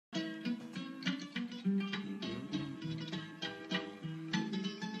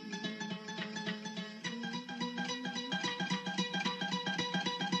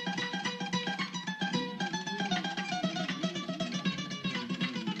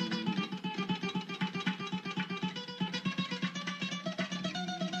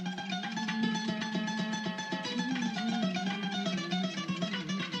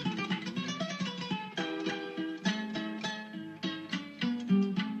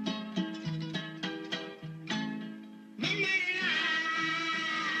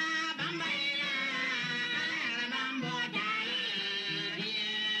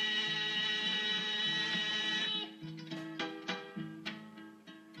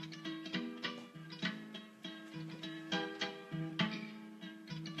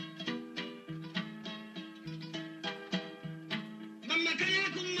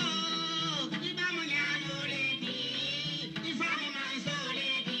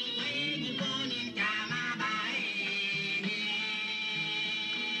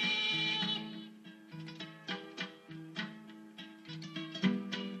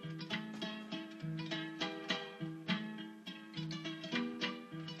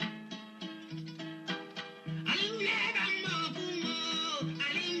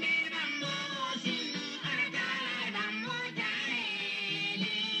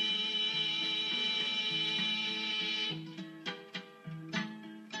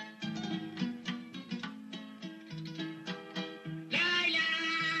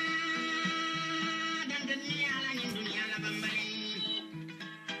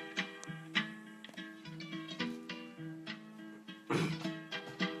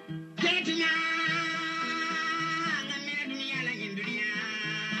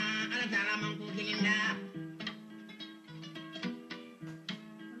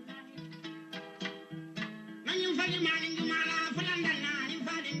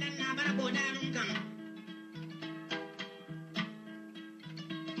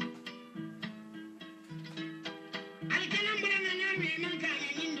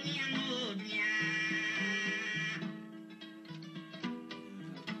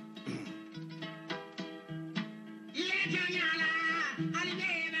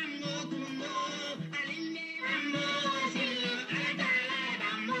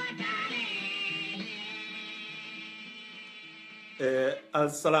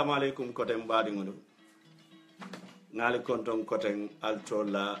Assalamu alaikum koten baadi ngulu ngali konton koten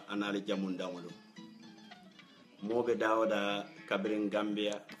altola anali jamunda ngulu mobe dawda kabirin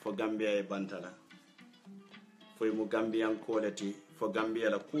Gambia fo Gambia e bantala fo mu Gambian koleti fo Gambia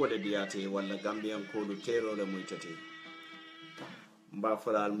la kuwole diate walla Gambian kolu tero le muitati mba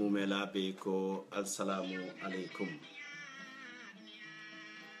fala al mumela be ko assalamu alaikum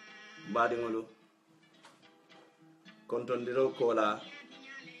baadi ngulu konton diro kola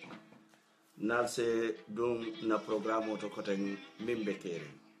nalse dum na programme to koten Mengbe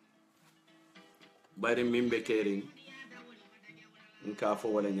Kering bari Mengbe Kering nka fo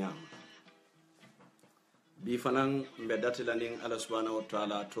wala nyam bi fanan be datila ning Allah subhanahu wa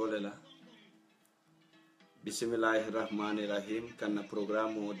ta'ala tolela bismillahir rahmanir rahim kana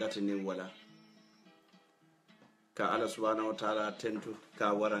programme datini wala ka Allah subhanahu wa ta'ala tentu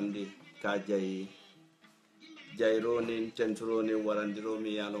ka warandi ka jayroni tenturoni warandiro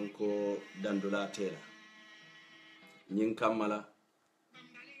mi yalon ko dandula tela nyin kamala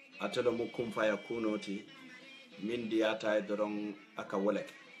atelo mu kumfa ya kunoti min diata e doron aka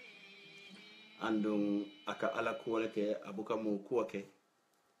woleke andun aka ala kuwoleke abuka mu kuwake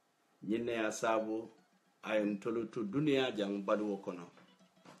nyinne ya sabu ayun tolutu duniya jang baduwo kono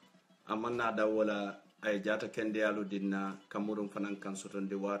amanna da wala ay jata kende yalu dinna kamurum fanan kan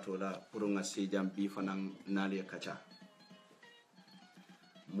sotonde wato la purunga sijam bi fanan nali kacha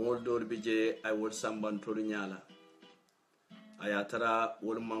moldol bije ay wol samban toru nyala aya tara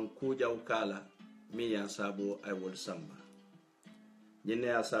wol man kujaw kala mi ya sabo ay wol samba nyine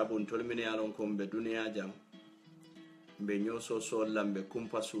ya sabo ntol min yalon ko be duniya jam be nyoso so lambe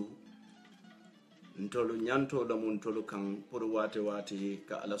kumpasu ntolu nyanto la mun tolu kan pur wate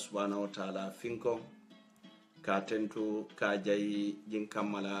ka Allah subhanahu wa ta'ala finko ka tento ka jayi jin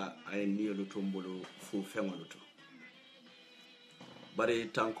kammala ay niyolu tumbulu fu fengolu to bari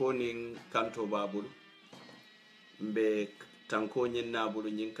tanko nin kanto babul mbe tanko nyin nabulu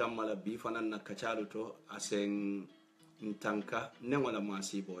nyin kammala bi fanan na kachalu to asen ntanka nengola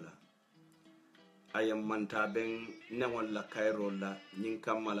masibola ayam manta ben nengola kairo la nyin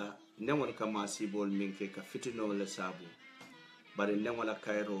kammala nengol ka masibol minke ka fitino le sabu bari nengola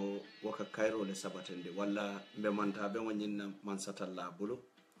kairo waka kairo le sabatende walla be manta be wonyinna man satalla bulu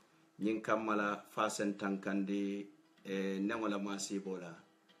nyin kammala fasen tankandi e nengola masibola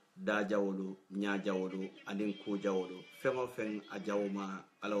da jawolu nya jawolu anin ku jawolu fengo fen a jawma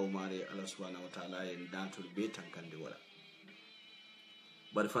alawmare Allah subhanahu wa ta'ala en datul be tankandi wala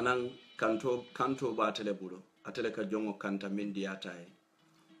bari fanan kanto batele bulu atele ka jongo kanta min diata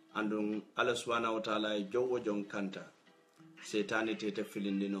andun Allah subhanahu wa ta'ala e jowo jon kanta setani tete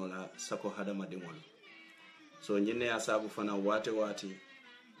filindinola sako hadama dingol so nyine ya sabu fana wate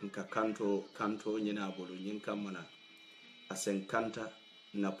nka kanto nyina bolu nyin kamana asen kanta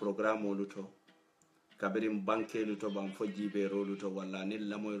na programo luto kabirim banke luto ban fojibe roluto walla ni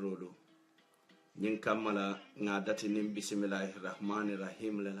lamoy rolu nyin kamala nga dati nim bismillahir rahmanir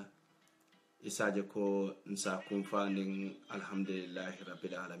rahim lala isaje ko nsa kumfanin alhamdulillahi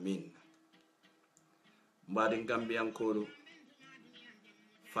rabbil alamin mbadin gambiyan kolu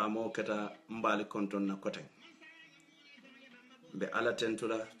famo kata mbali konton na koten be ala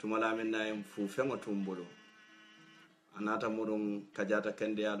tentula tumala min nayem fu fengo tumbulu anata murun kajata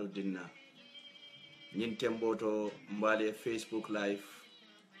kende yalu dinna nyin temboto mbali Facebook live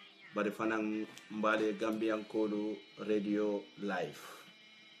bari fanan mbali gambiyan kolu radio live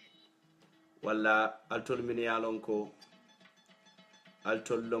walla altol min yalon ko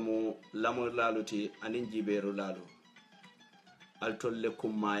altol lomo lamor laluti anin jiberu lalu altol le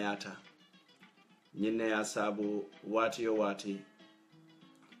kummayata nyinne ya sabu wati yo wati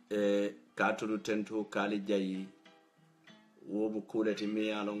katulu tentu kali jayi wobu kuleti mi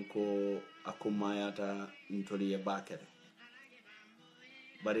yalon ko akummayata ntoli ye bakere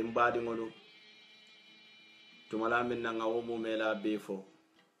bari mbadi ngolu tumala min nanga womu mela befo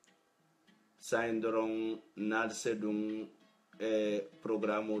sain doron nal sedum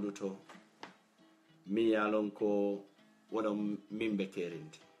programme oɗo to mi yalon ko wala Mengbe Kering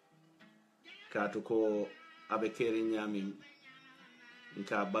kaatu ko aɓe keri ñamin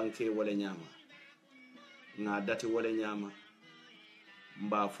nka banke wala ñama nga dati wala ñama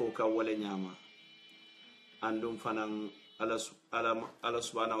mba foka wala ñama andum fanan ala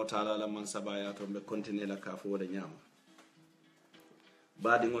subhanahu wa ta'ala la man sabaya to be continue la ka fo wala ñama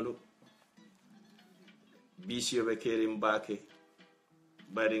baadi ngolu bisiyo be keri mbake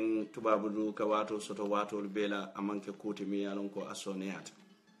barin tubabu du ka wato soto wato bela amanke kuti mi yalon ko asoneyata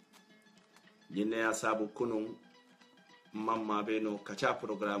jinne ya sabu kunun mamma be no kacha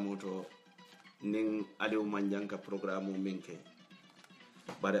programme to nin aliou manjanka programme minke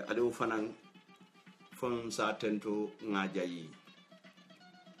bare aliou fanan fon sa tento ngajayi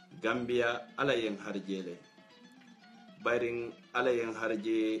Gambia ala yen harjele barin ala yen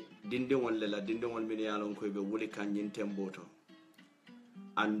harje dindingol lela dindingol min yalon ko be wuli kanjin temboto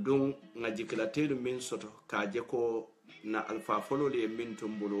andun ngajiklatelu min soto kaje ko na alfa folol e min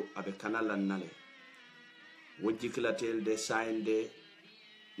tumbulo abe kanalan nale wajjiklatel de sainde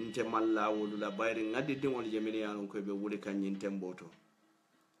nte malla wulula bayri ngadi dingol jemini yanon ko be wuli kanyin temboto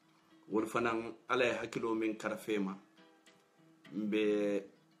wol fanan ala hakilo min karfema be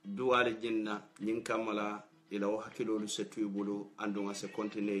duwale jinna nyin kamala ila o hakilo lu setu bulu andunga se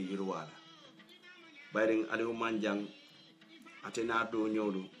continue yirwala bayri aliou manjang atena do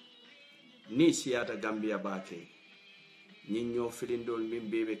nyolu ni siyata Gambia bake ñin ñoo filindol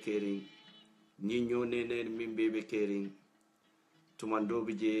Mengbe Kering ñin ñoo neneen Mengbe Kering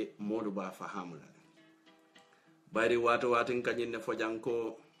tumandoɓe je modu ba fahamula bari wato watin kañin ne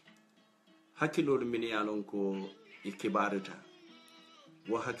fojanko hakkilolu min yalon ko e kibaruta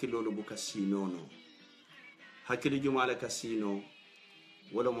wo hakkilolu buka sinono hakkilo jumale ka sino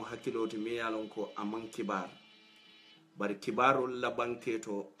wala mo hakkiloti min yalon ko aman kibar bari kibarol la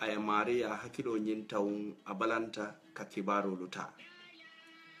banketo ay maria hakkilo ñin tawun a balanta ka kibarolu ta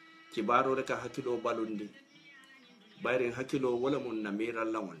kibarole ka hakkilo balundi bayrin hakkilo wala mun namira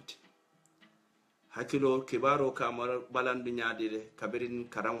lawonti hakkilo kibaro ka balandu nyaadide kabirin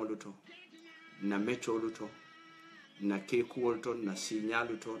karamolu to na mecholu to na kekuwol to na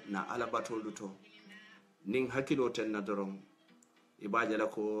signalu to na alabatolu to nin hakkilo ten na doron ibajala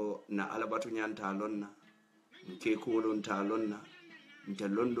ko na alabatu nyanta lonna kekuwolon ta lonna nte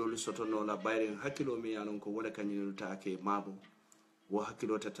londolu sotonola bayrin hakkilo mi yalon ko wala kanyinulta ke mabo wo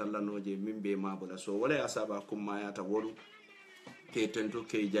hakkilo ta tallanoje Mengbe mabo la so wala asaba kumma yata wolu ke tento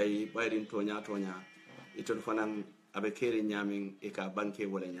ke jayi bayrin tonya itol fanan abe keri nyamin e ka banke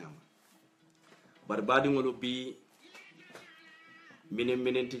wala nyama barbadi ngolo bi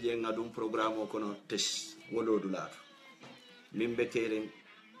minen tije ngadum programme kono tes wolo dulato Mengbe Kering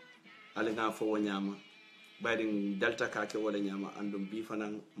alinga fo nyama bayrin dalta kake wala nyama andum bi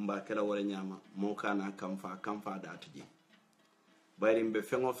fanan mba kala wala nyama mo kana kamfa datiji bayrin be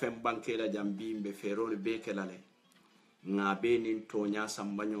fengo fem banke la jambi be ferol be kelale ngabe nin tonya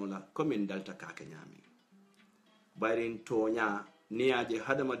sambanyola comme dalta kake nyami bayrin tonya niaje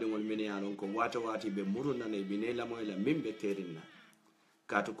hadama dingol min yalon ko wati be muruna ne bine la moy la Mengbe Kering na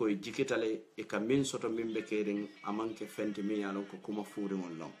katu koy jikitale e ka min soto Mengbe Kering amanke fenti min yalon ko kuma fuuri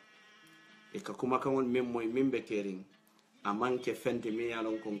won long e ka kuma kawon min moy Mengbe Kering amanke fenti min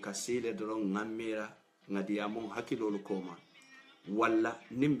yalon ko kasile doron ngammira ngadiyamon hakilolu koma walla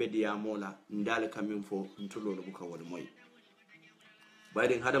nimbe diyamola ndale kamin fo ntulolu buka wol moy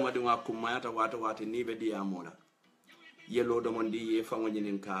bayrin hadama dinga kuma yata wata nibe diyamola yelo do mon di ye fango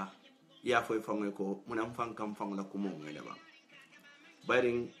nyinin ka ya foy fango ko munam fankam fango la kumo ngele ba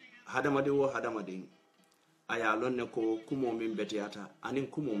bayrin hadama din aya lonne ko kumo min betiyata anin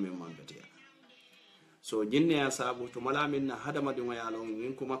kumo min man betiyata so jinne ya sabu to malamin na hadama din ya lon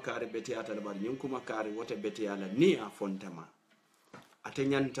nin kuma kare betiyata da bar nin kuma kare wote betiyala ni a fontama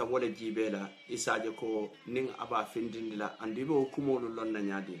atanyanta wala jibela isaje ko nin aba findindila andibo kumo lon na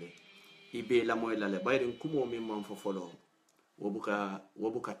nyaadile ibe la moy lale bayrin kumo min man fo folo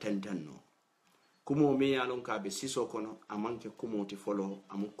wobuka tentenno kumo mi yalon ka be siso kono amanke kumo ti folo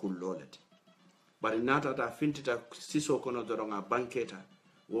amu kullolete bari nata ta fintita siso kono doronga banketa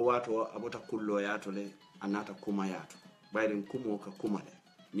wo wato abota kullo yato le anata kuma yato bayrin kumo ka kuma le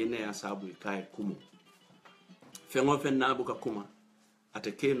nyine ya sabu kai kumo fengo fen na buka kuma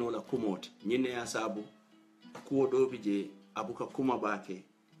ate keno la kumote nyine ya sabu kuwo dobi je abuka kuma bake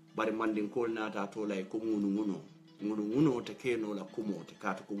bari mandin kol nata to lay ko ngunu te keno la kumote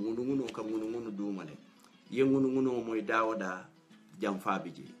kata ko ngunu ka ngunu dumale ye ngunu moy dawada jam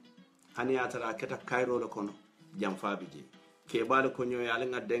fabije hani atara keta kairo la kono jam fabije ke bala ko nyoy ala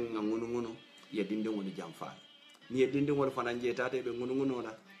ngaden ngunu ye dinde ngoni jam fa ni dindi ngol fana jetate be ngunu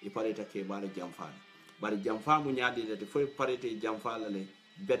la e pareta ke bala jamfala bari jamfa mu nyaadi de fo parete jamfala le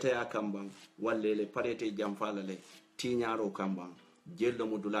beta ya kambang walle le parete jamfala le tiñaro kambang jello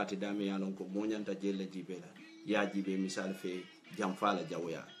mo dulati dame yalon ko moñanta jelle jibela ya jibe misal fe jamfala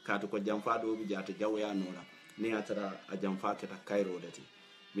jawya kato ko jamfa do bi jata jawya nora ni atara a jamfa keta kairo dati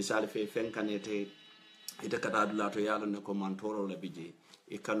misal fe fenkanete ita kata dulato yalon ne ko mantoro la bije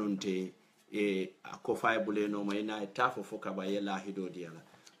e kanunte e ko faybule no mayna e tafo foka ba yela hido diala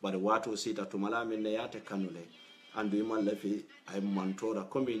bari wato sita to malamin ne yata kanule andu iman lafi ay mantora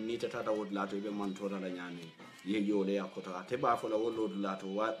comme ni tata wod lato be mantora la nyami ye yole yakoto ate ba fola wollo lato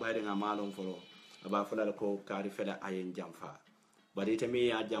wa bayre nga malon folo aba fola ko kari fela ayen jamfa bari tami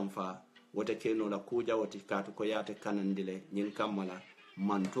ya jamfa wote keno la kuja wote katu ko yate kanandile nyin kamala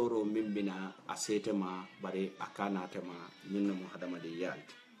mantoro mimbina asete ma bari akana tema nyinno mo hadama de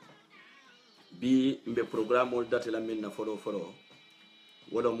yalti bi mbe programme ol date la minna folo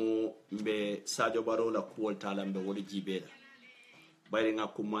wala mu mbe Sarjo Barrow la kuwol tala mbe wodi jibela bayri nga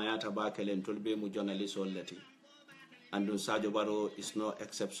kumayata bakelen tolbe mu journalist olati andu Sarjo Barrow is no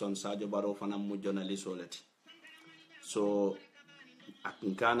exception. Sarjo Barrow fana mu journalist olati so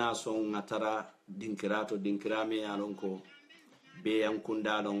akinkana so ngatara dinkirame alon ko be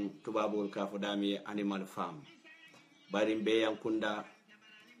yankunda don tubabol ka fodami animal farm bari be yankunda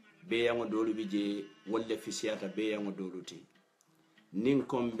be yango dolu bije wolle fisiata be yango doluti nin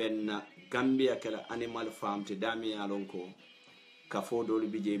kombenna Gambia kala animal farm te dami alon ko kafo dolu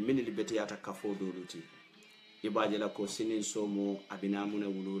bije minil betiyata kafo doluti ibaje la ko sinin somo abina mune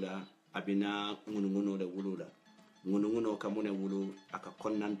wulula abina ngununo le wulula ngununo kamune wulu aka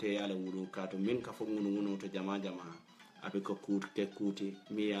konnante yala wulu kato min kafo ngununo to jama abe ko kuti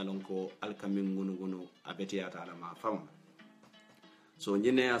mi yalon ko alkamin ngununo abetiyata ala ma fam so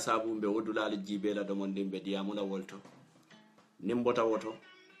nyine asabu mbe wodulali jibela do mon dimbe diamula wolto nimbota woto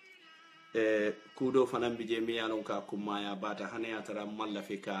kudo fanan bije mi yalon ka kumaya bata hane atara malla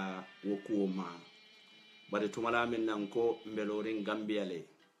fika wokuoma bare tumala min nan ko mbelorin Gambia le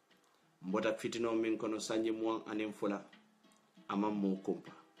mbota fitino min kono sanji mo anen fula amam mo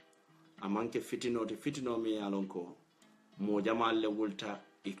kumpa amanke fitino mi yalon ko mo jamal le wulta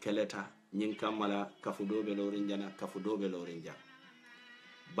ikeleta nyin kamala kafudobe lorin jana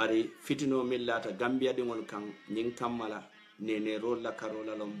bari fitino min lata Gambia dingol kan nyin kamala nene rolla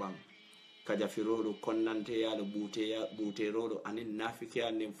karola lombang kaja firoro konnante yalo bute rolo anin nafike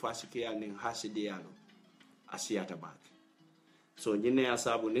anin fasike anin hasidi yalo asiyata bak so nyine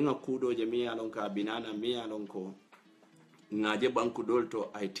asabu ninga kudo je mi yalon ka binana mi yalon ko ngaje banku dolto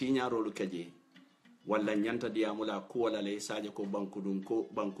ay tinya rolo kaje walla nyanta diamula ko wala le saje ko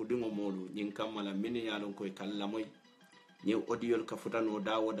banku dingo molu nyin kamala min yalon ko kallamoy ni audiol ka futano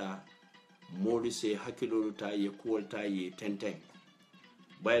dawoda modi se hakilolu ta ye kuwol ta ye tenten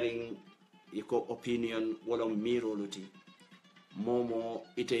bayring iko opinion wala miroluti momo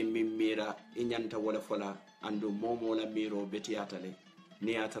ite mimmira inyanta wala fola andu momo la miro betiyatale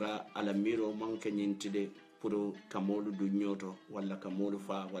ni atara ala miro manke nyintide pour kamolu du nyoto wala kamolu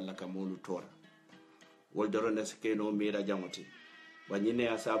fa wala kamolu tora wol doronda skeno mira jamoti wanyine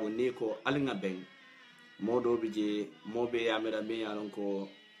asabu niko alinga beng modo bije mobe yamira me yalon ko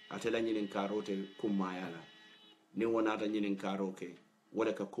atela nyinin karote kumayala ni wonata nyinin karoke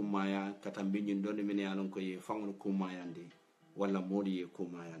wala ka kumaya katambi nyin doni min yalon ko ye fangul kumayandi wala modi ye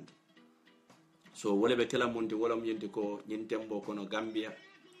kumayandi so wala be kala monti wala myenti ko nyin tembo kono Gambia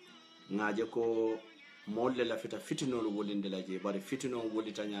ngaje ko molle la fitino lo wolinde la je bari fitino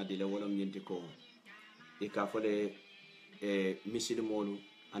woli tanyadi le wala myenti ko e ka fole misilmolu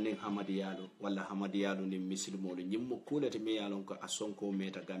anin hamadiyalo wala hamadiyalo ni misilmolu nyimmo kulete me yalon ko asonko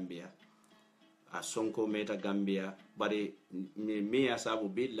meta Gambia bari mi asabu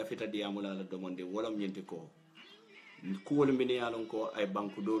bil la fita diamula la domonde wala myenti ko kuwol min yalon ko ay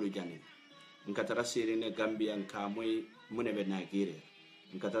banku dolu jani nkatara sirine Gambia ka moy munebe Nigeria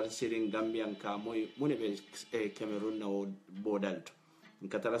nkatara sirine Gambia ka moy munebe Cameroon na bodalto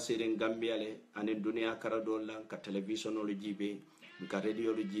nkatara sirine Gambia le anin dunia karadola ka television olu jibe nka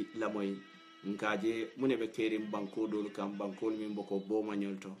radio lu ji la moy nkaje munebe kerim banku dolu kam banku min boko bo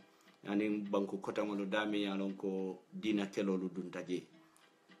manyolto anin banku kotangolo dami yalon ko dina kelolu duntaje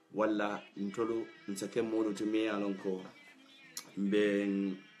walla ntolu nsake modu tumi yalon ko mbe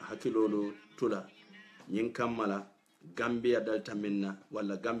hakilolu tula nyin kammala Gambia dalta minna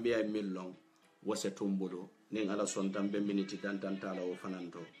walla Gambia millon wase tumbulo nin ala son tambe miniti dantantala o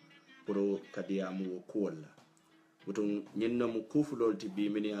fananto pro kadiamu ko walla butun nyinno mu kufulol ti bi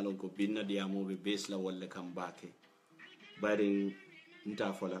min yalon ko binna diamu be besla walla kambake bari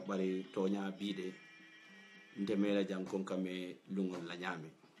nta fola bari tonya bide nte mela jang kon kame lungol la nyame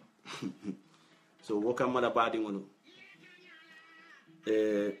so wokamala badi ngolo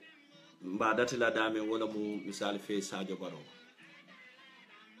mbadati la dame wala mu misal fe Sarjo Barrow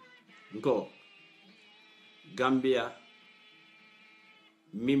nko Gambia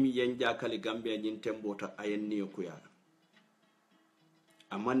mim yenja kali Gambia nyin tembota ayen niyo kuya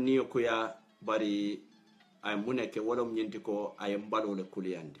aman niyo kuya bari ay muneke wala mu nyinti ko ayen balo le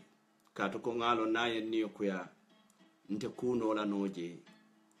kuliyandi kato ko ngalo na yen niyo kuya nte kuno la noje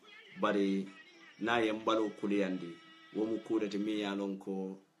bari na yen balo kuliyandi wo mu kudete mi yalon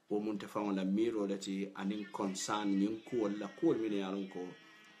ko wo mun te fawon la miro lati anin concern nyin ko wala ko mi yalon ko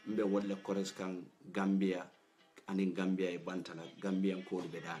mbe wala kores kan Gambia anin Gambia e bantala Gambian ko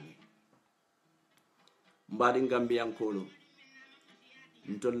be dani mbadin Gambian ko lo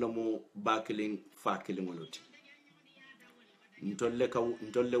ntolle mo bakilin fakilin woluti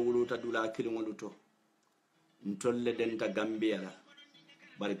ntolle wuluta dula kilin woluto ntolle denta Gambia la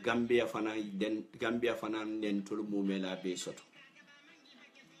bari Gambia fana den tol mumela be soto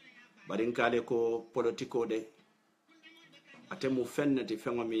bari nkale ko politiko de atemu fennati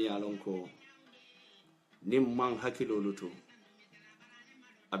fengo mi yalon ko nim man hakilo luto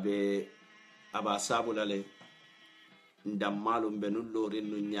abe aba sabulale ndam malum benullo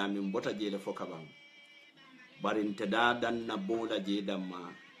rennu nyami mbota jele fokaban bari ntada dan na bola je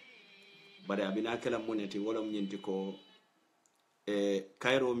damma bari abina kala moneti wolom nyinti ko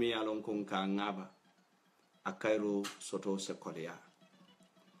Cairo mi yalon kon ka ngaba a Cairo soto se kolya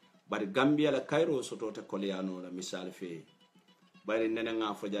bari Gambia la Cairo soto te kolya no la misal fe bari nene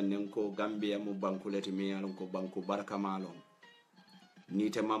nga fo jannen ko Gambia mu bankuleti mi yalon ko banku baraka malon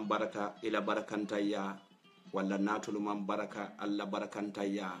nite man baraka ila barakantaya walla natulu man baraka alla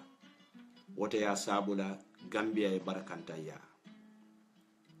barakantaya wote ya sabula Gambia e barakantaya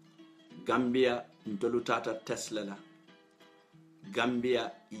Gambia ntolu tata Tesla la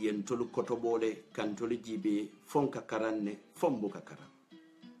Gambia yentolu kotobole kantolu jibe fonka karanne fombuka karan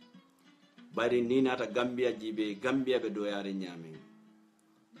bari ni nata Gambia jibe Gambia be doyare nyame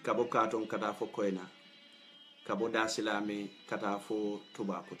kabo katon kata fo koyna kabo dasilame kata fo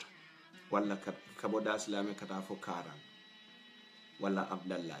tubakuta walla kabo dasilame kata fo karan walla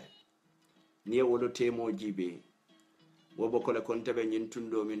Abdallah ni wolo temo jibe wobo kole kontebe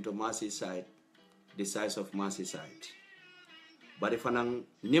nyintundo min to Merseyside the size of Merseyside bari fanan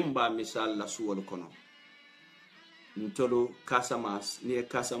nimba misal la suwol kono ntolo Casamas ni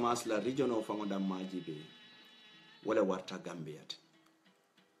Casamas la region of Angoda majibe wala warta Gambia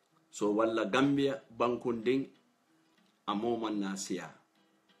so wala Gambia bankunding amoman nasia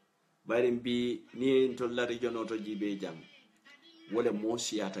bari bi ni ntolo la region of jibe jam wala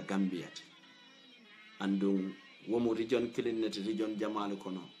mosiata Gambia andung womo region kilinet region jamal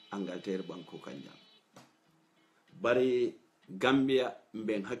kono Angleterre banko kanjam bari Gambia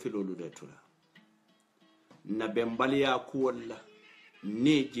mben hakilolu de tula na bembaliya kuwalla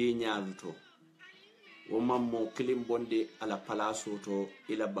ni je nyaaruto o mammo kilim bonde ala palaso to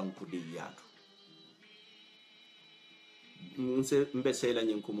ila banku de yato mbe sela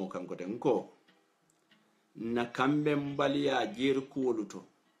nyin kumo kanko den ko na kambe mbaliya jeer kuwoluto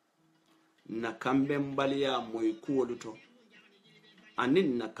na kambe mbaliya moy kuwoluto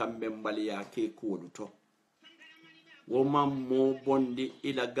anin na kambe mbaliya ke kuwoluto wo mammo bondi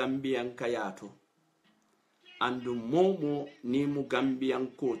ila Gambian kayato andu momo ni mu Gambian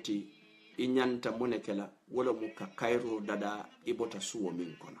koti inyanta monekela wala mu ka Cairo dada ibota suwo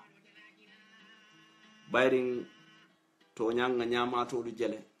min kono bayrin to nyanga nyama to du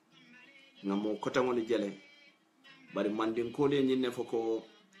jele ngamo kotangol jele bari mandin kole nyinne foko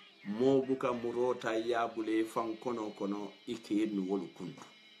mo buka murota yabule fan kono ike nu wolu kuntu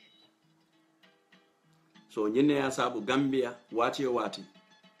so nyine ya sabu Gambia wati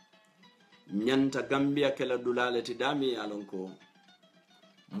nyanta Gambia kala dulalati dami alonko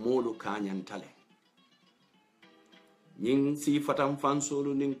molu kanyantale nyin si fatam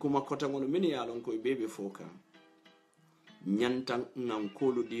fansolu nin kuma kotangol mini alonko bebe foka nyanta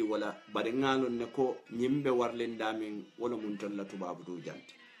ngankolu di wala bari ngalo ne ko nyimbe warlen damin wala mun talla tubabu do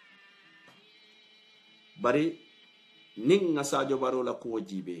janti bari nin nga Sarjo Barrow la ko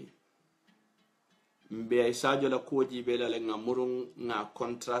jibe mbe ay Sarjo la ko jibe la nga murun nga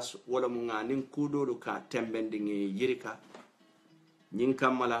contrast wala mu nga nin kudolu ka tembendi ngi yirika nyin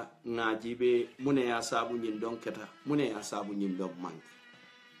kamala nga jibe mune ya sabu nyin don keta mune ya sabu nyin don manki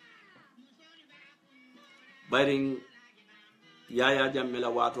baring Yaya Jammeh la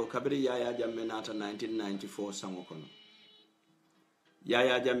wato kabiri Yaya Jammeh nata 1994 sango kono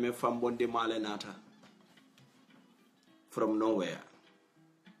Yaya Jammeh fambondi male nata from nowhere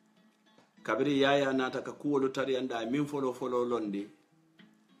kabiri yaya nata ka kuwolu tariyanda min folo londi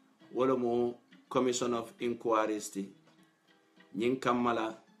wala mo commission of inquiries ti nyin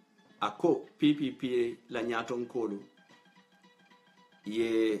kammala ako PPP la nyaton kolu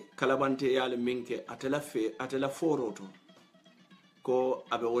ye kalabante yale minke atela foroto ko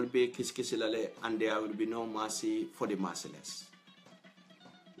abe wolbe kiskisilale and there will be no mercy for the merciless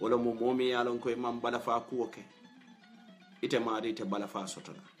wala mo momi yalon ko imam balafa kuoke ite mari ite balafa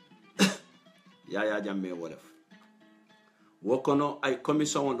sotola yaya jamme wolef wokono ay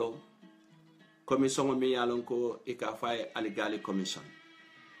commission mi yalon ko ika fay aligali commission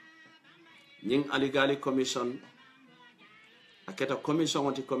ñing aligali commission aketa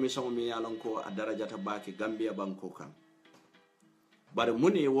commission mi yalon ko a darajata baki Gambia banko kan bare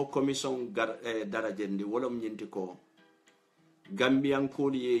muni wo commission darajendi wolom ñinti ko Gambian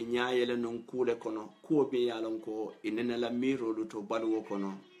kuli ye nyaayele non kule kono ko be yalon ko inene la miro luto balwo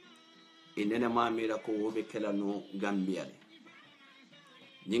kono inene ma mira ko wobe kala no Gambia le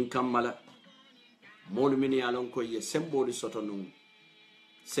ñing kammala molu min yalon ko ye semboli soto non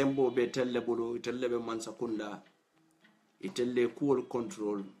sembo be telle bulu telle be mansa kunda itelle cool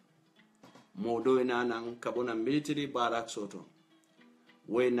control modo enanan kabona military barracks soto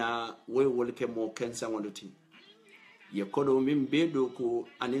wena we wolke mo kensa waluti ye kodo min be do ko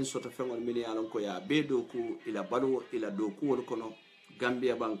anin soto fengol min yalon ko ya be do ko ila balu ila do ko wol kono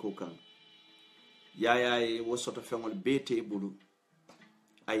Gambia banko kan yaya wo soto fengol be te bulu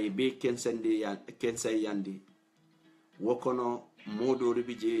ay be kensa yandi wokono modo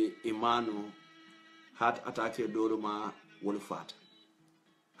ribije imano hat attaque dolu ma wol fata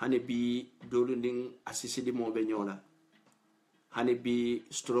hani bi dolu ndin asisidi mo be nyola hani bi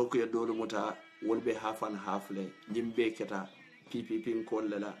stroke ya dolu mota wolbe hafan hafle nyimbe keta PPP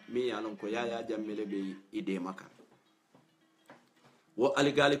kollela mi yalon ko yaya jammele be ide maka wo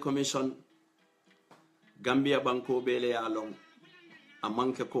aligali commission Gambia banko bele yalon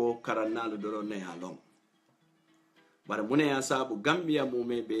amanke ko karannalu doro ne yalon bare mune ya sabu Gambia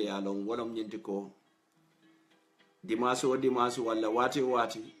mume be yalon wolom nyinti ko dimasu walla wati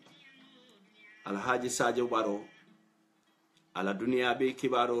alhaji Sarjo Barrow ala duniya be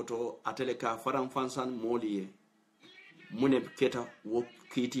kibaro to atele ka faran fansan moliye mune keta wo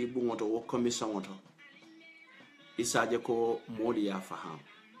kiti bungoto wo commission oto isaje ko moliya faham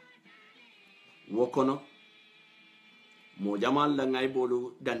wo kono mo jamal la ngay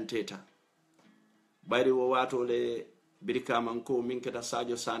bolu danteta bayri wo wato le birka man ko min keta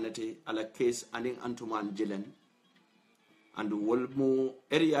Sarjo sanati ala case anin antuman jilen andu wolmo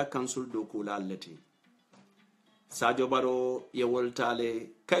area council do kula allati Sarjo Barrow ye woltale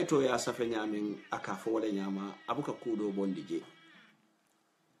kayto ya safe nyamin aka fole nyama abuka kudo bondije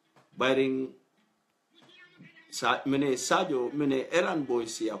bayring mene Sarjo mene eran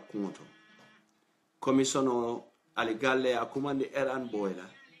boys ya kunto commissioner aligalle akumandi eran boy la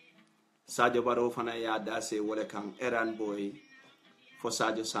Sarjo Barrow fana ya dase wole kan eran boy fo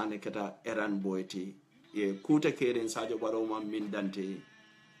Sarjo sane keta eran boy ti ye kuta keren Sarjo Barrow man min dante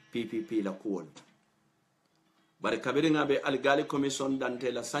PPP la kuwol bare kabiri ngabe aligali commission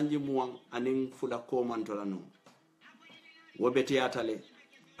dante la sanji muang anin fula ko mantola no wobeti atale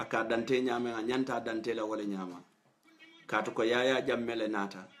aka dante nyame nyanta dante la wala nyama kato ko yaya jammele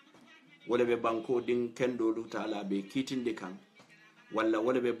nata wala be banko din kendo lu taala be kitinde kan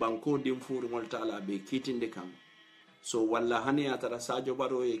wala be banko din furu mol taala be kitinde kan so wala hani atara Sarjo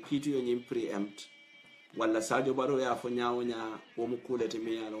Barrow e kitiyo nyim preempt wala Sarjo Barrow ya fo nyawonya wo mu kulete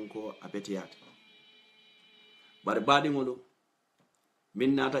mi yalon ko abetiyata bar badi ngolo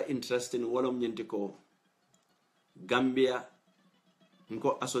min nata interest in wolom nyinti ko Gambia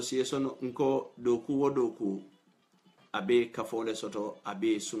nko association nko doku abe kafole soto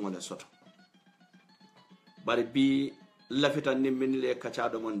abe sungole soto bar bi lafita ni min le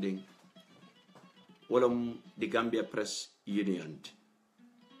kachado monding wolom di Gambia Press Union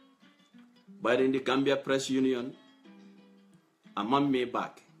bar di Gambia Press Union amam me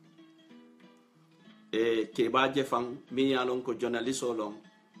back keba jefang mi yalon ko journalist olong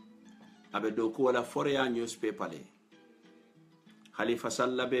abe do ko wala foria newspaper le Khalifa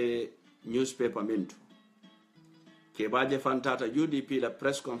Sallah be newspaper mintu keba jefang tata UDP la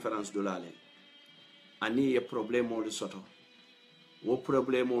press conference dolale ani ye problème lu soto wo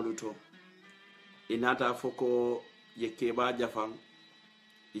problème lu to inata foko ye keba jefang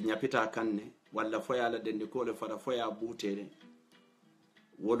inyapita kanne wala foya la dendi ko le fara foya butere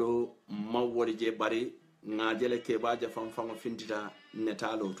wolo mawwori je bari ngajele kebaja fanfango fintita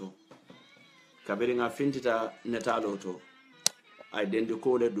netalo to kabiri nga fintita netalo to ay dendi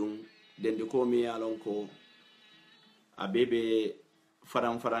ko le dum dendi ko mi yalon ko abebe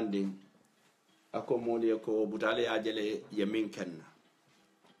faran ding ako moli ko butale ajele yamin kenna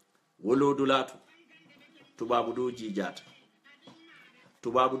wolo dulatu tubabu do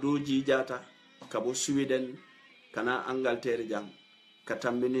jijata kabo Sweden kana Angleterre jang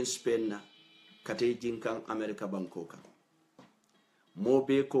katambini Spain na kate jinkan America bankoka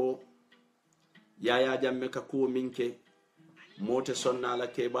mobe ko yaya jamme ka ko minke mote sonnala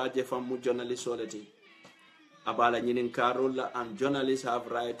ke baje famu journalist solati abala nyinin karola and journalists have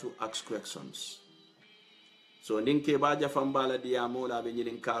right to ask questions so ninke baje fambala diamola be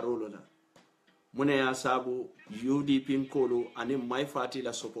nyinin karola mune ya sabu UDP nkolo ani mai fati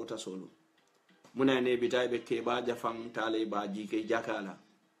la supporter solo mune ne bitaybe ke baje fam tale baji ke jakala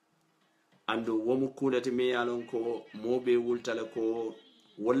ando womu kulati me yalon ko mobe wultala ko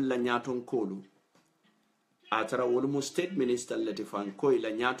walla nyaton kolu atara wolu state minister lati fan ko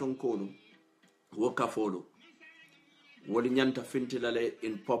ila nyaton kolu woka folo woli nyanta fintilale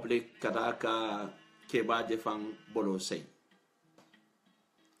in public kataka ke baje fan bolo sey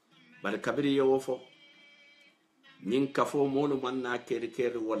bar kabiri yo fo nyin kafo monu manna keri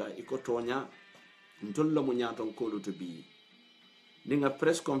wala iko tonya ntollo mu nyaton kolu to bi ninga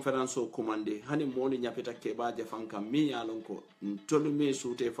press conference o commande hani moni nyapeta ke baje fan kam mi yalon ko ntolu me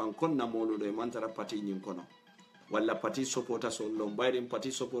sute fan kon na molu do mantara pati nyin kono wala pati supporters o lo bayrim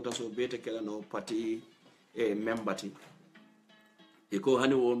pati supporters o bete kala no pati membati iko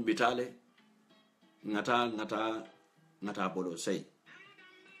hani wo mbitale ngata bolo sey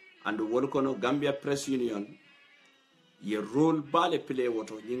andu wol kono Gambia Press Union ye role bale play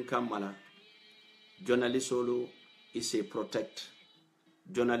woto nyin kamala journalist olo ise protect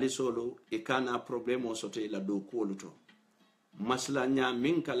journalist olo ikana problem o sote la do koluto masla nya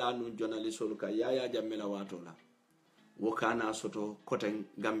min kala nu journalist olo ka yaya jamela watola wokana soto koten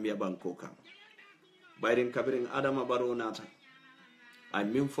Gambia banko kam bayrin kabirin Adama Barrow nata ay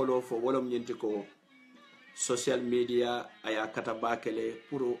min follow fo wolom nyinti ko social media aya kata bakele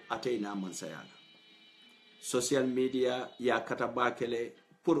pour atayna mansayala social media ya kata bakele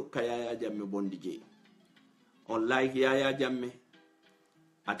pour kayaya jamme bondije on like yaya jamme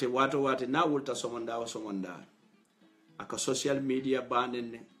ate wato na wulta somonda aka social media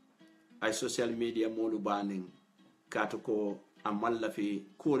banen ay social media molu banen kato ko amalla fi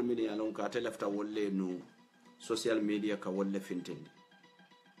kuul min yalon ka telefta wolle no social media ka wolle fintindi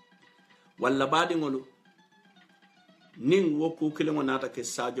walla baadi ngolu nin woku kilimo nata ke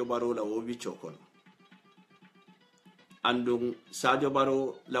Sarjo Barrow la wobi chokon andum Sarjo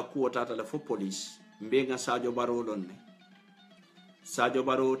Barrow la kuotata la fo police mbenga Sarjo Barrow lonne Sarjo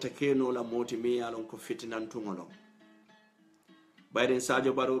Barrow te keno la moti mi yalon ko fitinan tungolo bayren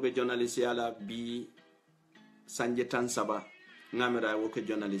Sarjo Barrow be journalist yala bi sanje tan saba ngamira woke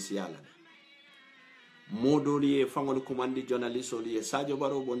journalist yala modoli e fangol commandi journalist oli e Sarjo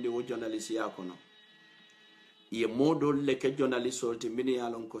Barrow bonde wo journalist yakono ye modol le ke journalist olti mini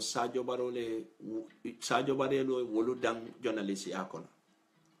yalon ko Sarjo Barrow lo wolu dang journalist yakono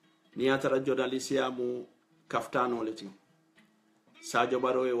ni atara journalist yamu kaftano leti Sarjo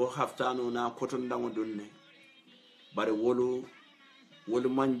Barrow e wo haftano na koton dango dunne bare wolu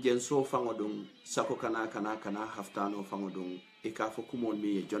manjen so fango dum sako kana haftano fango dum e ka fo kumon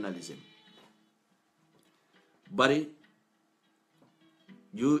mi e journalism bari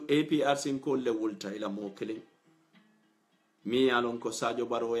you APRC ko le wulta ila mo kelen mi yalon ko Sarjo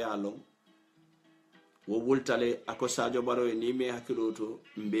Barrow yalon wo wultale ako Sarjo Barrow ni me hakiloto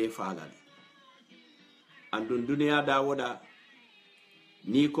mbe falale andun duniya da woda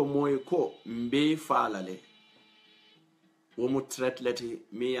ni ko moy ko mbe falale wo mu tretleti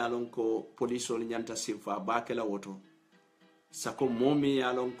mi yalon ko police ol nyanta simfa bakela woto sako momi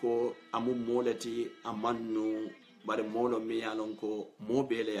yalon ko amu moleti amannu bare molo mi yalon ko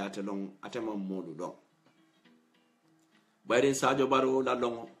mobele yatelon atema modu don bayrin Sarjo Barrow la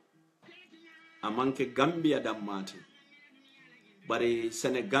longo amanke Gambia dammati bare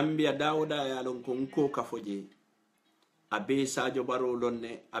sene Gambia dawoda yalon ko nko kafoje abe Sarjo Barrow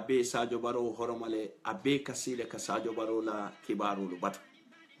lonne abe Sarjo Barrow horomale abe kasile ka Sarjo Barrow la kibarulu batu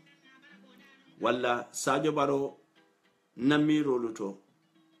walla Sarjo Barrow namiro luto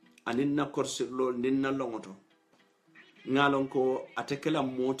anin na korsirlo ninna longoto ngalon ko atekela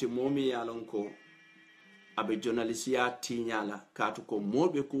moti momi yalon ko abe journalisia tinyala katu ko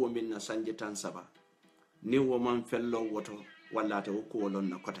mobe ko minna sanje tan saba ni wo man fello woto walla to ko lon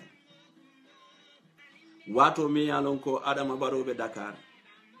na kota wato mi yalon ko Adama Barrow be Dakar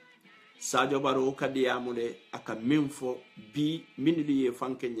Sarjo Barrow kadiyamude aka minfo bi miniliye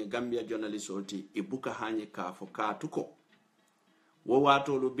fankenya Gambia journalist oti e buka hanye ka fo katu ko wo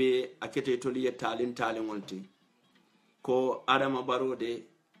wato lu be akete toliye talin olti ko Adama Barrow de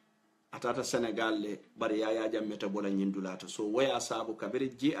atata Senegal le bari Yaya Jammeh ta bola nyindulata so waya sabu kabiri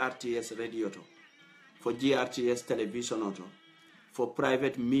GRTS radio to for GRTS television to for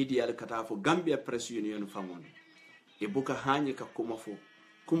private media kata for Gambia Press Union famon e buka hanyi ka kuma fo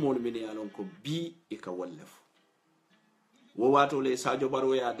kumol min yalon ko bi e ka wallef wo wato le Sarjo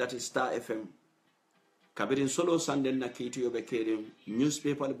Barrow ya dati Star FM kabirin solo sanden na kiti yobe Kering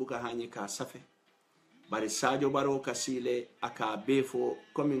newspaper buka hanyi ka safe bari Sarjo Barrow ka sile aka befo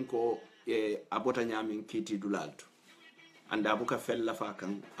komin ko abota nyamin kiti dulalto anda buka fella fa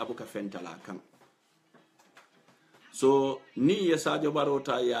kan abuka fentala kan so ni ya Sarjo Barrow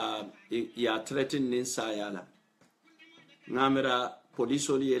ta ya threaten nin sayala ngamira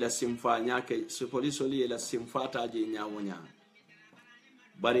polisoli la simfa nyake so polisoli la simfata je nyawonya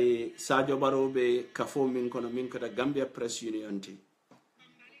bari Sarjo Barrow be kafo min kono min kada Gambia Press Union ti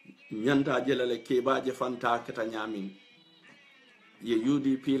nyanta jelale kebaje fanta kata nyamin ye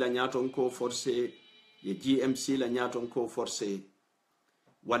UDP la nyaton ko forcé ye GMC la nyaton ko forcé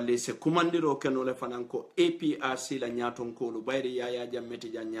walle se commandiro kenole fanan ko APRC la nyaton ko lu bayri Yaya Jammeh ti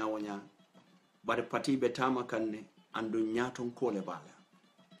nyawonya bari pati be tama kanne ando nyaton ko le bala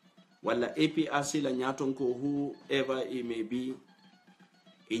walla APRC la nyaton ko whoever it may be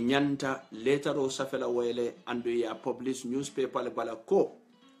inyanta letter o safela wele ando ya publish newspaper le bala ko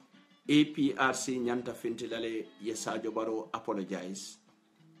APRC nyanta fintilale ye Sarjo Barrow apologize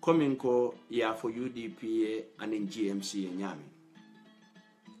coming ko ya for UDP and in GMC nyami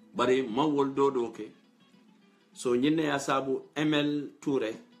bari mawol dodo ke so nyine ya sabu ML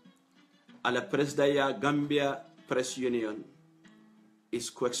Toure ala president ya Gambia Press Union is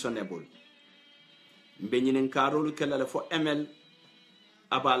questionable mbe nyinen karolu kelale fo ML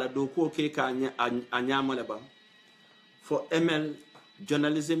abala do ko ke ka anyamale ba for ML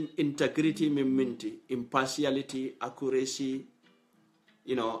journalism integrity minti impartiality accuracy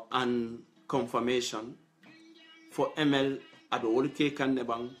and confirmation for ML ado wol ke kan ne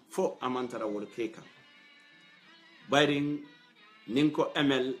bang fo amantara wol ke kan bayring ninko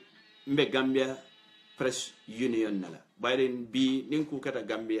ML mbe Gambia Press Union nala bayring bi ninku kata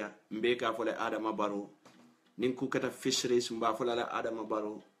Gambia mbe ka fole Adama Barrow ninku kata fisheries mba fole la Adama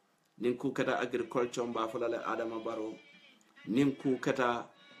Barrow ninku kata agriculture mba fole la Adama Barrow ninku kata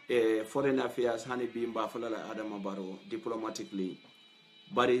foreign affairs hani bi mba fole la Adama Barrow diplomatically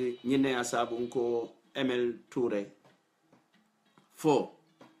bari nyine asabu nko ML Toure fo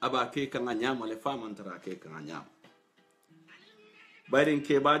aba ke kan anyama le famantara ke kan anyama bayrin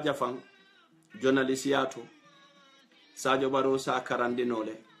ke ba jafan journalist yato Sarjo Barrow sa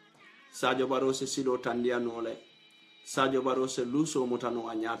karandinole Sarjo Barrow se silo tandianole Sarjo Barrow se luso mutano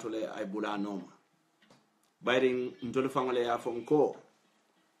anyatole ay bulanoma bayrin ndol fangole ya fonko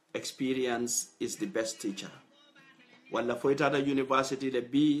experience is the best teacher walla foytata university le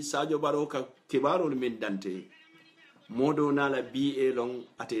bi Sarjo Barrow ka kibarol min dante modo na la BA long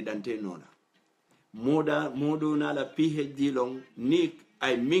ate dante nona modo na la PhD long ni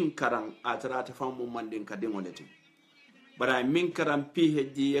ay min karan atrata famu mandin ka dingolete bara min karan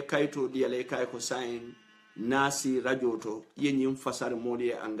PhD e kayto diale kay ko sain nasi radio to yenyim fasar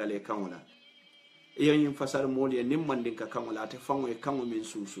moli angale kanwala yenyim fasar moli nim mandin ka kanwala te fango e kanwo min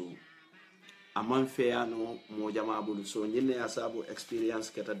susu aman feano mo jama bulu so nyine asabu experience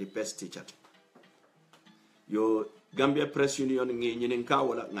keta the best teacher yo Gambia Press Union ngi nyinin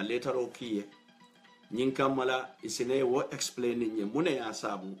kawala nga letter o kiye nyin kamala isine wo explaining nye mune ya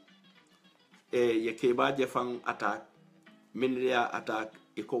sabu ye keba je fan attack min ya attack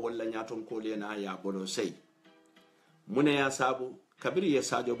iko wala nyaton ko le na ya bolo sey mune ya sabu kabiri ye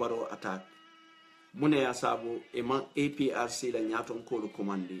Sarjo Barrow attack mune ya sabu man APRC la nyaton ko lu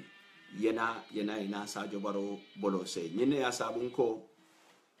commandi yena Sarjo Barrow bolo sey nyine ya sabu ko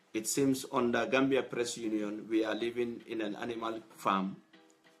it seems under Gambia Press Union we are living in an animal farm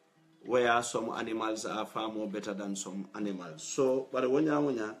where some animals are far more better than some animals. So, but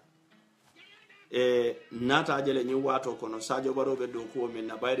wonya nata jele nyi wato kono Sarjo Barrow be do ko men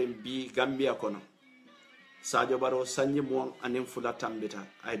na bayren bi Gambia kono Sarjo Barrow sanyi mo anin fula tambita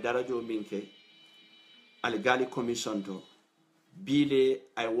ay darajo minke al gali commission to bile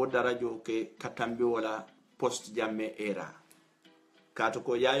ay wo darajo ke katambi wala post jamme era kato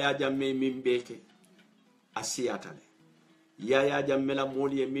ko Yaya Jammeh min beke asiyatale Yaya Jammeh la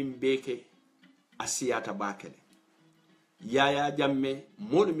moli min beke asiyata bakele Yaya Jammeh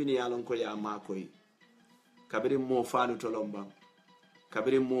mol min yalon ko ya makoy kabiri mo falu to lomba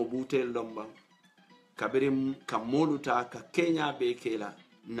kabiri mo butel lomba kabiri kamoluta ka Kenya bekela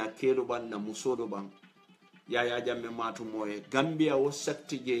na kelo ban na musolo ban Yaya Jammeh matu moye Gambia wo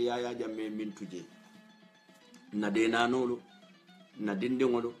saktije Yaya Jammeh min tuje na denanolo na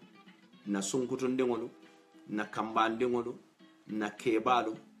dindingolo na sunkutundingolu na kambandingolu na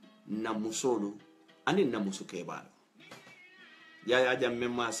kebalu na musolu ani na musu kebalu yaya jamme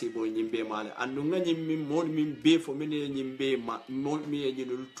ma sibo nyimbe mala andu nga nyimmi mon min be fo min nyimbe ma mon mi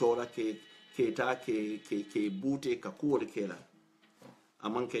nyinul tora ke ta ke bute ka kuwol kela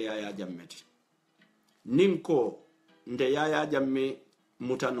amanke yaya jammeti ninko nde yaya jamme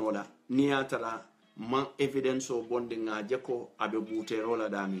mutanola niyatara man evidence o bonde nga jeko abe bute rola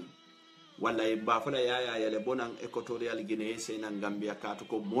dami walla e bafala yaya yale bonan equatorial guinea sena gambia katu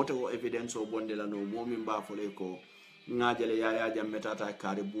ko moto o evidence o bonde la no momi bafole ko ngajele yaya jamme tata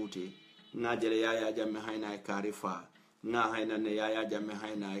kari bute ngajele yaya jamme hayna e kari fa nga hayna ne yaya jamme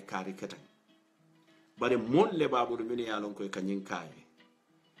hayna e kari ketan bare molle babu min yalon ko kanyin kaye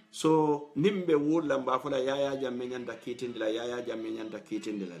so nimbe wulla bafala yaya jamme nyanda kitindila yaya jamme nyanda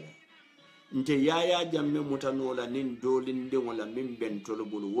kitindila le nte yaya jamme mutanola nin dolinde wala min bentolo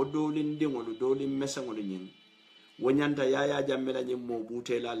bulu wo dolinde wala dolin mesangol nyin wonyanta yaya jamme la nyim mo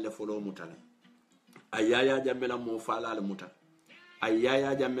butela le folo mutala ay yaya jamme la mo fala le muta ay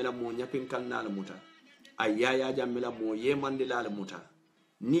yaya jamme la mo nyapin kanna le muta ay yaya jamme la mo yemande la le muta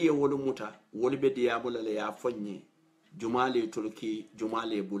ni e wolu muta wolu be diabula le ya fonye jumale tulki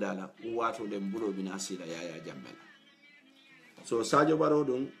jumale bulala wato le mbulo binasila yaya jamme la so Sarjo Barrow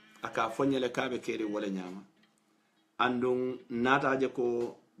dum aka fonyele kabe kere wala nyama andun nataje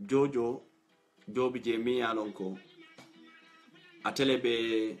ko jobi je mi yalon ko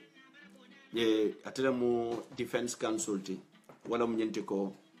atelebe atele mu defense consulting wala mu nyenti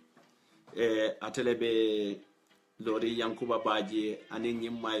ko atelebe lori yankuba baji anin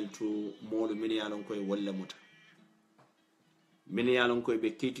nyimmail tu molu min yalon ko wala muta min yalon ko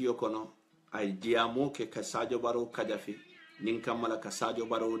be kitiyo kono ay diamo ke ka Sarjo Barrow kajafi nin kamala ka Sarjo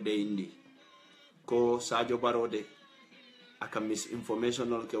Barrow de indi ko Sarjo Barrow de aka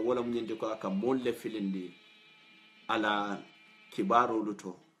misinformational ke wala mnyindi ko aka molle filindi ala kibaro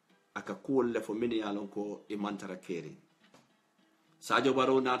luto aka kuwolle fo min yalon ko e mantara keri Sarjo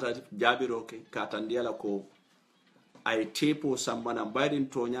Barrow nata jabiro ke katandiala ko ay tepo sambana mbaydin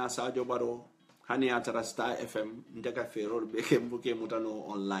tonya Sarjo Barrow hani atara Star FM ndeka ferol be ke mbuke mutano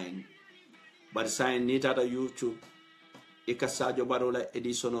online but sign ni tata YouTube ika Sarjo Barrow la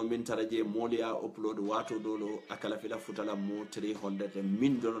edition o min taraje molia upload wato dolo akala fila futala mo 300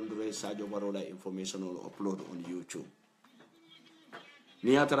 min dolondre Sarjo Barrow la information o upload on YouTube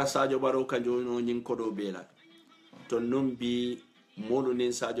ni atara Sarjo Barrow kanjo no nyin kodo bela to numbi molu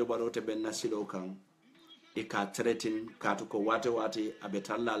nin Sarjo Barrow te ben nasilo kan ika threaten katu ko wate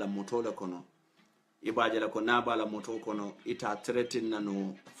abetalla la motola kono ibaje la ko naba la moto kono ita threaten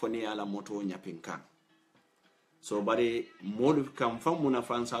nano foni ala moto nyapinka so bari modu kam famuna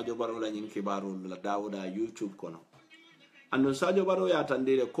fan Sarjo Barrow la nyin kibaro la dawda YouTube kono ando Sarjo Barrow ya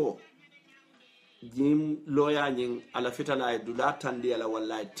tandire ko jim loya nyin ala fitala e dula tandi ala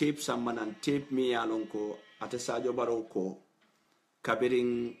wallahi tape sammanan tape mi yalon ko ate Sarjo Barrow ko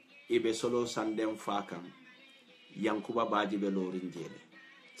kabirin ibe solo sandem fakam yankuba baji be lorin jele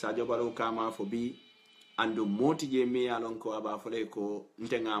Sarjo Barrow kama fo bi ando moti je mi yalon ko aba fole ko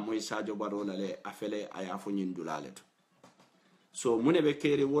ntenga moy Sarjo Barrow la le afele aya fo nyin dulale to so mune be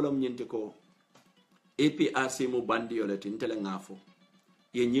kere wolom nyinte ko APRC mu bandiyo le tintele ngafo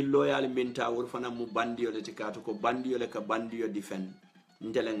ye nyillo yal minta wol fana mu bandiyo le tikato ko bandiyo le ka bandiyo defend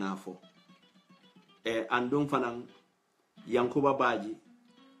ntele ngafo andum fana yankuba baji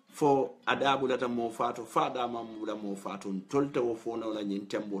fo adabulata mo fato fada mamula mo fato tolta wo fona wala nyin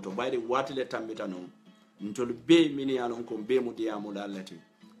tembo to bayde watile tambita non ntol be mini yalon ko be mu diamu dalati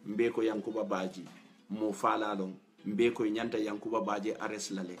mbe ko yankuba baji mo fala lon mbe ko nyanta yankuba baji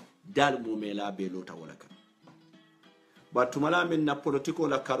ares lale dal mu mela be lota wala kan batumala min na politiko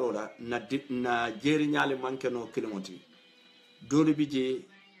la karola na jeri nyale manke no kilomoti doli bije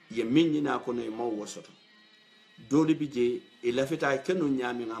ye minni na ko no mo wosoto doli bije ilafita kenu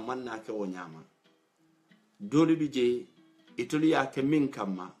nyami nga manna ke o nyama doli bije ituli ya ke min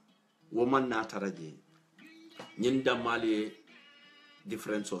kama wo manna taraje nyinda mali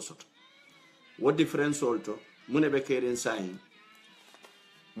difference osoto wo difference olto mune be keren sain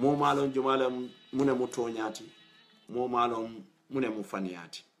mo malon jumalam mune mutonyati mo malon mune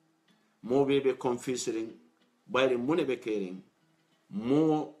mufaniati mo bebe confusing bayre mune be keren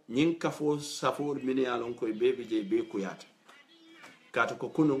mo nyin kafo safo mini alon ko bebe je be kuyata kato ko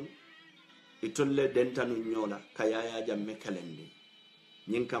kunun itolle dentanu nyola kayaya jamme kalendi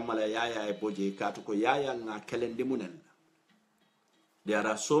nyin kamala yaya e boje kato ko yaya nga kalendi munen there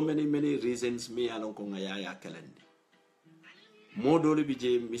are so many reasons me alon ko nga yaya kalendi modolu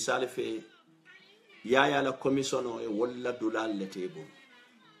bije misale fe yaya la commissioner e walla dulal le tebo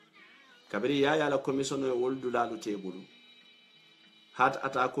kabiri yaya la commission e wol dulalu tebulu hat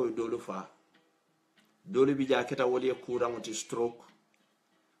atako dolu fa dolu bi jaketa woli courant ti stroke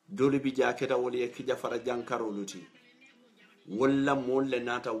dolu bi jaketa woli kija fara jankaro luti walla molle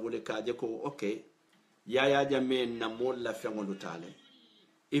nata wole kaje ko okay yaya jamme na molla fengolu tale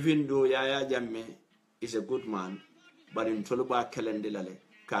even though yaya jamme is a good man but in toluba kelendilale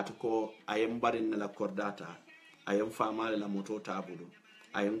katko ayem barin la kordata ayem famale la moto tabulu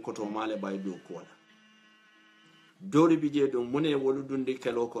ayem koto male bay do kola doli bije do mone wolu dundi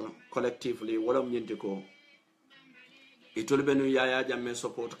kelo kono collectively wala nyenti ko itolbe no yaya jamme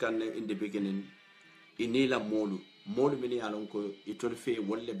support kan in the beginning inila molu mini alon ko itolfe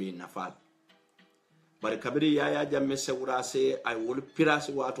wolle be nafal bare kabiri yaya jamme sewrase ay wol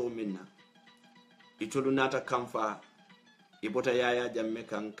pirasi wato minna itolu nata kamfa ibota yaya jamme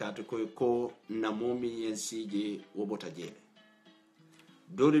kan katu ko na momi yensije wobota jele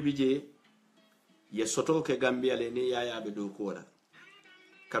dole bije ye soto ke gambia le ni yaya be do kola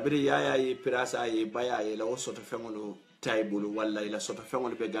kabiri yaya ye pirasa ye baya ye la soto fengolo taybulu walla ila soto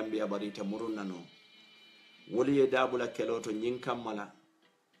fengolo be gambia bari te murunna no woli ye dabula keloto nyin kamala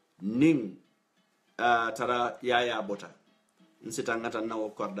ning tara yaya bota nsita ngata na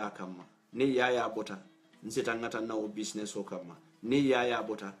korda kamma ni yaya bota nsita ngata na business o kamma ni yaya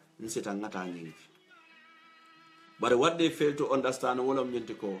bota nsita ngata nyingi but what they fail to understand wala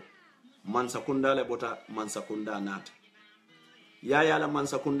mnyenti ko man sakunda le bota man sakunda nata yaya la man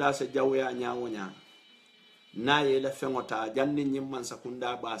sakunda se jawya nyawonya na ye la fengota janni nyim man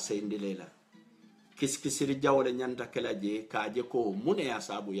sakunda ba se ndilela kiskisiri jawle nyanta kelaje kaje ko mune ya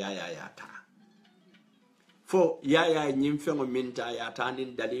sabu yaya ta fo yaya nyim fengo minta ya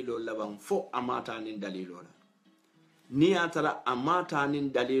tanin dalilo laban fo amata nin dalilo la ni atara amata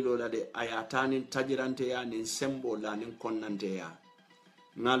nin dalilo la de ayatanin tajirante ya nin sembo la nin konnante ya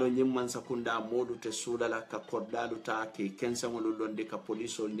ngalo nyim man sakunda modu te sulala ka kordalu ta ke kensangolo londe ka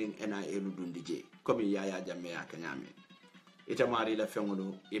police nin ena elu dundije komi yaya jamme ya kanyame ita mari la fengolo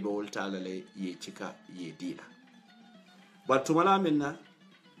ibe woltala le ye chika ye dila batumala minna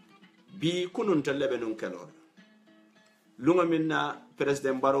bi kunun talebe nun kelor lunga minna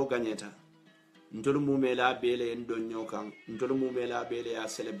president Barrow gagneta ntolu mumela bele en don nyokan ntolu mumela bele ya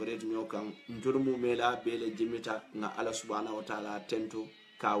celebrate nyokan ntolu mumela bele jimita nga Allah subhanahu wa ta'ala tento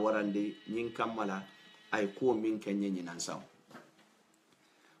ka warande nyin kamala ay ko min kenye nyinan saw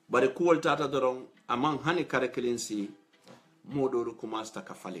bare ko tata doron amman hani karakelinsi modolu kumasta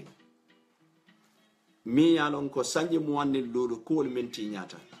ka falen mi yalon ko sanji mu wanni lolu ko menti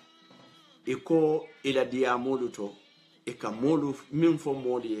nyata iko ila dia modu to e ka molu min fo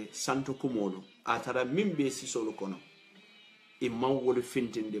moliye santo ku molu atara min be sisolu kono e mawwolu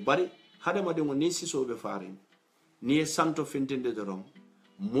fintinde bari hada ma de mo ni sisobe farin ni santo fintinde doron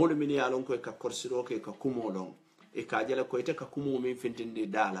molu min yalon ko e ka korsiro ke ka kumolon e ka jela ko ite ka kumo min fintinde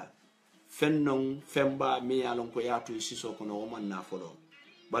dala fennon femba mi yalon ko yatu siso kono o man na folo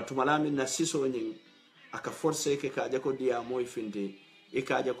batumala min na siso nyin aka force ke ka jako dia moy finde e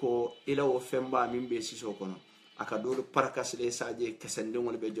ka jako ila o femba min be siso kono aka dolu parakasle saje kesende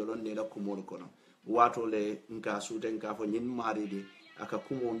wol be jolon ne la kumol kono wato le nka suden ka fo nyin maridi aka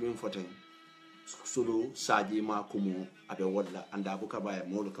kumo min foten sulu saji ma kumo abe walla anda buka baye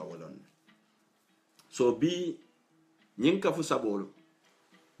molu ka wolon so bi nyin ka fu sabolo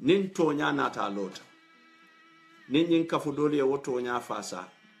nin tonya nata lota nin nyin ka fu dole wo tonya fasa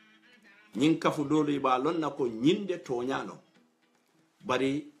nyin ka fu dole ba lonna ko nyinde tonya no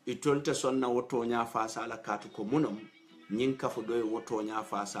bari itolte sonna wo tonya fasa la katu ko munum nyin ka fu doye wo tonya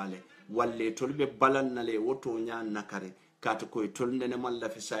fasa le walle tolbe balan na le wo tonya nakare katu ko itolne ne malla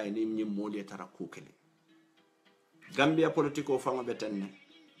fi say ni nyim mole tara kukele Gambia politiko fama betenne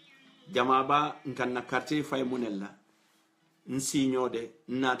jama ba nkanna carte fay munella nsiñode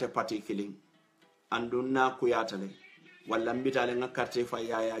nate parti killing andu na kuyatale walla mbitale nga carte fay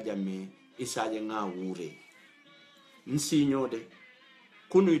yaya jamme isaje nga wure nsiñode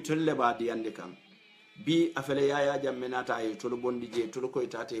kunu tolle ba di ande kan bi afele yaya jamme nata e tolo bondi je tolo ko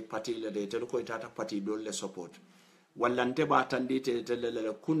itate parti le de tolo ko itata parti dolle support walla nte ba tandite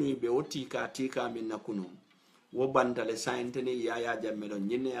telle kunu be woti ka tika min na kunu wo bandale sainteni yaya jamme don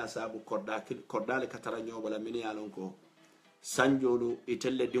nyine asabu kordale katara nyobola min yalon ko sanjolu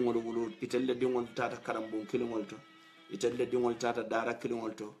itelle dingol wulu itelle dingol tata karambun kilingol to itelle dingol tata dara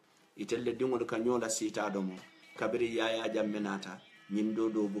kilingol to itelle dingol ka nyola sita domo kabiri yaya jamme nata nyindo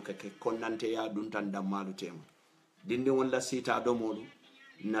do buka ke konnante ya duntan dammalu tema dindingol la sita domo du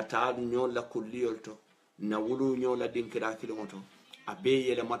nata nyola kulliyol to na wulu nyola dinkira kilingol to abe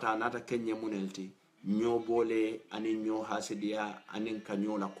yele mata nata kenye munelti nyo bole ani nyo hasidia anin ka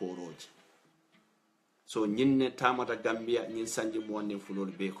nyola koroji so nyinne tamata Gambia nyin sanji mo wonne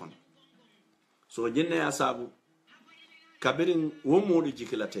fulol be kon so nyinne ya sabu kabirin wo modu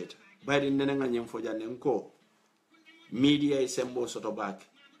jikila teta bayri nene nga nyem fo janne ko media e sembo soto bak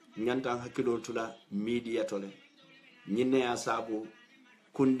nyantan hakilo tula media tole nyinne ya sabu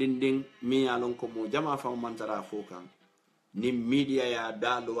kundinding mi yalon ko mo jama fa mantara fo kan ni media ya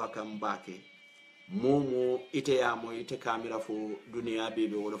dalo wakam bake momo ite ya mo ite kamera fo duniya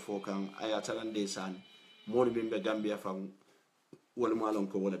bebe wala fo kan aya talande san mo be Gambia fam wala malon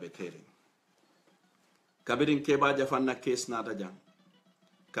ko wala be kering kabirin keba jafanna case nata jang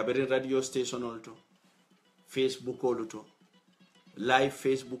kabirin radio station olto Facebook oluto live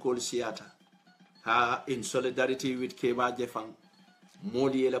Facebook ol siata ha in solidarity with keba jafan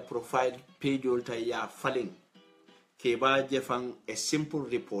modi la profile page olta ya falling keba jafan a simple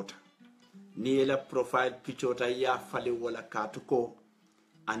reporter ni la profile picture ta ya fali wala katuko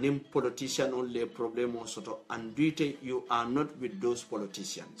anim politician on le problemo soto anduite you are not with those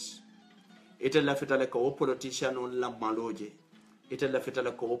politicians ite la fitale ko politician on la maloje ite la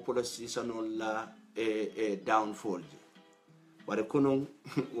fitale ko politician on la downfall wala kunun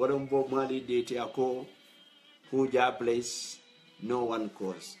wala mbo mali dete ako who ja place no one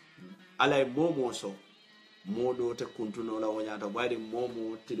cause ala momo so modo te kuntuno la wonyata bayde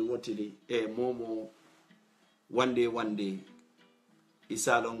momo tili wotili momo one day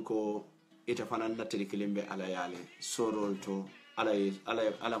isalon ko ita fanan na tili kilimbe ala yale sorol to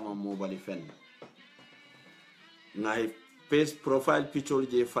ala mammo bali fen ngay face profile picture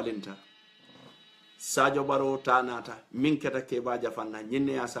je falinta Sarjo Barrow tanata min keta ke ba jafanna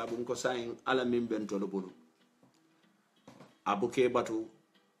nyinne ya sabu ko sayin ala min bentolo bulu abuke batu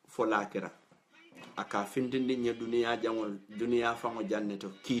folakira aka findindi nya duniya jangol duniya fango janneto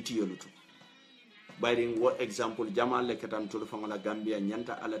kiti yoluto bayri wo example jamal le ketan tul fango la Gambia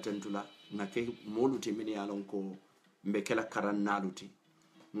nyanta ala tentula ngake moluti min yalon ko mbekela karan naluti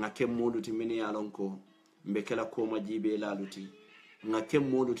ngake moluti min yalon ko mbekela koma jibe laluti ngake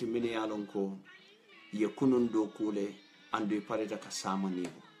moluti min yalon ko ye kunun do kule andu pareta ka samani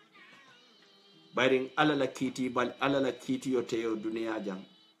bayri ala la kiti yoteyo duniya jang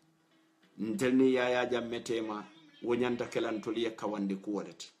ntelni yaya jammetema wonyanta kelantoli kawande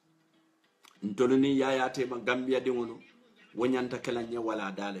kuwalati ntolni yaya tema Gambia dingulu wonyanta kelanye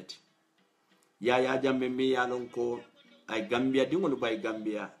wala dalati yaya jamme mi yalon ko ay Gambia dingulu bay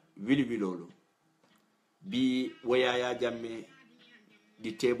Gambia wilolo bi wayaya jamme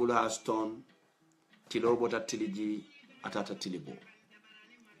di table ha stone tilobota tiliji atata tilibo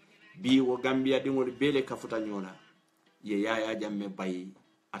bi wo Gambia dingulu bele kafuta nyola ye yaya jamme bay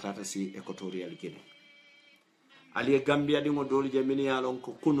atata si equatorial Guinea ali Gambia dingo doli jamini yalon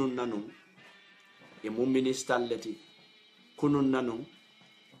ko kunun nanu e mu minister leti kunun nanu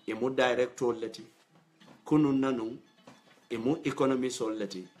e mu director leti kunun nanu e mu economist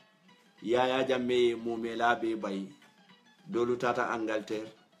leti yaya jamme mu melabe bay dolu tata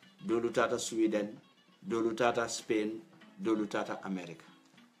Angleterre dolu tata Sweden dolu tata Spain dolu tata America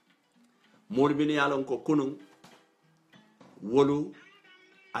mol bini yalon ko kunun wolu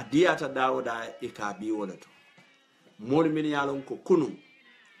adiyata dawoda e ka bi wolato mol min yalon ko kunu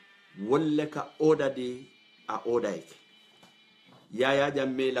wolle ka odadi a odayke yaya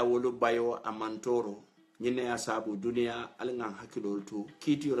jamme la wolu bayo amantoro nyine ya sabu duniya alngan hakilol to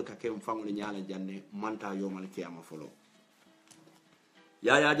kitiyol ka kem fangol nyaala janne manta yomal kiyama folo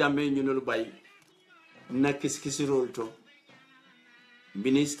yaya jamme nyunul bay na kiskisirol to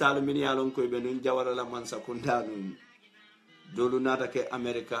minister min yalon ko be nun jawara la man sakundanu dolu nata ke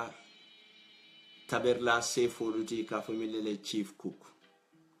America taberla sefoluti ka famille le chief cook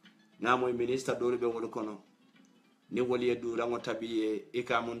ngamo minister dolu be wol kono ni woli du rango tabiye e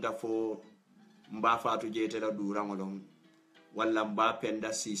ka munda fo mba fatu jete la du rango lon walla mba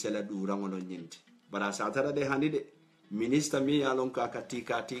penda si sela du rango lon nyinti bara sa tara de handide minister mi alon ka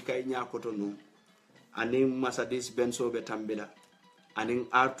katika nya koto nu anin Mercedes Benz be tambila anin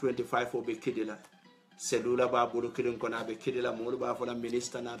R25 obe kidila selula ba bulu kidin kona be kidila molu ba fola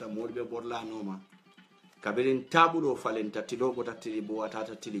minister nata molu be borla noma kabirin tabulo falenta tilogo tatili bo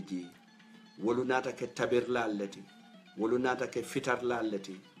atata tiliji wolu nata ke tabirla allati wolu nata ke fitarla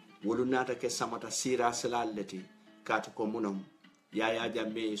allati wolu nata ke samata sirasla allati katu ko munom yaya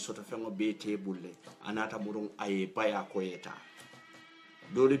jamme soto fengo be tebulle anata burun aye baya koyeta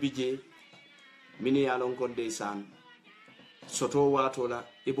dole bije mini yalon ko deysan soto watola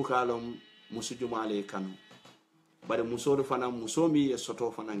ibukalom musu jumale kanu bare musodo fana musomi e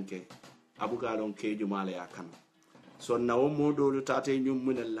soto fananke abugalon ke jumale ya kanu so nawo modolu tate nyum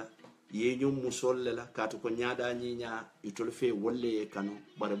munella ye nyum musolle la katu ko nyaada nyinya itol fe wolle kanu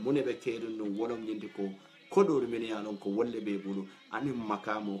bare mune be kedu no wolom nyindi ko kodor men yalon ko wolle be bulu ani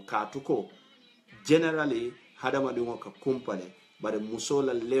makamo katu ko generally hadama dungo ka kumpale bare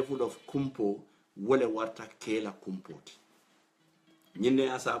musola level of kumpo wole warta kela kumpoti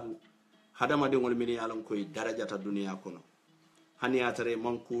nyinde asabu hadama dungo men yalon ko darajata duniya kono hani atare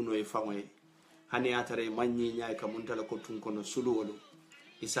mankuno e famoy hani atare manyi nyaay ka muntala ko tun kono suluwolo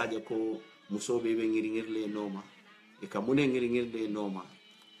isaje ko musobe be ngirngirle noma e ka mune ngirngirle noma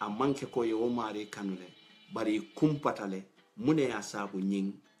a manke ko yo mare kanule bari kumpatale mune asabu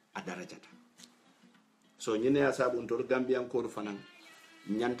nyin a darajata so nyine asabu ntol gambian ko fanan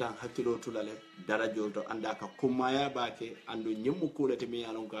nyanta hakkilo tulale darajo to anda ka kumaya bake andu nyimmu kulete mi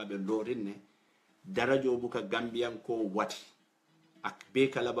yalon ka be lorinne darajo buka gambian ko wati ak be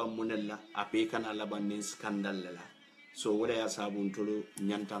kala ba munella a be kana laban nin scandal la so wala ya sabun tulu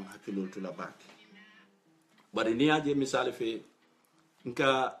nyantam hakilo tula baki bari ni aje misale fe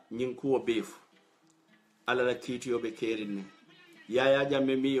nka nyinku befu ala la kitiyo be kerinne ya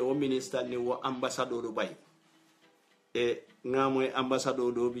jamme mi o minister ni wo ambassador do bay e ngamo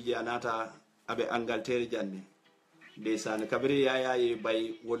ambassador do bi janata abe Angleterre janne de san kabiri ya ye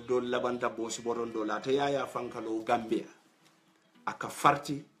bay woddo labanta bosi boron do la ta ya fankalo Gambia aka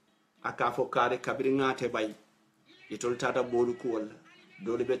farti aka fo kare kabiri ngate bay itol tata bolu ko wala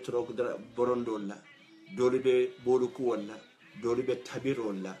doli be trok boron do la doli be bolu ko wala doli be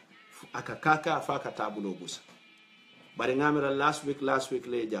tabiro la aka kaka fa ka tabulo busa bari ngamira last week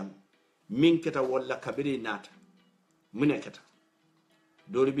le jam min keta wala kabiri nata mune keta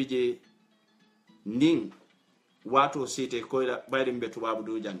doli bi je ning wato site ko la bayri mbe tubabu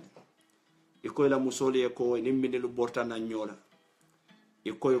do jande e ko la musoli ko ni minelu bortana nyola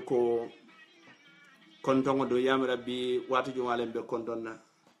e ko kontongo do yamira bi watu jumale be kontonna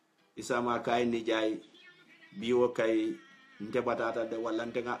isama kay ni jaay bi wo kay ndebatata de walla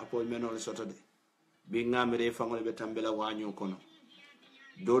ndenga apo menol sotode bi ngamire fangol be tambela wañu kono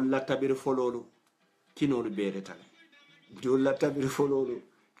dol la tabir fololu kinolu bere tan dol la tabir fololu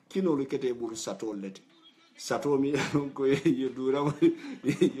kinolu kete buru satol leti sato mi ko ye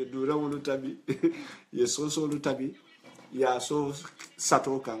dura wonu tabi ye soso lu tabi ya so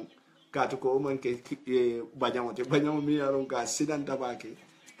sato kan katu ko man ke bañamo mi yaron ka sidan tabake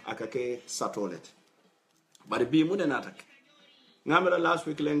akake satolet bari bi mu dana tak ngamela last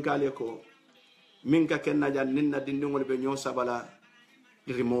week len kale ko min ka ken najan ninna dindingol be nyo sabala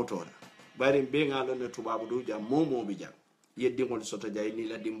remote ora bari be ngalo ne tubabu du jam momo bi jam yeddingol soto jay ni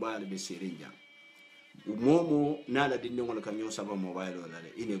la dimbal be sirin jam momo nala dindingol kan nyo saba mobile wala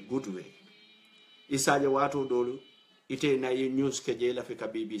in a good way isaje wato dolu ite na yi news ke je la fika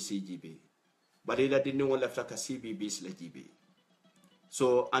BBC GB bari la dinni wala fika CBBS la GB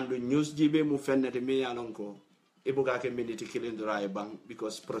so andu news GB mu fennete me yalon ko ibuga ke minute kilindra e bang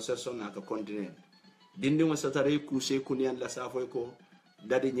because processor na ka continent dinni mo satare ku se kunian la safo ko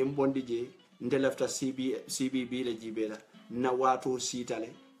dadi nyim bondi je nde lafta CBB la GB la na wato sitale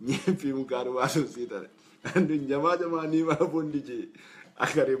nyim fi mu garu wato sitale andu jama ni ma bondi je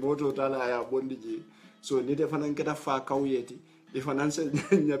akare moto tala ya bondi je so ni defanan keta fa kawyeti defanan se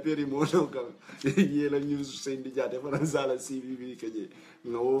nyaperi moto kam yela news sendi jade fanan sala CBB keje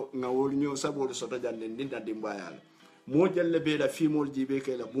ngawol nyo sabol soto jande ndinda dimbayal mo jalle be la fimol jibe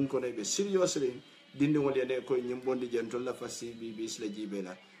ke la bunko ne be seriously dindi wol yene ko nyimbondi jentol la fa CBB la jibe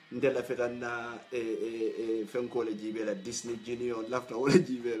la ndela fetanna fenko le jibe la Disney Junior lafta wala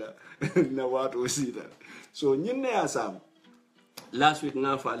jibe la na wato sita so nyinne asam last week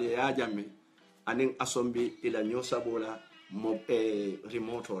nga fali ya jamme anin asombi ila nyosabola mo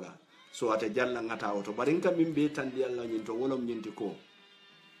remote la so ate jalla ngata auto barin kam mimbe tandi alla nyinto wolom nyinti ko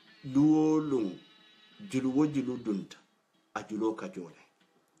duolung julu dunta ajulo ka jole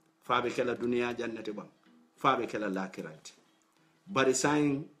faabe kala duniya jannati bam faabe kala lakirati bari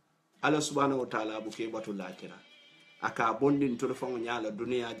sain Allah subhanahu wa ta'ala buke batu lakira aka bondin to fango nyala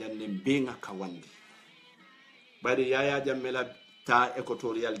duniya janne benga kawandi bari yaya jammela ta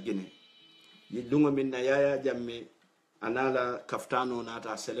equatorial Guinea yidungo minna yaya jamme anala kaftano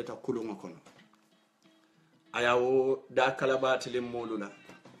nata seleta kulungo kono ayawo da kalabati lim molula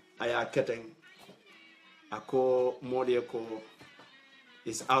aya keteng ako modi ko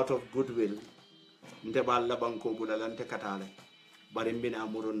is out of goodwill ndeba labanko bulalante katale bari mbina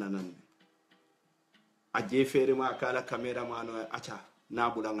murun nanan aje fere ma kala camera mano acha na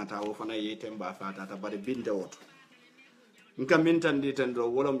bulangata wo fana yetemba fata ta bari binde woto nka mintandi tendo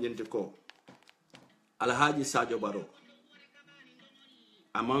wolom jenti ko alhaji Sarjo Barrow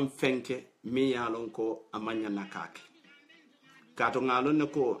aman fenke mi yalon ko amanya nakake kato ngalon ne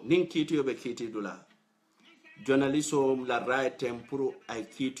ko nin kitiyo be kiti dula journalisto la right tempuru ay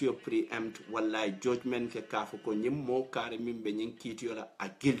kitiyo preempt wala judgment ke kafo ko nyim mo kare min be nyin kitiyo la a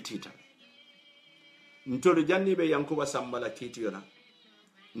guilty ta ntolu janni be yankuba sambala kitiyo la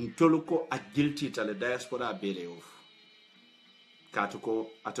ntolu ko a guilty ta le diaspora bele of kato ko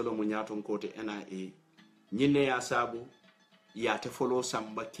atolo mo nyaton ko te NIA nyine ya sabu ya te follow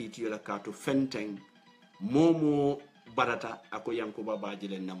samba kitiyo la kato fenteng momo barata ako yankuba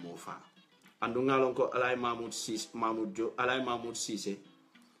bajile na mofa andu ngalon ko alay mahmoud sise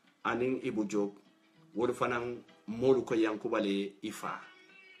anin ibu job wol fanan modu ko yankuba le ifa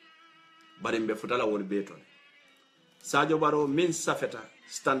barimbe futala wol beton Sarjo Barrow min safeta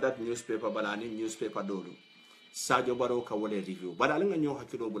standard newspaper balani newspaper dolu Sarjo Barrow ka wole review badal nga nyo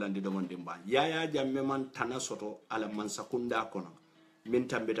hakilo bulandi do mon dimba yaya jamme man tanasoto ala man sakunda kono min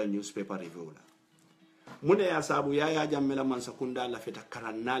tambeta newspaper review la mune ya sabu yaya jamme la man sakunda la feta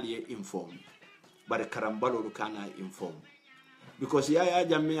karannali e inform bare karambalo kana inform because yaya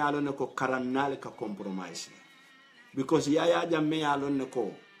jamme ya lon ko karannali ka compromise because yaya jamme ya lon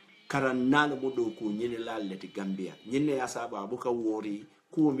ko karannali mudo ku nyine la leti Gambia nyine ya sabu abuka wori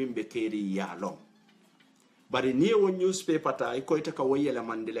ku mimbe keri ya long bare ni won newspaper ta ko ita ka wayela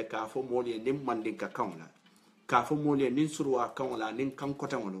mandile ka fo moli nim mandin ka kauna ka fo moli nin surwa kauna nin kan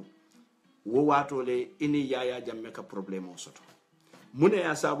kotamolo wo wato le ini yaya jamme ka problemo soto mune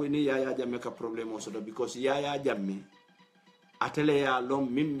ya sabu ini yaya jamme ka problemo soto because yaya jamme atele ya lom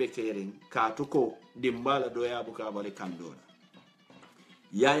Mengbe Kering ka tuko dimbala do ya buka bale kandola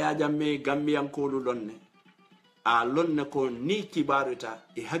yaya jamme Gambian ko lu lonne a lonne ko ni kibaruta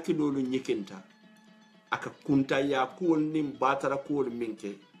e hakilolu nyikinta aka kunta ya kuol nim batara kuol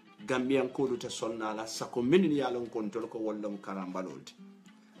minke Gambian ko lu ta sonnala sako minin ya lon kontol ko wollom karambalolti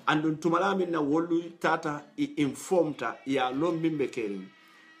andun tumala min na wolu tata I informta ya lom Mengbe Kering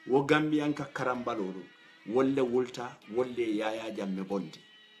wo Gambian ka karambalolu wolle wulta wolle yaya jamme bondi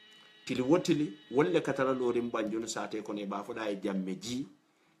tili wotili wolle katara lorim banjun sate kono ba foda e jamme ji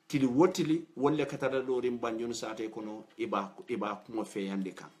tili wotili wolle katara lorim banjun sate kono iba mo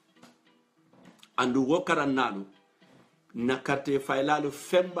feyande kan andu wo karannalu na carte faylalu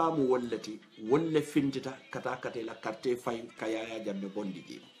femba mu wollati wolle findita kata kate la carte fay kayaya jamme bondi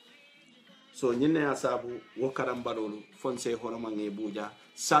ji so nyine asabu wo karambalolu fonse horoma ngebuja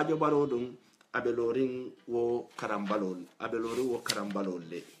Sarjo Barrow dum abelorin wo karambalol abelori wo karambalol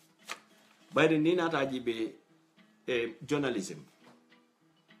le bayri ni nata jibe journalism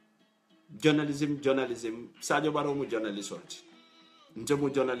Sarjo Barrow mu journalist njemu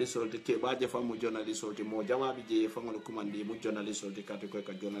journalist ke baje fa mu journalist mo jama bi je fa ngol kumandi mu journalist kate ko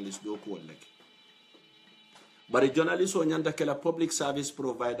ka journalist do ko wollake bari journalist o nyanda kala public service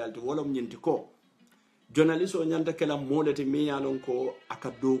provider to wolom nyinti ko journalist o nyanda kala molete mi yalon ko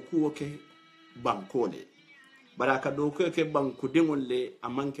aka do ku ke bankole bara aka do ku ke banku dingol le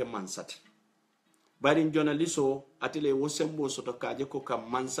amanke mansat bari journalist o atele wo sembo soto kaje ko ka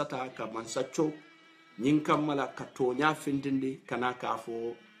mansata ka mansacho nyin kamala ka tonya findindi kana ka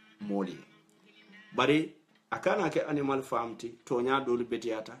fo moli bari akana ke animal farm ti tonya dolu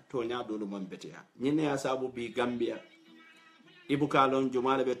betiata tonya dolu man betia nyine ya sabu bi Gambia ibukalon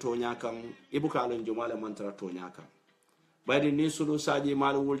jumale be tonya kan ibukalon jumale mantara tonya kan bari ni sulu saji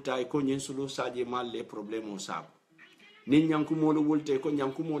mal wulta ko nyin sulu saji mal le problemo sabu nin nyanku molu wulte ko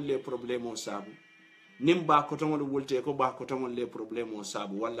nyanku mol le problemo sabu nim ba ko ton wulte ko ba ko ton le problemo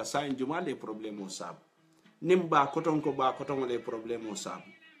sabu walla sa jumale problemo sabu nim ba ko ton le problemo sabu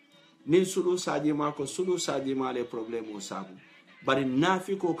nin sulu saji ma ko sulu saji ma le problemo sabu bari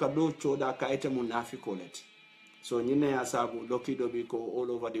nafiko ka do choda ka ete munafiko let so nyine ya sabu loki do bi ko all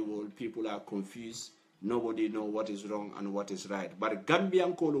over the world people are confused nobody know what is wrong and what is right but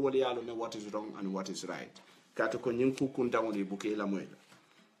Gambian ko woli yalo ne what is wrong and what is right kato ko nyin ku kunta woni buke la moyla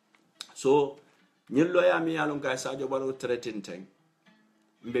so nyin lo ya mi yalo ka Sarjo Barrow threaten teng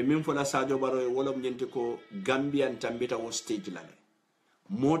mbe min fola Sarjo Barrow wolom nyinti ko Gambian tambita wo stage lale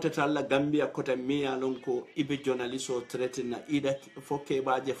mota talla Gambia kota miya lon ko ibe journalist o traité na ida fo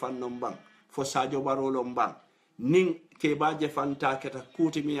kebaje fannon bang fo Sarjo Barrow lon bang nin kebaje fanta keta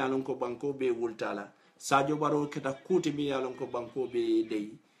kuti miya lon ko banko be wultala Sarjo Barrow keta kuti miya lon ko banko be dey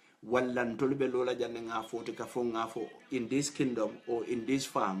wallan tolbe lola janne nga foti ka fo nga fo in this kingdom or in this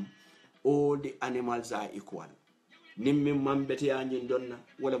farm all the animals are equal nim min mambete ya nyin donna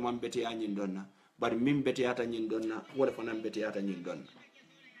wala mambete ya nyin donna bar min bete ata nyin donna wala fanan bete ata nyin donna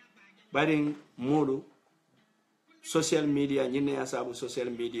bari modu social media nyine asabu social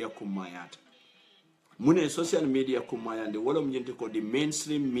media kumayata mune social media kumayande wala mnyente ko the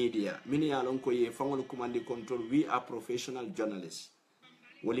mainstream media mini yalon ko ye fangol kumandi control. We are professional journalists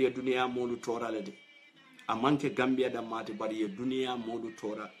wali dunia molu tora lede amanke Gambia da mati bari ye dunia molu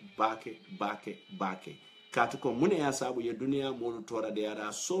tora bake katuko mune ya sabu ye dunia molu tora. There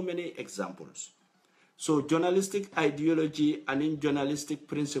are so many examples. So journalistic ideology and in journalistic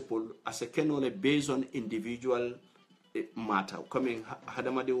principle as a kenole based on individual matter coming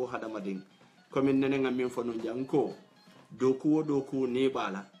hadamading coming nenenga min fonu janko doku ni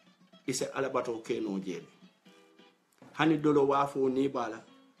bala ise alabato keno jele hani dolo wafo ni bala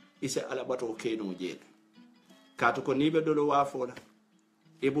ise alabato keno jele kato ko nibe dolo wafo la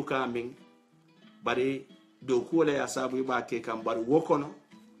ibuka min bari doku le asabu ba ke kam bari wokono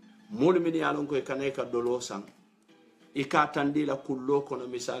molu min yalon ko kanay ka dolo sang ikatandila kullo kono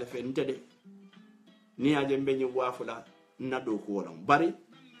misal fe ntede ni aje mbenyi wafo la na doku wala bari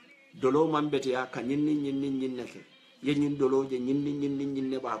dolo mambete ya ka nyinni ke ye nyin dolo je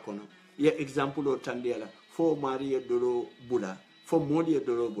nyinni ba kono ye example o tandela fo mari ye dolo bula fo modi ye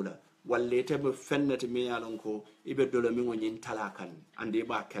dolo bula walle te be fennete mi yalon ko ibe dolo mi nyin talakan ande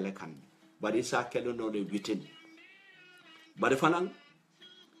ba kele kan bari sa kele no de witin bari fanan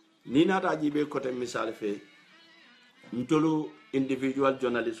ni nata jibe kote misal fe ntolu individual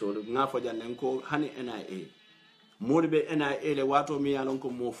journalist o nga fo jannen ko hani NIA modu be NIA le wato mi yalon ko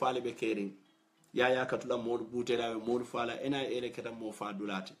mo faale be kering ya katula modu butela modu faala NIA le keta mo fa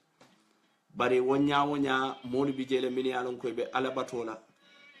dulate bari wonya modu bi jele mi yalon ko be alabatola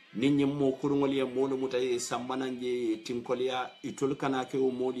ninyi mo kurungol ye modu mutaye sammananje tinkoliya itul kana ke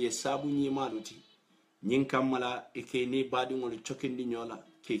o modu ye sabu nyi maluti nyin kamala ike ni badi ngol chokindi nyola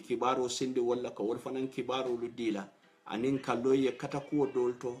ke kibaro sindi walla ka wol fanan kibaro ludila anin kalloye kata ko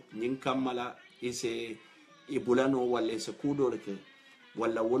dolto nyin kamala ise ibulano walla se kudol ke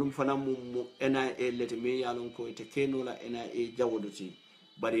walla wolum fana mu NIA lete me yalon ko te keno la NIA jawoduti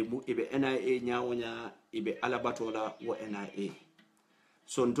bari mu ibe NIA nyawonya ibe alabatola wo NIA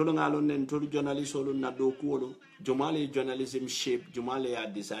so ntolo ngalon nen tolo journalist olu na do kuolo jomale journalism shape jomale ya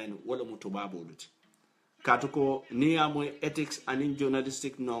design wala mutubaboluti katuko ni amo ethics and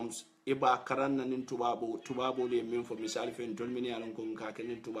journalistic norms iba karanna nin tubabo le min fo misal fe ntol min yalon ko ka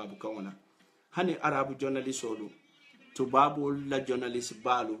ken tubabu kawona hani arabu journalist olu tubabo la journalist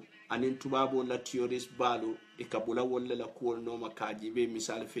balu anin tubabo la theorist balu ikabula wala la ko no makaji be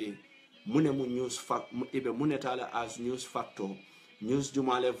misal fe mune mu news fact ibe mune tala as news factor news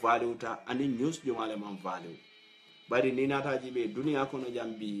jumale value ta anin news jumale man value bari ni nata jibe dunia kono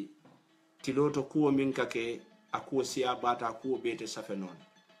jambi tiloto kuwo min kake akuwo siya bata kuwo bete safe non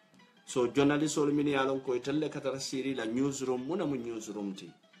so journalist ol min yalon ko telle katara siri la newsroom muna mu newsroom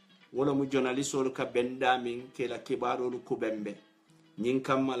ti wala mu journalist ol ka benda min ke la kibarolu kubembe nyin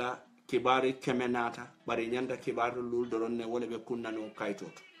kamala kibari kemenata bari nyanda kibaru lul doronne wala be kunnano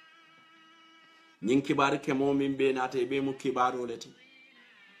kaytoto nyin kibari kemo min be nata e be mu kibaru leti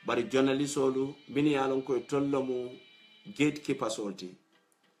bari journalist olu min yalon ko tollo mu gatekeeper solti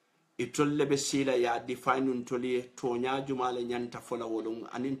itolle be sila ya define toliye tonya jumale nyanta fola wolum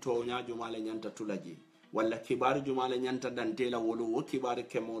anin tonya jumale nyanta tulaji walla kibaru jumale nyanta dantela wolu wo kibaru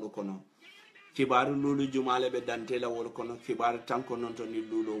kemolo kono kibaru lulu jumale be dantela wolu kono kibaru tanko non to ni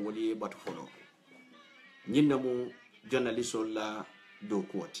lulu woli bat folo nyinna mu journalist la do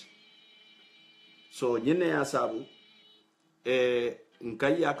kwoti so nyinna ya sabu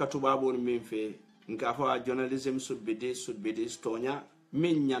nkaya katubabo min fe nkafa journalism should be this tonya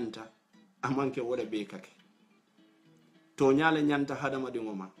min nyanta amanke wala be kake to nyaale nyanta hadama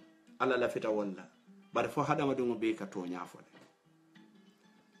dingo ma ala la fita walla bar fo hadama dingo be ka to nyaafole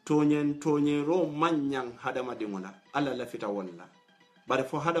to nyen ro manyang hadama dingo la ala la fita walla bar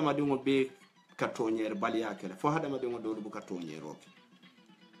fo hadama dingo be ka to nyer baliya kele fo hadama dingo do bu ka to nyero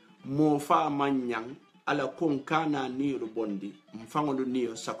mo fa manyang ala kon kana niyo bondi mfangolu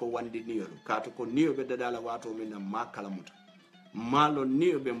niyo sako wandi niyo kato ko niyo be dadala wato min makala muta malo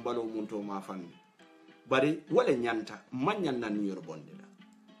niyo be mbalo munto ma fanni bari wala nyanta manyan na niyo bondi la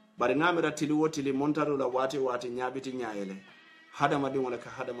bari ngamira tili wotili montaro la wate nyabiti nyaayele hadama dingo la ka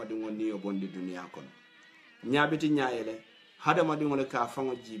hadama dingo niyo bondi duniya kon nyabiti nyaayele hadama dingo la ka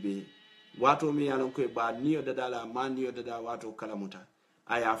fango jibe wato mi yalon ko ba niyo dadala ma niyo dada wato kala muta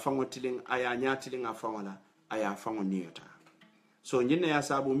aya fango tiling aya nyatiling afawala aya fango niyota so nyine ya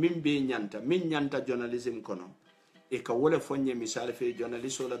sabu min nyanta journalism kono e ka wole fonye misal fe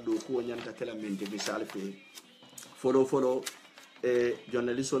journalist la do ko nyanta kala min de misal fe follow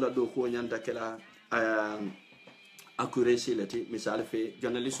journalist la do ko nyanta kala accuracy lati misal fe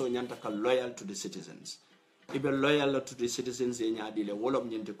journalist nyanta ka loyal to the citizens ibe loyal to the citizens e nyaadi le wolom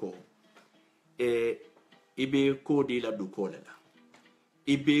nyinte ko ibe ko di la dukole la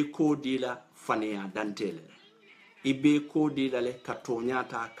ibe ko di la fania dantele la ibe ko di la le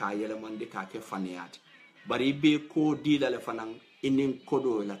katonyata ka yele mande ka ke faniati bari ibe ko di la le fanan inin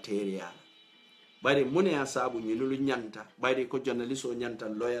kodo la teria bari mune asabu nyinulu nyanta bari ko journalist o nyanta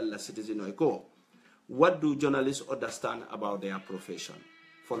loyal la citizen o ko what do journalists understand about their profession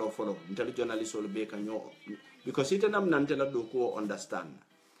follow intel journalist will be kan yo because it nam nan tela do ko understand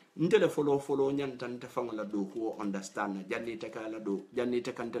intel follow nyanta nta fangala do ko understand janni te kala do janni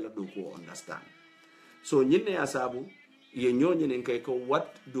te kan tela do ko understand so nyinne asabu ye nyonye nen kay ko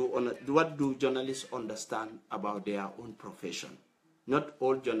what do journalists understand about their own profession. Not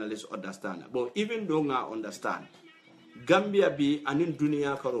all journalists understand, but even though I understand, Gambia be anin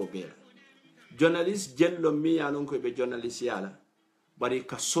dunia karobe. Journalists jello mi alon ko be journalists yala, bari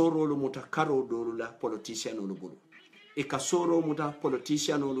kasoro lu muta karo dolu la politician olu bulu. E kasoro muta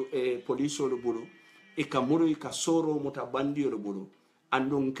politician olu police olu bulu. E kamuru e kasoro muta bandi olu bulu.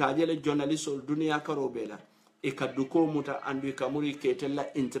 Andun kajele journalists olu dunia karobe la. E kaduko muta andu kamuri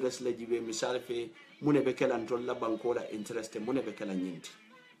ketella interest la jibe misal fe mune be kala ntolla bankola interest mune be kala nyinti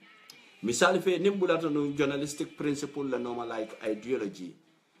misal fe nimbulata no journalistic principle la normal like ideology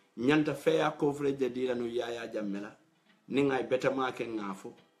nyanta fair coverage de dira no yaya jammela ninga betama ke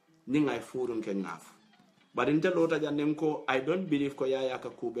ngafo ninga furun ke ngafo badinte lota janem ko I don't believe ko yaya ka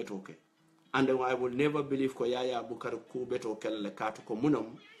kubetoke and I will never believe ko yaya bukar kubetoke le katu ko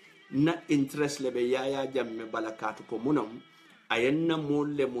munum na interest lebe yaya jamme balakatu ko munam ayenna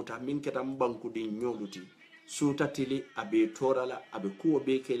molle muta min ketam banku di nyoluti suta tili abe torala abe kuo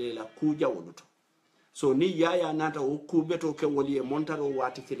be kelela kuja woluto so ni yaya nata o kubeto ke woli e montaro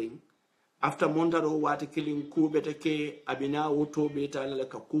wati killing after montaro wati killing kubete ke abina woto be tala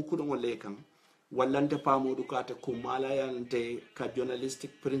ka kukudo ngole kan wallante pamodu kata kumala yante ka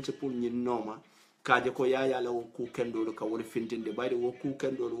journalistic principle ni noma kaje ko yaya la ku kendolo ka woni fintinde bayde wo ku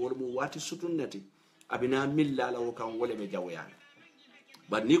kendolo wol mu wati sutunnati abina milla la wo kan wole be jawya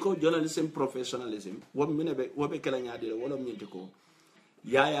but niko journalism professionalism wo minebe wo be kala nyaade wala nyinte ko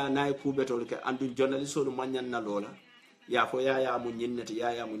yaya nay ku betol ke andu journalism lu manyan na lola ya fo yaya mu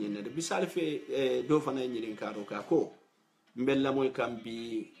nyinnati bisal fe do fana nyirin karo ka ko mbella moy kam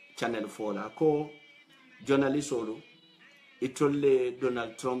bi channel 4 la ko journalism lu itolle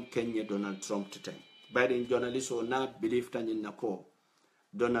Donald Trump kenye Donald Trump teten bayden journalist o na believe tanyin nako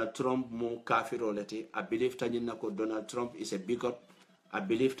Donald Trump mo kafiro leti a believe tanyin nako Donald Trump is a bigot a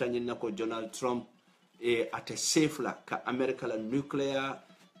believe tanyin nako Donald Trump at a safe la ka America la nuclear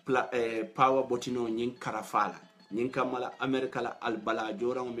power botino nyin karafala nyin kamala America la albala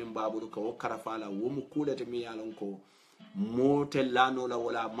joran min baburu ko karafala wo mu kulete mi yalon ko motellano la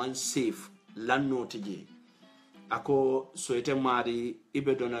wala man safe lanno tije ako soete mari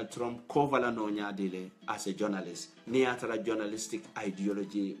ibe Donald Trump kovala no nyaadile as a journalist ni atara journalistic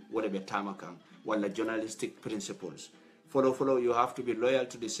ideology whatever tamakan wala journalistic principles follow you have to be loyal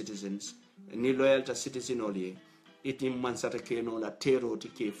to the citizens ni loyal to citizen oli itim man sata keno la tero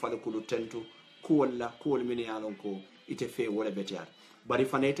tike falakulu tentu kuwol mini alon ko ite fe wala betar bari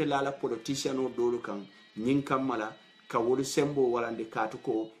fanete la politician o dolu kan nyin kamala ka wolu sembo warande katu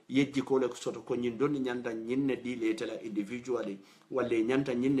ko yejji ko le soto ko nyin don nyanda nyinne dile tela individually walle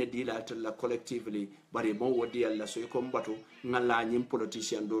nyanta nyinne dila tela collectively bari mo wodi alla so ko mbato ngala nyim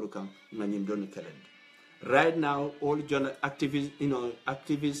politician dolu kan nyin don kelen right now all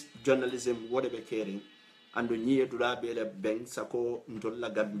activist journalism whatever caring ando nyiye dula bele ben sako ndolla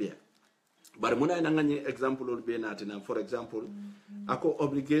Gambia bari muna nangani example ol be natina for example ako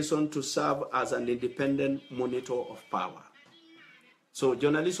obligation to serve as an independent monitor of power so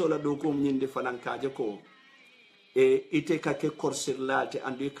journalist ola do ko nyinde falankaje ko ite ka ke korsirlate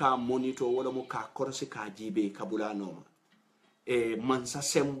andi ka monitor wala mo ka korsi ka jibe kabulano mansa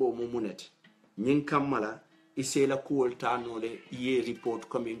sembo mo munet nyin kamala isela kuol tanole ye report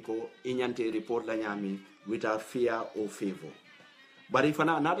coming ko inyante report la nyami without fear or favor. But if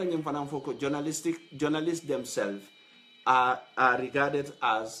another journalists themselves are regarded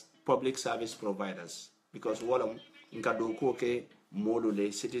as public service providers because walam nkadoko ke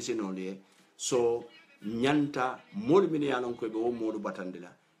module citizen only so nyanta mol mini alon ko be o modu batandila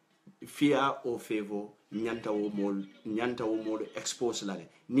fear or favor nyanta o mol expose lale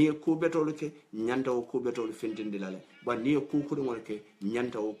ni ko betol ke nyanta o ko betol fintindila le ba ni ko ko ngol ke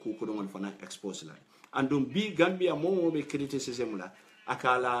nyanta o ko ngol fana expose lale andum bi Gambia mo be criticism la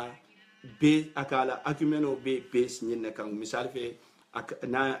akala argumento be base nyine kan misal fe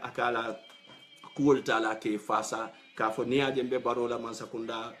akala kuolta la ke fasa ka fo niya jembe barola man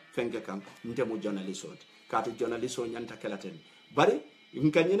sakunda fenge kan ndemo journalist ka to journalist o nyanta kelaten bari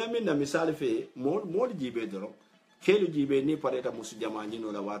nkanyina min na misali fe mol jibe doro kelu jibe ni pareta musu jama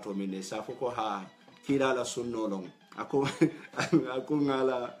nyino la wato min ne safo ko ha kila la sunno long ako ako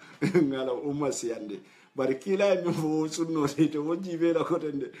ngala umma siyande bari kila mi fo sunno te won jibe la ko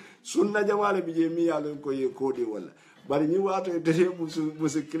tende sunna jama le bije mi yalon ko ye kodi wala bari ni wato te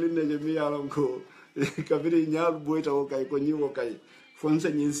musu kilinne je mi yalon ko kabiri nyaal boyta o kay ko nyiwo kay fonsa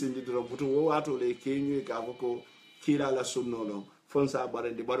nyin sindi doro butu wo wato le kenyu ka ko kila la sunno long fonsa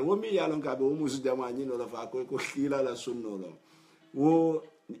barandi bar wo mi yalon ka be wo musu jama nyino la fa ko kila la sunno long wo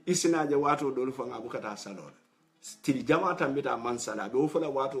isinaje wato do fa ngabu kata salol tiri jama tambita man sala be wo fala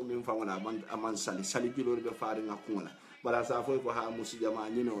wato min fa wala man sali jilol be faari ngakula bara sa fo ko ha musu jama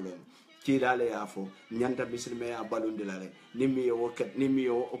nyino long kila le yafo nyanta bisilme ya balundi lale nimi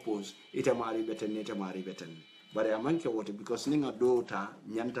yo oppose ita mari beten bare amanke wote because ninga dota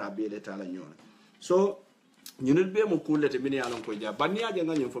nyanta be le tala nyona so ñunul be mo kulete min yalon ko ja baniya je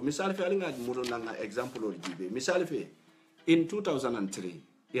ngani fo misal fe alinga mudo nanga example o jibe misal fe in 2003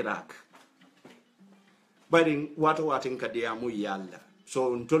 Iraq bari wato nka dia mu yalla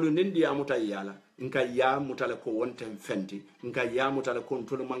so ntolu nindi amuta yalla nka ya mutale ko wonten fenti nka ya mutale ko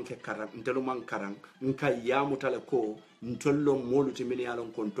ntolu manke karam ntolu man karam nka ya mutale ko ntollo moluti min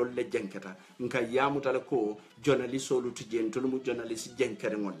yalon ko tolle jenketa nka ya mutale ko journalist luti je ntolu mu journalist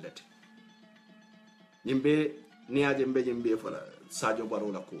jenkere ngollete nimbe niaje mbe fala Sarjo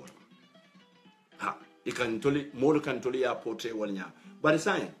Barrow la ko ha ikan toli molu kan toli ya portrait walnya but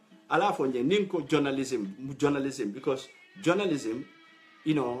sai ala fo nje ninko journalism because journalism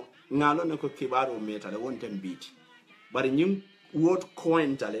ngalo ne ko kibaro metale wonten biti bari nyim word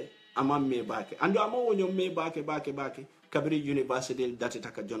coin tale ama me bake ando ama wonyo me bake kabiri university dati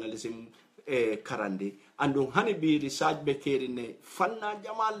taka journalism karande ando hani bi research be kerine fanna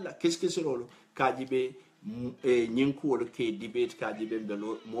jamalla kiskisirolo kajibe nyinku wol ke debate kajibe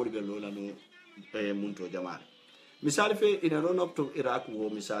belo moribe lola no munto jamala misal fe ina run up to Iraq wo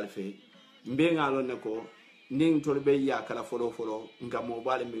misal fe mbe ngalo ne ko ning tolbe ya kala folo nga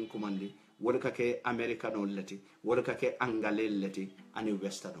mobile min commande wala ke americano lati wala ke angale lati ani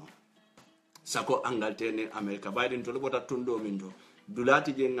western sako angalte ne america bayden tolbo ta tundo min do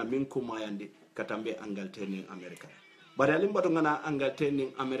dulati je nga min kumayande katambe angalte ne america bari alimbato ngana angalte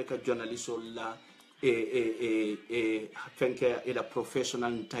ne america journalist la fenke ila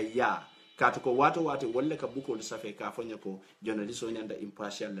professional tayya kato ko wato wala ka buko le safe ka fanya ko journalist on yanda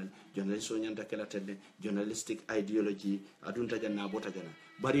impartial journalist on yanda kala tedde journalistic ideology adunta janna bota janna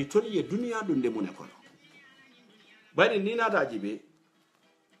bari toli ye duniya dunde mun e kono bari ni na tajibe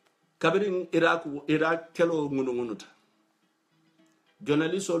kabirin iraq kelo ngunuta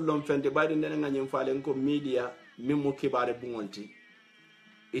journalist on lom fende bari nene nganyem falen ko media mimmo kibare bungonti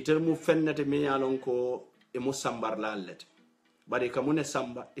itel mu fennete me yalon ko e mo sambar lallet bari kamune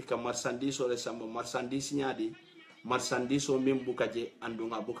samba ika marsandiso le samba marsandisi nyadi marsandiso mimbukaje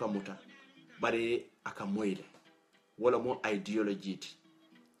andunga buka muta bari aka moyle wala mo ideology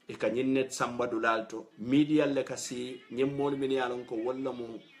ika nyinnet samba dulalto media le kasi nyemmol min yalon ko wala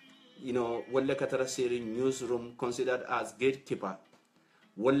mo wala ka tara seri newsroom considered as gatekeeper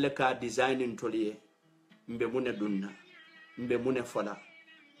wala ka designing toliye mbe mune dunna mbe mune fola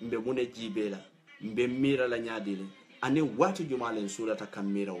mbe mune jibela mbe mira la nyadile ane wati jumalen surata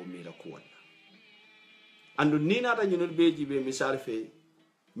kamira o mira ko wala andu nina ta nyunul beji be misal fe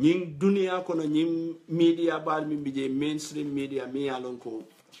nyin dunia kono nyin media bal mi bije mainstream media mi yalon ko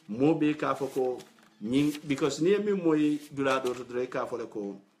mobe ka fako nyin because ni mi moy dula do to dre ka fole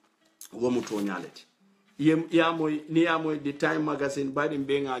ko womu to nyaleti ya moy the time magazine badi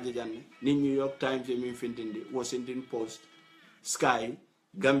be ngaje janne ni New York Times mi findindi Washington Post Sky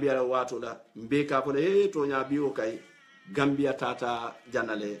Gambia la watu la mbe ka fole to nya biwo kay Gambia tata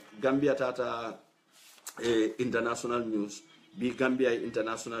janale Gambia tata international news bi Gambia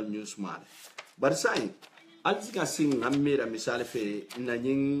international news male bar sai alzika sing ngamira misale fe na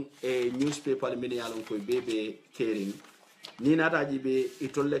nyin newspaper min yalon ko bebe kering ni nata jibe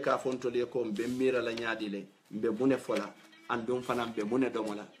itolle ka fontole ko be mira la nyaadile mbe mune fola andum fanam be mune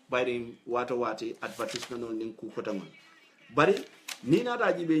domola bari wati advertisement on nin ku kotamon bari ni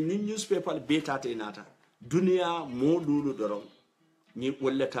nata jibe ni newspaper be tate nata dunia modulu doron ni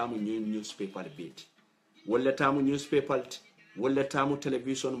wala tamu newspaper beti wala tamu newspaper wala tamu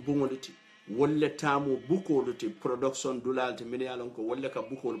television bungoliti wala tamu bukoluti production dulalti min yalon ko wala ka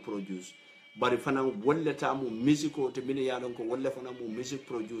bukol produce bari fanan wala tamu musico te min yalon ko wala fanan mu music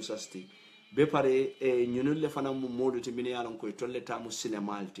producers ti be pare ñunul le fanan mu moduti min yalon ko tolle tamu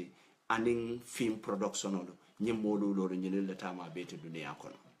cinemalti anin film production lo ñi modulu lo ñunul le tama beti dunia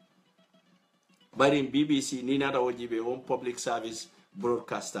kono bari BBC ni nata wajibe on public service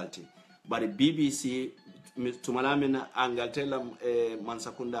broadcastalti bari BBC tumalamina Angleterre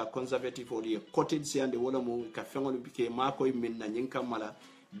mansakunda conservative oli quoted siande wala mu ka fengol bike mako minna nyinka mala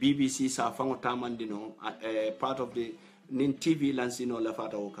BBC sa fango tamandino part of the nin TV lansino la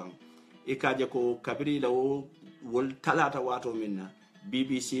fata okan ikaje ko kabiri la wol talata wato minna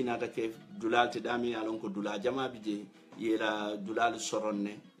BBC nata ke dulalti dami alon ko dula jama bije yela dulal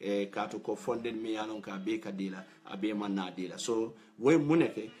soronne kato ko fonden mi alon ka be kadila abe manna dila so way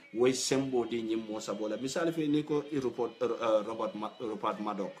muneke way sembo di nyim mo sabola misal fe ni ko Robert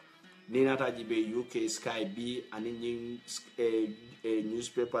Murdoch ni nata jibe UK Sky B anin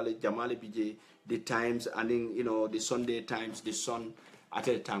newspaper le jamale bije the Times anin the Sunday Times the Sun at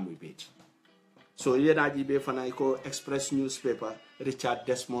a time we bet so yena jibe fana ko Express newspaper Richard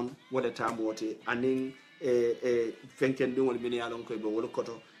Desmond wala time wote anin fenken dingol mini alon ko be wol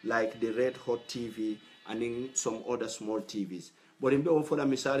koto like the Red Hot TV and some other small TVs but in be for the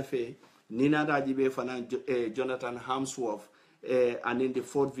misal fe nina rajibe fana Jonathan Harmsworth and in the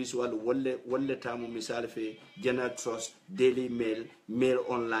fourth visual wolle tamu misal fe General Trust, Daily Mail, Mail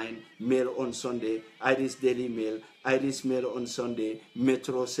Online, Mail on Sunday, Irish Daily Mail, Irish Mail on Sunday,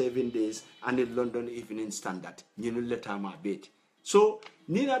 Metro 7 Days and the London Evening Standard nyinu letama bet so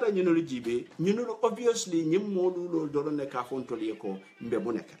ni nada nyinu jibe nyinu obviously nyim modu lo dolone ka fontoli ko mbe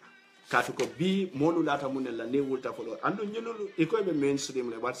boneka katu ko bi molu lata munella ne wulta folo andu nyinu iko be mainstream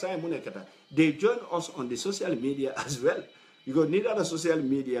le but say munekata they join us on the social media as well because need other social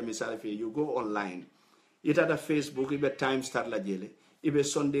media misal fe you go online it ada Facebook ibe Times tar la jele ibe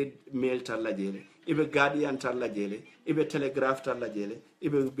Sunday Mail tar la jele ibe Guardian tar la jele ibe Telegraph tar la jele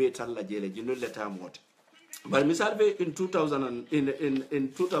ibe be tar la jele nyinu leta mot but misal fe in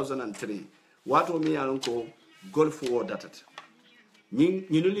 2003 wato mi alonko Gulf War datat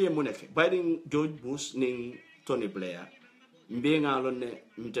ñinu liye mu nekk Biden George Bush ning Tony Blair mbe ngalon ne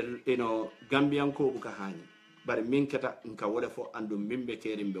mtel Gambian ko buka hani bari min keta nka wala fo andu Mengbe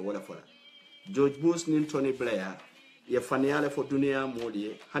Kering be wala fo George Bush ning Tony Blair ye faniyale fo dunia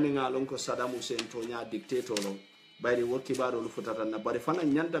moliye hani ngalon ko Saddam Hussein to nya dictator lo bari woki baro lu futata na bari fana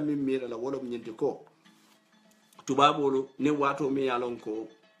nyanda min mira la wala nyinti ko tubabolo ne wato mi yalon ko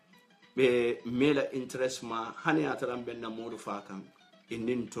be mela interest ma hani ataram ben na modu fakan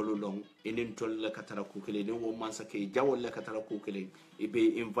inin tolulong inin tolle katara kukele ni wo mansa ke jawolle katara kukele ibe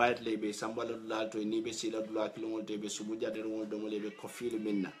invite le be sambala lalto ni be sila dula kilongol te be subuja de ngol do mole be kofil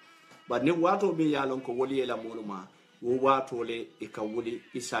minna ba ni wato be yalon ko woli la moluma wo wato le e ka woli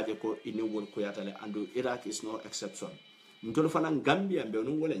isaje ko ini wol ko yatale andu Iraq is no exception ntol fana Gambia be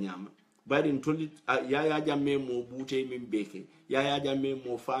no wala nyama bari ntoli yaya jamme mo bute min beke yaya jamme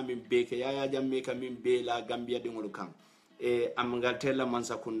mo fa min beke yaya jamme ka min be la Gambia de ngol kan Angleterre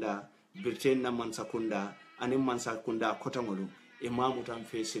mansakunda Britain na mansakunda ani mansakunda kotangolu imamu tan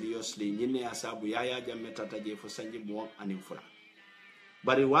fe seriously nyine asabu yaya jamme tata je fo sanji mo ani fura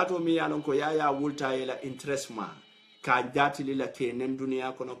bari wato mi yalon ko yaya wulta yela interest ma ka jatili la kenen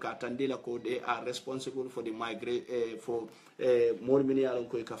dunia kono ka tandila ko they are responsible for the migrate for more mini yalon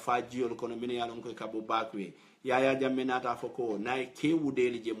ko ka fajiol kono mini yalon ko ka bo bakwe yaya jamme nata foko nay ke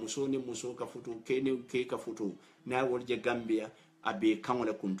wudeli je muso ni muso ka futu ke ni ke ka futu na wolje Gambia abe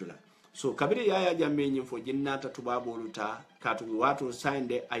kanwala kuntula so kabiri yaya jamme nyim fo jinnata tubabolu ta katu wato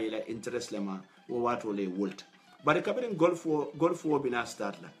sande ayela interest lema o wato le wolta bari kabiri golf war bina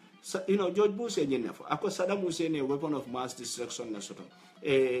start la George Bush e nyina fo ako Saddam Hussein a weapon of mass destruction na soto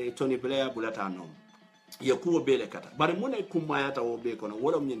Tony Blair bulata no ye kuwo bele kata bari mune kumayata wo be kono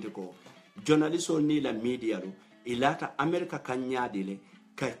wolo mnyende ko journalisto ni la media ru ilata America kanyadile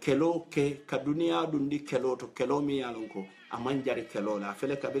ka kelo ke ka dunia dundi kelo to kelo mi yalonko amanjari kelo la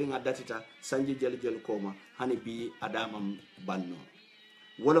fele kabiri ngadatita sanji jel koma hani bi adama banno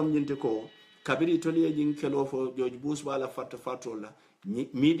wolo mnyende ko kabiri toliye jing kelo fo George Bush wala fato la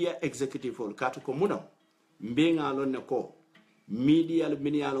media executive ol katu ko muno mbenga lon ne ko media al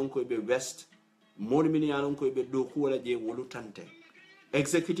minialon ko be west mon minialon ko be do ko wala je wolu tante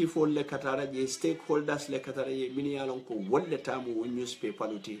executive ol le katara je stakeholders le katara je minialon ko wolle tamu won newspaper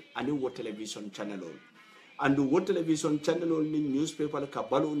luti ani wo television channel ol andu wo television channel ol ni newspaper ka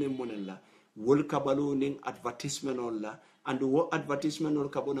balu ne monella wol ka balu ni advertisement ol la andu wo advertisement ol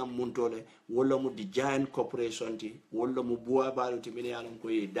ka bona muntole wala mu di giant corporation ti wala mu buwa balu ti minialon ko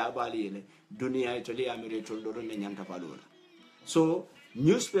e dabali ele dunia e toli amere tol do ne nyanta balula so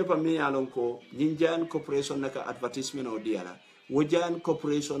newspaper mi alon ko giant corporation naka advertisement o diala wo giant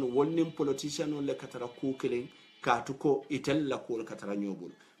corporation wonnim politician on le katara kukelen katuko itel la ko katara nyobul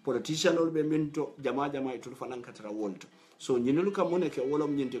politician ol be minto jama itul fanan katara wolto so nyinul ka moneke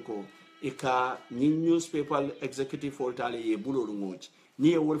wolom nyinte ko ika ñin newspaper executive foltale ye bulolu ngoji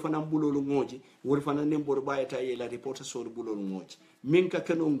ni e wol fana bulolu ngoji wol fana ne bor bayata ye la reporter so bulolu ngoji min ka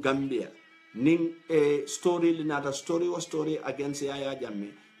kenon Gambia ning story linata story o story against Yaya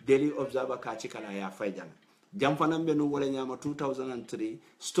Jammeh Daily Observer ka cikala ya fayjana jam fana be no wala nyama 2003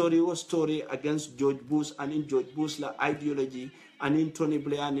 story o story against George Bush and in George Bush la ideology and in Tony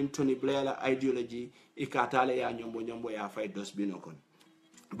Blair la ideology ikatale ya nyombo ya fay dos binokon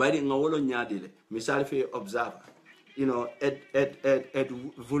bari nga wolo nyaadile misal fi Observer you know ed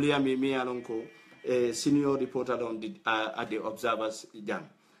William me alonko senior reporter on the at the Observers jam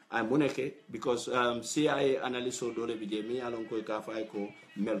I moneke because CIA analyst dole bije me alonko ka fay ko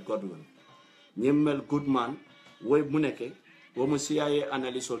Mel Godwin Mel Goodman way muneke wo mo CIA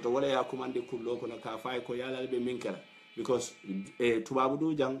analyst to wala ya commande kullo ko ka fay ko yala be minkela because tubabu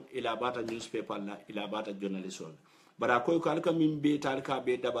do jang ila bata newspaper la ila bata journalist bara koy ko alka min be talka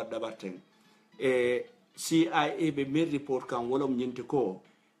be dabar ten CIA be mir report kan wolom nyinti ko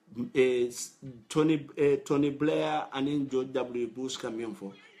Tony Blair and in George W. Bush came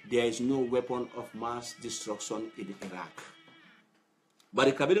for there is no weapon of mass destruction in Iraq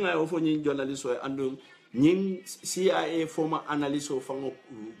bari kabiri nga ofo nyin journalist o andu nyin CIA former analyst of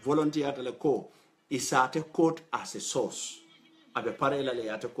volunteer tele ko isate quote as a source abe parela le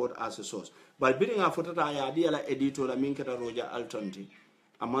yate quote as a source bal biri nga fotata ya di ala editor la minkata Roger Altonti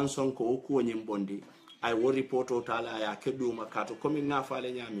aman son ko ko nyim bondi ay wo report o tala ya keduma kato komi nga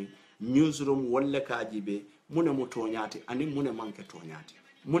fale nyami newsroom wolle kajibe mune mo tonyati ani mune manke tonyati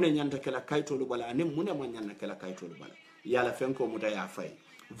mune nyanta kala kaytolu bala ani mune man nyanna kala kaytolu bala yala fenko muta ya fay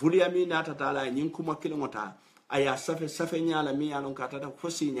vuliyami nata tala nyin kuma kilomota aya safe nyala mi alon katata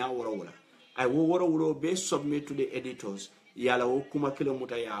fosi nya wora ay wo woro be submit to the editors yala wo kuma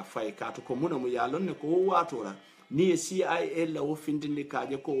kilomota ya fay kato ko muna mu yalon ne ko watora ni CIA la wo findinde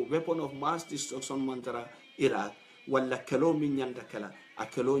kaje ko weapon of mass destruction mantara Iraq wala kelo min nyanda kala a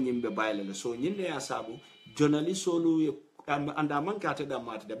kelo nyimbe bayle so nyinde ya sabu journalist olu anda man kate da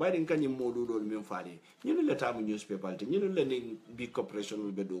mate da bayrin kanyim modulol min faali ñinu le tamu newspaper te ñinu le ni big corporation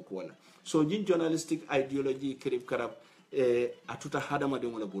be do ko wala so jin journalistic ideology krib karab atuta hadama de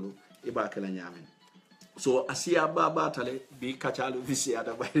wala bulu iba kala nyamen so asiya baba tale bi kachalu visi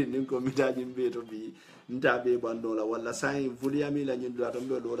ada bayrin nin ko mitaji beto bi ntabe bandola wala sai vuliami la ñindu atam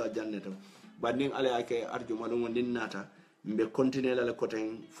do do la jannetam bandin ala ake arjuma no ndin nata mbe continuer la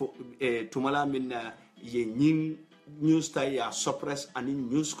koten tumala minna ye ñing news tay ya suppress ani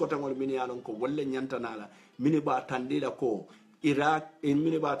news ko tangol mini alon ko wolle nyantanala mini ba tandila ko Iraq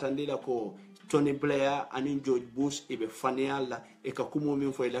mini ba tandila ko Tony Blair ani George Bush ibe faniala e ka kumo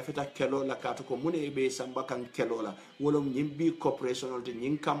min fo la feta kelo la kato ko mune ibe samba kan kelo la wolom nyimbi corporation de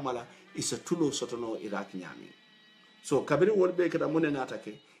nyin kamala isa tulo sotono Iraq nyami so kabiri wolbe kada mune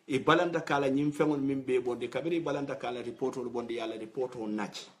natake e balanda kala nyim fengol min be bonde kabiri balanda kala report ol bonde yala report on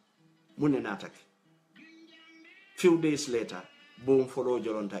nachi mune natake few days later boom follow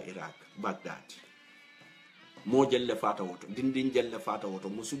joronta Iraq Baghdad mo jelle fata woto dindin jelle fata woto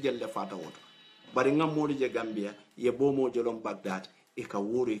musu jelle fata woto bari ngamoli je Gambia ye bomo jolom Baghdad e ka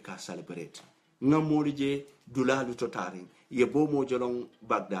wori ka celebrate ngamoli je dulalu to tarin ye bomo jolom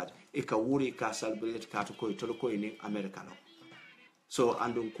Baghdad e ka wori ka celebrate ka to koy ni America no so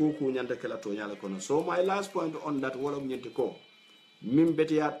andum kuku nyanda kala to nyala kono so my last point on that wolom nyenti ko min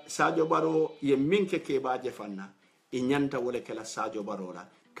betiya Sarjo Barrow ye minke ke baaje fanna e nyanta wala kala Sarjo Barrow la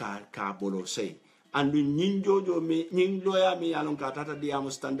ka bolo sey andu nyinjojo mi nyin loya mi yalon ka tata diamo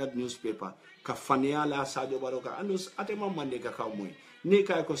Standard newspaper ka fania la Sarjo Barrow ka andu atema mande ka moy ni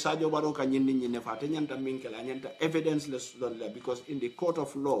kay ko Sarjo Barrow ka nyinni ne fata nyanta minke la nyanta evidence less because in the court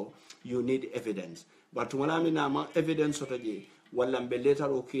of law you need evidence but wala mi na ma evidence sotaje wala be letter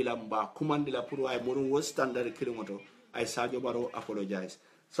o kila mba commande la pour ay morun wo Standard kirimoto ay Sarjo Barrow apologize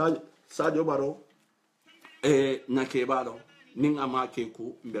Sarjo Barrow na kebalo ning amake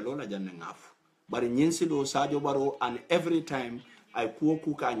ku mbelo la janne ngafu bari nyinsi do Sarjo Barrow and every time ay ku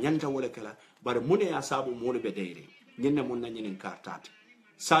ka nyanta wala kala bari mune ya sabu mo be deire nyenne mun na nyinin kartat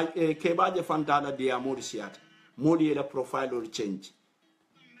sa kebaje fantala dia modi siat modi la profile or change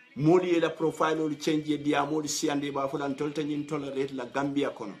modi la profile or change dia modi siande ba fulan tolta nyin tolerate la Gambia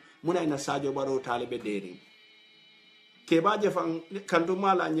kono muna na Sarjo Barrow tale be deire kebaje fan kanto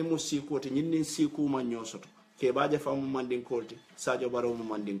mala nyimu siku te nyinnin siku ma nyosoto kebaje fan mu mandin kolti Sarjo Barrow mu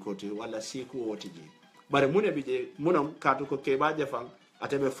mandin kolti wala siku wotiji bare mune bije munam kato ko kebaje fan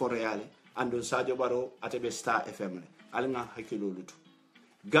atebe foreale andon Sarjo Barrow atebe Star FM alnga hakilo lutu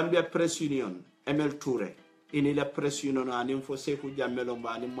Gambia Press Union ML Touré ini la Press Union anim fo seku jammelo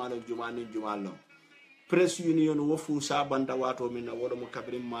mbani malo jumani jumalo press union wo fu sa banda wato min na wodo mo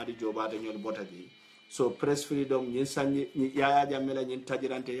kabrim madi jobata nyol botati so press freedom nyin sanyi yaya jamela nyin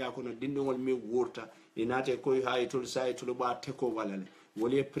tajirante yakono dindongol mi wurta inate koy haytul saytul ba teko walale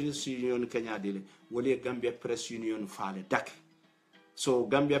woli press union kenya dile woli Gambia press union faale dak so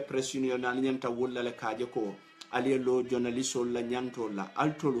Gambia press union nan nyanta wullale kaaje ko alielo journalist la nyanto la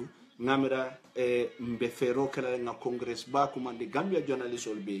altolu ngamira mbe fero kala nga congress ba kuma de Gambia journalist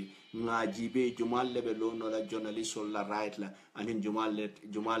be nga jibe jumal lebe lo no la journalist la right la anin jumal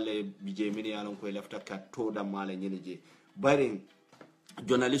bije mini yalon ko lefta ka to da mala nyene bari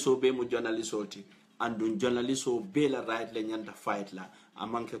journalist be mu journalist ti andun journalist be la right la nyanta fight la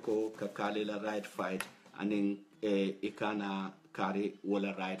amanke ko ka kale la right fight anin ikana kare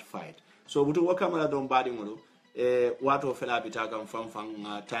wala right fight so butu wakamala don badi ngolo wato fela bitaka fanfan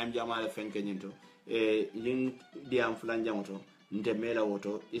time jamale fenke nyinto yin diam fulan jamoto nte mela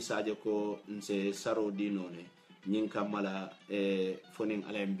woto isaje ko nse saro dinone nyin kamala fonin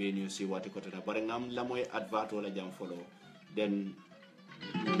ala mbeni si wati ko tada bare ngam la moy advert wala jam follow then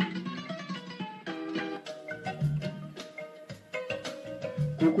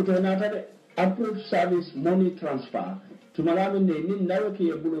kukuto nata de approved service money transfer tumalamin ne nin nawake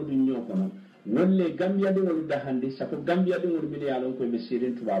e bulo dun nyokono wolle Gambia de wol da hande sako Gambia de wol mini yalon ko be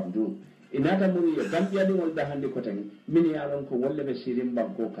sirin tubabu du inata muri ya Gambia de wol da hande ko tan mini yalon ko wolle be sirin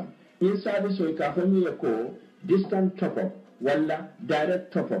banko kam in service o ka fami ko distant top up walla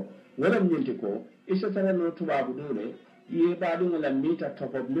direct top up wala nyinti ko isa tara no tubabu du le ye baadu wala meter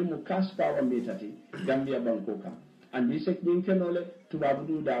top up limu cash power meter ti Gambia banko kam andi sek din kenole tubabu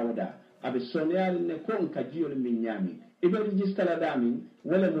du dawada abe sonyal ne ko on ka jiol min nyami ibe register la dami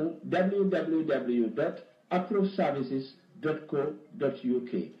wala mu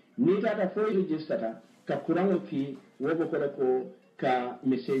www.approveservices.co.uk ni tata fo register ka kurango ki wobo ko ka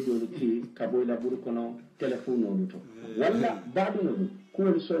message do ki ka boyla bur kono telephone no to wala baadu no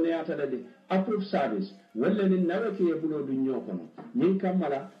ko sonyata de approved service wala ni nawake e bulo du nyokono nin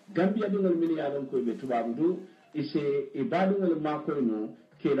kamala Gambia dingol min yalon ko be tubabu du ise ibadu wala makoy no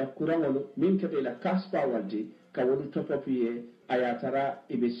ke la kurangolo min kete la kaspa walti ka wolu topopiye ayatara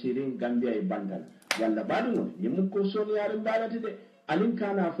ibe sirin Gambia e bandal walla badungo yimu ko soni yare balati de alin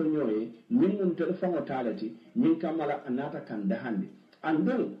kana fo nyoye min mun telefono talati min kamala anata kan dahande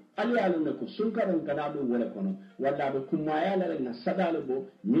andun ali alun ko sunkaran kana do wala kono walla be kumaya la na sadalo bo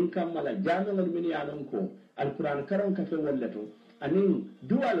min kamala jangal min yalon ko alquran karon ka fe wallato anin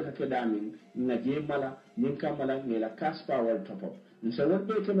duwal ka kedamin na je mala min kamala ngela kaspa wal top nsa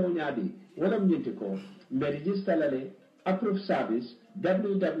wonbe keno nyaadi wala mnyinti ko mbe register lale approved service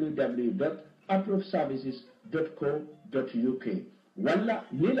www.approveservices.co.uk wala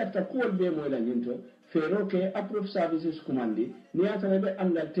ni la takuol be mo la nyinto fero ke approved services kumandi ni atana be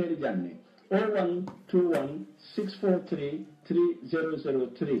Angleterre janne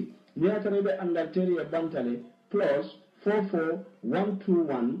 01216433003 ni atana be Angleterre ya bantale plus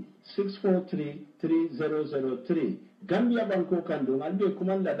 4412164333003 Gambia banko kando albe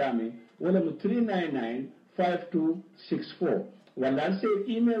kumanda dame wala mu 3995264 wala se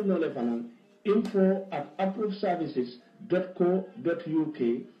email no le fanan info@approveservices.co.uk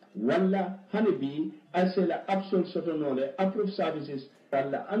wala hanibi asela absol soto no le approved services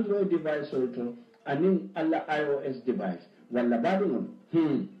wala Android device auto anin alla iOS device wala badun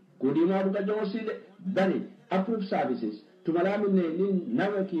kodi ma buga joside bani approved services tumalamin ne nin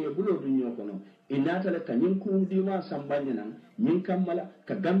nawaki e bulo dunyo kono inata la kanyin ku dima sambanya nan min kammala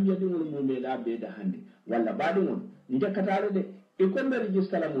ka Gambia dingol mumela be da hande wala badingol nde katale de e ko be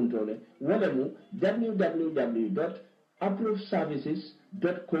register la mun tole wala mu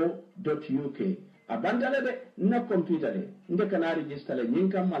www.approveservices.co.uk abandale de na computer de nde kana register la min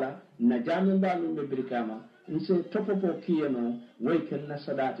kammala na jamin ba min be brikama nse topopo kiyeno way ken na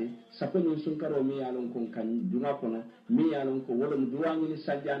sadati saponi sun karo mi yalon kon kan duma kono mi yalon ko wala mu duwangi ni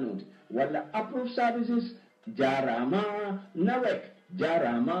sajjanoti wala approved services jarama nawek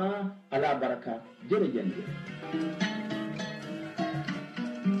jarama ala baraka jerejende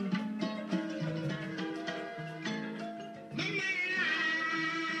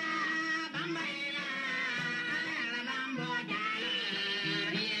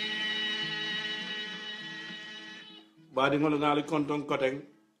badi ngol ngali konton koteng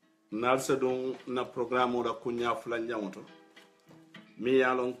nal sedum na programme ra kunya fulan jamoto mi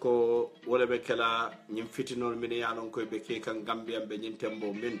yalon ko wala be kala nyim fitinol mi yalon ko be ke kan Gambia be nyin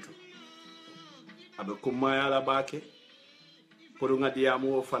tembo mentu abe kuma yala bake pour ngadi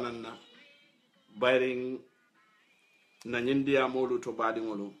amu fananna bayring na nyindi amolu to badi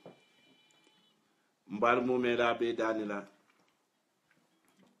ngolo mbal mu me la be danila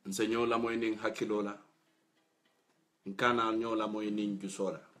nsenyo la moy ning hakilola nkana nyola moy ninju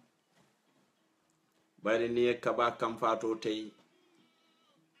sola bayri ni kaba kam fato tay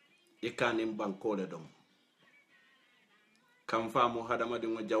ikanim bankole dom kam famo hadama di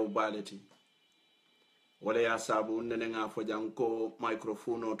ngo jaw baleti wala ya sabu nene nga fo janko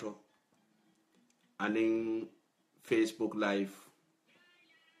microphone oto aning Facebook live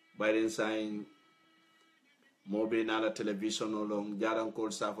bayren sign mobe na la television olong jaran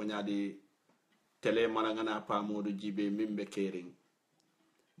kol safo nyaadi tele malangana pa modu jibe Mengbe Kering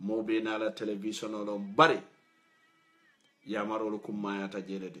mobe na la television olong bari ya marolo kumaya ta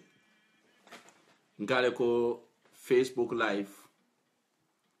jelede ngale ko Facebook live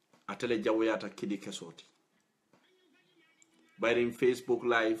atele jawyata kidi kesoti bayrin Facebook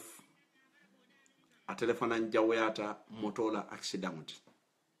live atele fanan jawyata motola accident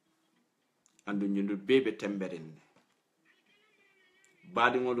andu nyundu bebe temberin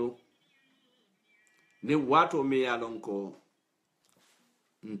badi ngolu ni wato me yalon ko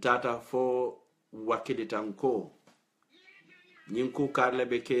ntata fo wakili tanko nyinku karle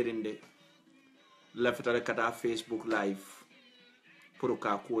be kerinde la fitale kata Facebook live pour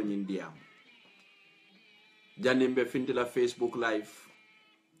ka ko nyindiam janimbe finti la Facebook live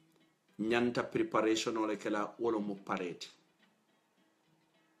nyanta preparation ole kala wolo mu pareti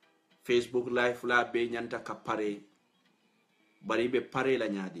Facebook live la be nyanta ka pare bari be pare la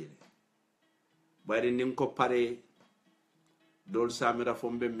nyaadire bari nin ko pare dol samira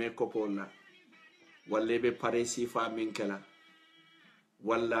fombe me ko pola walle be pare sifa min kala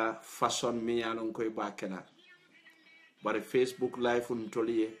walla façon mi yalon koy bakela bari Facebook live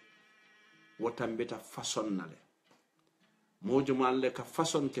untoliye wotambeta façon nale mojumal le ka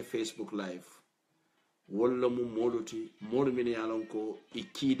façon ke Facebook live walla mu moluti modu min yalon ko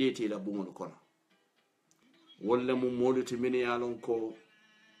ikideti la bumol kono walla mu moluti min yalon ko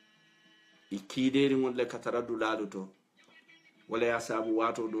ikideri ngolle katara dulado to wala ya sabu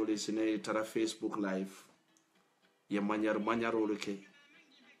wato dole sine tara Facebook live ya manyarolo ke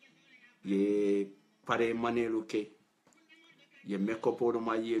ye pare manelu ke ye mekopo do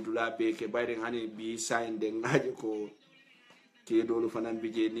ma ye dula be ke bayre hani bi sign de ngaje ko ke dolu fanan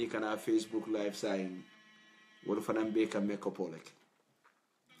bije ni kana Facebook live sign wala fanan be ka mekopo lek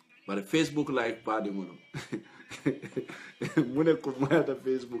bare Facebook live badi mono mune ko mata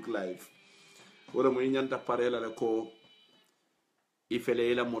Facebook live wala mo nyanta parela ko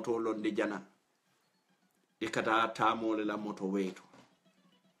ifele la moto londi jana ikata tamole la moto wetu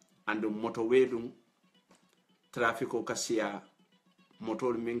andu moto wedum trafiko kasia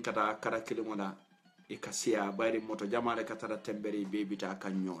moto min kata kara kilimona e kasia bayri moto jamale katara temberi bebita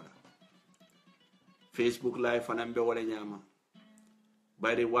kanyola Facebook live anambe wala nyama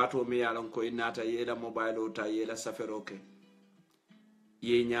bayri wato mi yalon ko inata yela mobile o ta yela saferoke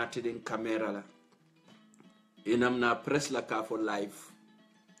ye nyaati din camera la inamna press la ka fo live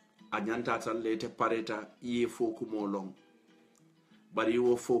anyanta tan lete pareta ye foku mo long bari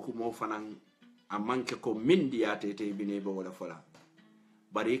wo foku mo fanan a manke ko mindi atete bine be wala fola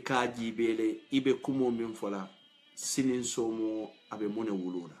bari ka jibele ibe kumo min fola sinin somo abe mone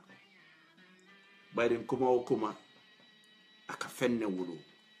wulula bari kuma aka fenne wulu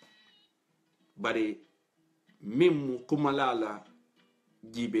bari mimmu kuma lala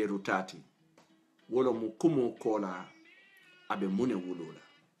jibe rutati wala mu kumo kola abe mone wulula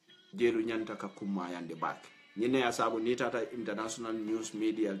jelu nyanta ka kuma yande bak nyine ya sabu ni tata international news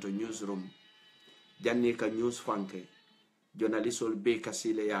media to newsroom janni ka news fanke journalistol be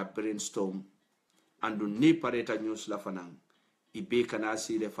kasile ya brainstorm andu ni pareta news la fanan ibe kana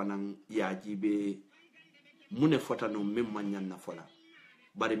sile fanan ya jibe mune fota no memma nyanna fola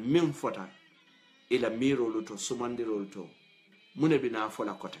bari mem fota ila miro luto sumandiro luto mune bina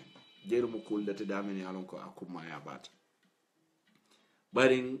fola kote jelu mu kuldete damene alon ko akuma ya bat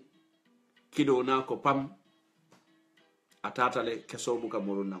bari kido na ko pam atatale keso buka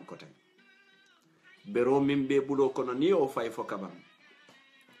murun nan kote bero mimbe bulo kono ni o fay fo kabam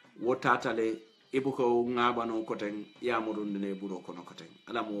wotatale ibuko ngabano koten ya murun ne bulo kono koten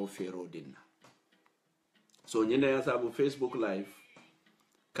ala mo fero dinna so nyine ya sabu Facebook live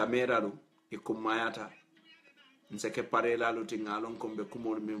camera lu ikumayata nseke parela lu tingalon kombe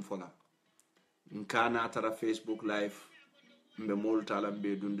kumol min fola nkana tara Facebook live mbe moltala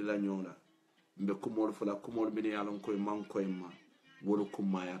mbe dundila nyola mbe kumol fola kumol min yalon koy man koy ma wolu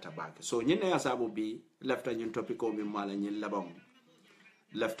kumaya tabake so nyine ya sabu bi lafta nyin topic o mi mala nyin labam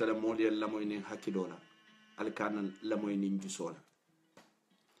lafta la model la moy ni hakidola alkanan la moy ni njusola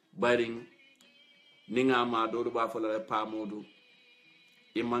baring ninga ma do ba fola pa modu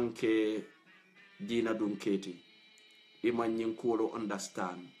e manke dina dum keti e man nyin ko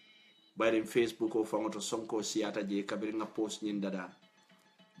understand bayrin Facebook o fangoto sonko siata je kabiri nga post nyin dada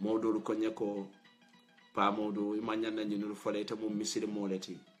modo ko nyeko pa modo imanyana nyinul folete mo misiri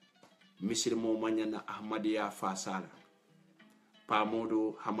moleti misiri mo manyana ahmadiya fasala pa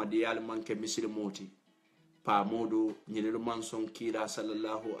modo hamadiyal manke misiri moti pa modo nyinul manson kila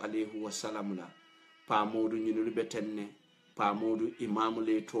sallallahu alaihi wasallam la pa modo nyinul betenne pa modo imamu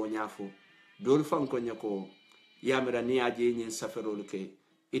le toñafo dol fanko nyeko yamira ni aje nyin saferol ke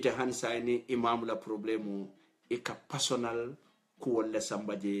ite hansayni imamu la problème e ka personal kuwol le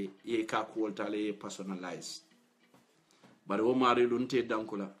sambaje ye ka kuwol tale personalize bari wo mari lunte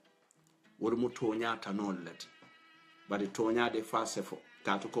dankula wor mu tonya tanol lati bari tonya de face fo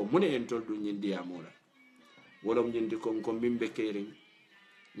kato ko mune en tol du nyindi amola wolom nyindi ko Mengbe Kering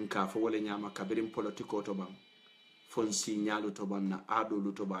nka fo wole nyama kabirim politiko to bam fon signalu to banna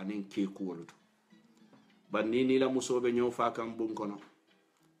adolu to banen ke kuwol to banni ni la musobe nyo fa kam bun kono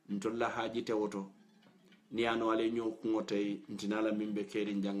ntolla haji tewoto ni ano ale nyo kungote ntinala Mengbe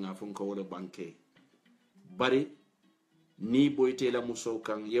Kering janga fon ko wole banke bari ni boyte la muso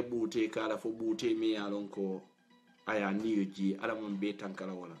kan yebute kala fo bute mi yalon ko aya niyoji ala mon be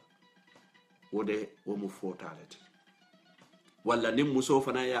tankala wala wode wo mu fotalete walla nim muso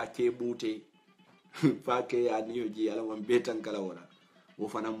fana ya ke bute fa ke ya niyoji ala mon be tankala wala wo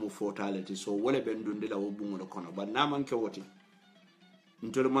fana mu fotalete so wole ben dundila wo bungo kono ba na man ke woti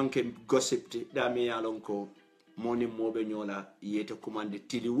ntol man ke gossipti da mi yalon ko moni mobe nyola yete kumande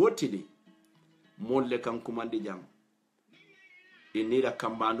tili wotili molle kan kumande jam inira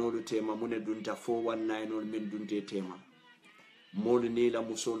kambanolu tema mune dunta 419 min dunte tema molu nila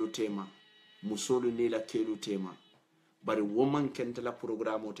musolu tema musolu nila kelu tema bari woman kentala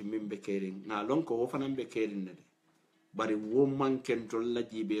programme to Mengbe Kering na lonko wo fanan be Kering ne bari woman kentol la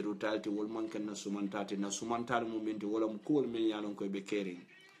jiberu talti wol man ken na sumantal mu minti wala mu ko min yalon ko be Kering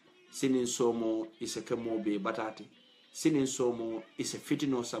sinin somo iseke mobe batati sinin somo ise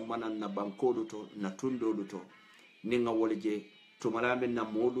fitino sambanan na bankolu to na tundolu to ninga wolje tumalamen na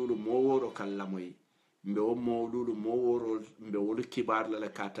modulu moworo kallamoy mbe o modulu moworo mbe wolu kibar la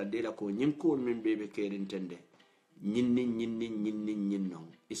kata de la ko nyinkol min bebe Kering tende nyinni non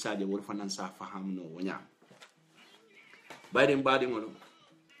isaje wol fanan sa fahamno wonya bayde mbadi ngolo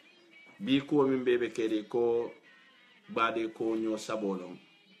bi ko min bebe Kering ko bade ko nyo sabolo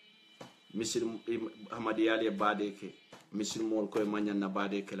misil hamadiyale bade ke misil mol koy manyanna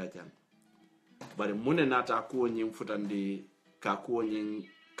bade ke la jan bare mune nata ko nyim futandi ka ko nyin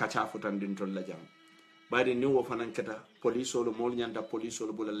kacha futandin tol la jam bari ni wo fanan keta police lo mol nyanda police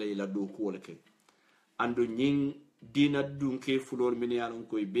lo bula layla do ko ke ando nyin dina dunke fulor min yalon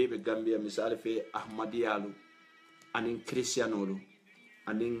koy bebe Gambia misal fe ahmadiyalu anin christianolu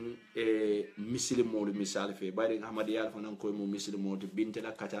anin muslimolu misal fe bari ahmadiyal fanan koy mo muslimolu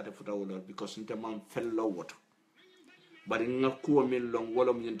bintela kacha ta futawol because nte man fello woto bari ngakko min long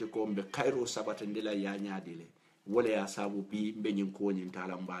wolom nyinte ko be kairo sabata ndila ya nyaadile wala ya sabu bi mbenyin ko nyin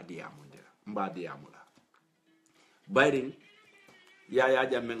tala mbadi amula bayrin ya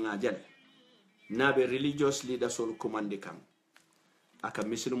jamme ngajale nabe religious leaders sol commande kan aka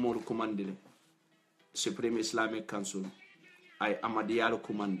muslimol commande supreme islamic council ay amadiyal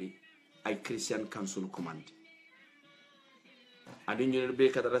commande ay christian council commande adi ñu be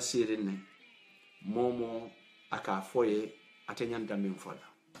kadara sirine momo aka foye atenyanta min fola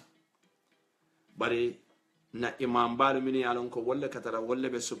bari na imam balu min yalon ko walla katara walla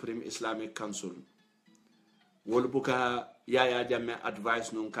be supreme islamic council wol buka ya jamme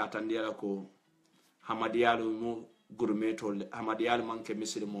advice non katandira ko hamadiyalu mu gurmeto hamadiyalu manke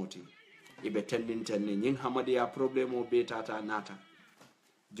muslimoti ibe tendintenne nyin hamadiya problemo be tata nata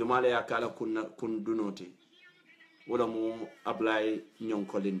jumala ya kala kun dunoti wala mu ablay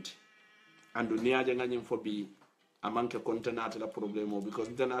nyonkolinti andu niaje nganyim fobi amanke kontenata la problemo because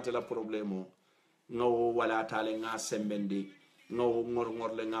kontenata la problemo ngawo wala tale nga sembendi ngawo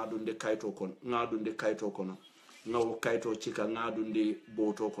ngor le nga dunde kayto kono ngawo kayto cika nga dunde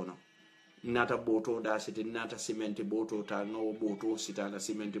boto kono nata boto da siti nata cement boto ta ngawo boto sita la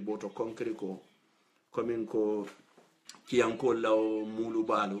cement boto concrete ko komin ko kiyanko law mulu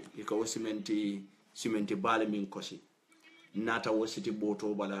balu iko cement bale min kosi nata wo siti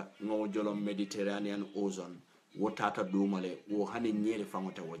boto bala ngawo jolom Mediterranean ozone wo tata dumale wo hani nyele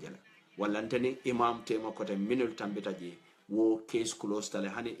fangote wojala wallanteni imam tema kote minul tambita je wo case close tale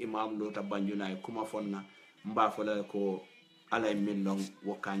hani imam lota banjuna kuma fonna mba fola ko alay min long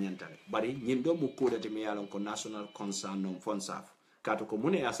wo kanyantale bari nyindo mu kudati mi yalon ko national concern non fonsaf kato ko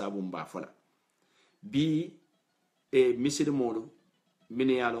mune asabu mba fola bi misir modu min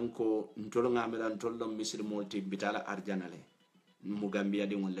yalon ko ntolo ngamela ntolo misir molti bitala arjanale mu Gambia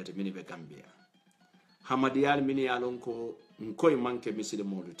di ngollete mini be Gambia hamadiyal mini yalon ko nkoy manke misile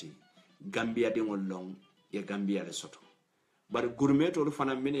moluti Gambia di ngollong ye Gambia le soto bar gurmeto lu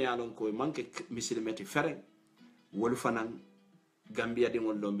fanan mini yalon ko manke misile meti fere wol fanan Gambia di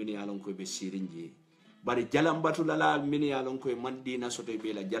ngollong mini yalon ko be sirinji bari jalambatu la mini yalon ko mandina soto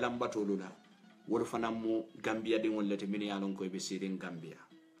be la jalambatu lula wol fanan mu Gambia di ngollete mini yalon ko be sirin Gambia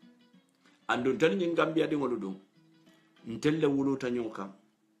andu tan nyin Gambia di ngoludum ntelle wuluta nyoka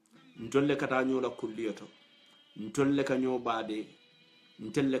ntolle kata nyola kulliyoto ntolle ka nyobade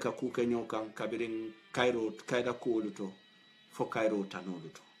ntelle ka kuke nyoka kabirin Cairo kaida koluto fo Cairo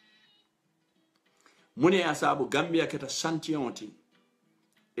tanoluto mune asabu Gambia keta santionti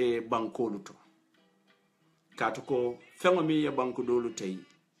e bankoluto katuko fengo mi ya banku dolu tay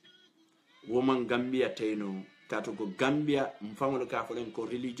woman Gambia tayno katuko Gambia mfangolo ka folen ko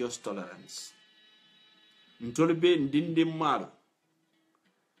religious tolerance ntolbe ndindim maro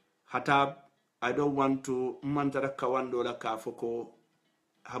hata I don't want to mantara kawando la ka foko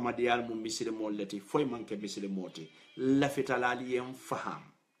hamadiyal mu misile molleti foy manke misile moti lafitalali yem faham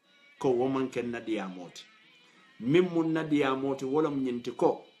ko woman ken nadiya moti mim mun nadiya moti wolom nyinti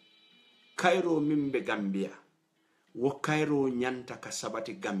ko Cairo mimbe Gambia wo Cairo nyanta ka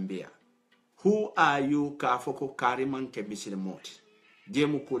sabati Gambia who are you ka foko kariman ke misile moti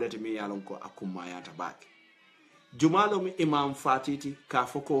jemu kulati mi yalon ko akuma yata baki jumalo mi imam fatiti ka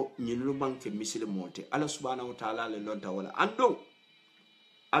foko nyinlu banke misile moti Allah subhanahu wa ta'ala le lonta wala ando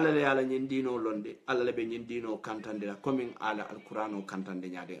Allah le ala nyindino londe Allah le be nyindino kantande la coming ala alqur'ano kantande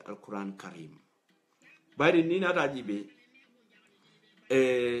nyaade alqur'an karim bari ni na tajibe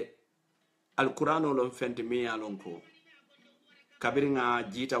alqur'ano lon fente mi yalon ko kabiringa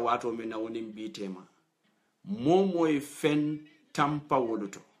jita wato mi na woni bitema momoy fen tampa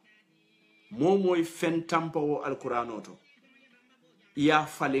woluto momoy fen tampa wo alqur'ano to ya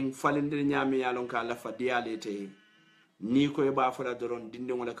falinde nyame yalon ka la fadiyalete ni ko e ba fala doron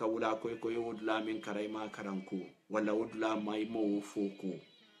dinde wala ka wula ko yodula min karayma karanku wala wodula may mo foku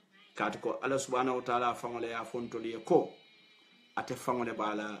kat ko Allah subhanahu wa ta'ala fangole ya fontoli ko ate fangole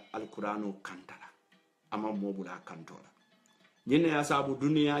bala alqur'ano kantala ama mobula kantola nyine ya sabu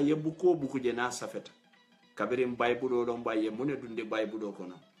dunia yebbu ko buku je na safeta kabirim bible lo mbaye mune dunde bible ko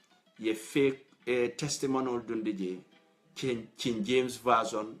no ye fake testimonial dunde je King James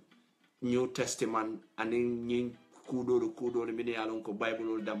version New Testament anin nyin kudolo mini yalon ko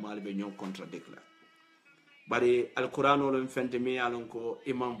bible damal be ñoo contradict la bari alquran lo fente mi yalon ko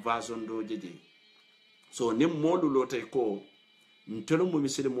imam version do jeje so nim modu lo tay ko ntelo mo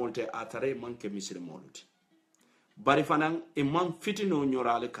muslimol te atare manke muslimoluti bari fanan imam fitino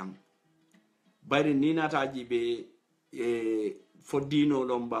ñorale kan bari ni nata jibe fo dino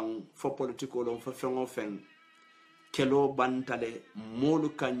lo mbang fo politiko lo fo fengo fen kelo bantale molu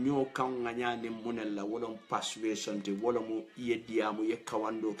kanyo kan nganyane munella wolon persuasion te wolomu yediamu ye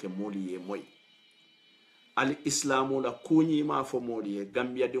kawando ke moli ye moy al islamu la kunyi ma fo moli ye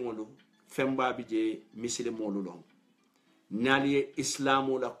Gambia dingolu femba bije misile molu lon nali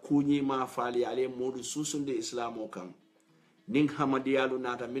islamu la kunyi ma fali ale modu susunde islamu kan ning hamadiyalu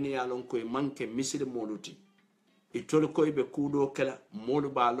nata mini yalon koy manke misile moluti itol koy be kudo kala modu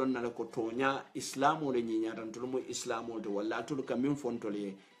ba lon na ko tonya islamu le nyinya tan tulumo islamu de walla tul ka min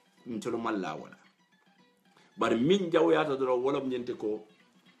fontole ntulu malla wala bar min jawyata do wolom nyente ko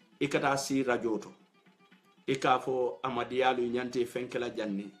ikata si radio to ikafo amadiyalu nyante fenkela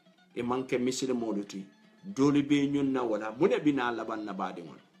janni e manke misile moluti doli be nyonna wala mune bina laban na bade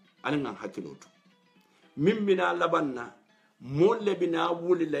mon anan hakiloto min bina laban na molle bina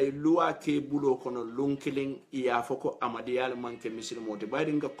wuli lay luwa ke bulo kono lunkiling iya foko amadiyal manke misilmote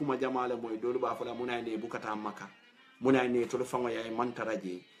bayri nga kuma jamala moy dolu ba fala munayne bukata makka munayne to fango yaay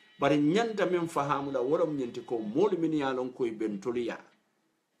mantaraje bari nyanda min fahamu la wolom nyenti ko mol min yalon koy ben toliya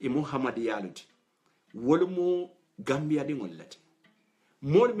e muhammadiyaluti wolmu Gambia di ngollati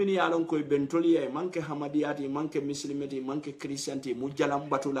mol min yalon koy ben toliya manke hamadiyati manke muslimati manke christianti mu jalam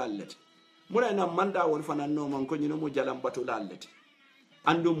batulallati muna na manda wol fana no man ko nyino mo jalam batu lallete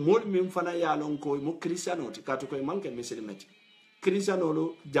ando mol min fana yalon ko mo christianoti kato ko manke muslimati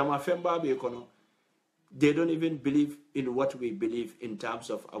christianolo jama femba be kono they don't even believe in what we believe in terms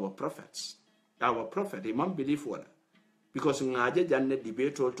of our prophet imam believe wala because ngaje janne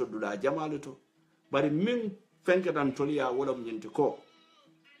debate to dula jamaluto bari min fenke dan toliya wala nyinti ko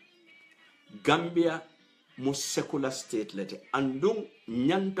Gambia mo secular state lete andung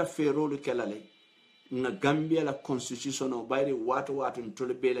nyanta ferolu kelale na Gambia la constitution o bayri watu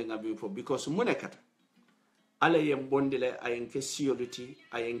ntole bele ngabi fo because munekata ala yem bondile ayenke siolity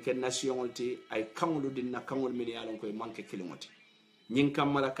ayenke nationality ay kangulu dinna kangul min yalon koy manke kilomoti nyin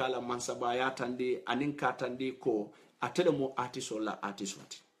kamala kala mansaba ya tandi anin ka tandi ko atele mo artist la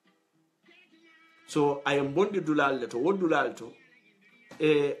artist so ayam bondi dulal to wodulal to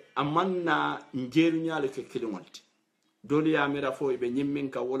amanna njeru nyaale ke kilingolti doli ya mira fo be nyimmin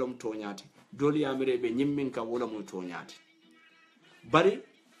ka wolom to nyaati doli ya mira be nyimmin ka wolom to nyaati bari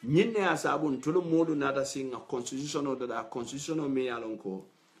nyinne asabun tulu modu nada singa constitutional da constitutional me yalon ko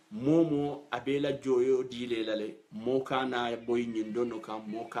momo abela joyo dile lale mo kana boy nyindono kam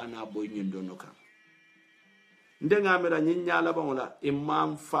mo kana boy nyindono kam ndenga mira nyinyala bangola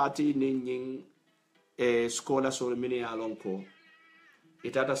imam fati ni nyin skola so mini yalon ko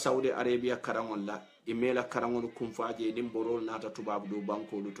itata Saudi Arabia karangolla imela karangol kumfaje nim borol nata tubabu do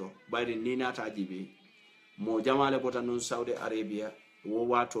banko luto bayri ni nata jibe mo jamale bota non Saudi Arabia wo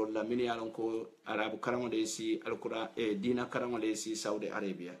wato la mini yalon ko arabu karangole si alqura dina karangole si Saudi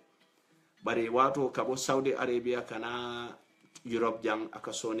Arabia bari wato kabo Saudi Arabia kana Europe jang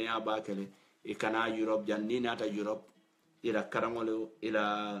akasone abakele e kana Europe jang ni nata Europe ila karangole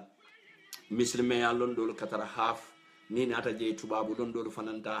ila muslime yalon do katara half ni nata je tubabu don do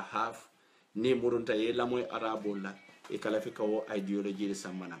fananta half ni murunta ye lamoy arabo la e kala fi ko ideology de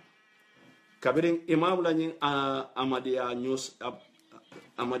samana kabirin imam la nyin amadiya news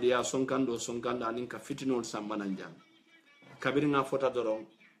amadiya sonkanda nin ka fitinol samana jam kabirin nga fota doron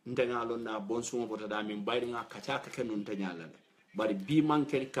ndenga lon na bonsumo fota da min bayri nga kacha ka kenun tanyala bari bi man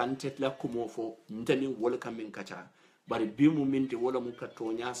ken kantet la kumo fo ndani wol kam min kacha bari bi mu minti wala mu ka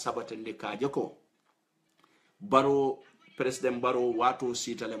tonya sabatande kaje ko Barrow president Barrow wato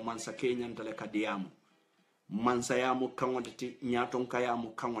sitale mansa kenyan tale kadiyamu mansa yamu kanwaleti nyaton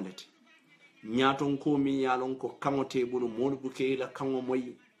kayamu kanwaleti nyaton ko mi yalon ko kanwote bulu modu buke la kanwo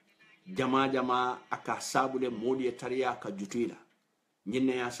moy jama aka sabule modu ya tariya ka jutuila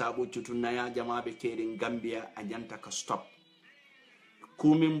nyinne ya sabu jutuna ya jama be kering Gambia anyanta ka stop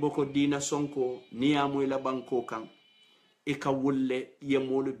kumi mboko dina sonko niyamu ila banko kan ika wulle ye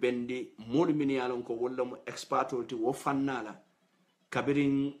molu bendi molu min yalon ko walla mo expatriate wo fannala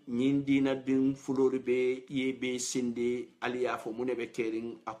kabirin nyindina din fulori be ye be sindi aliyafo munebe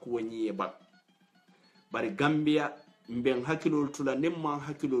kering akuwani ye ba bari Gambia mben hakilol tula nemma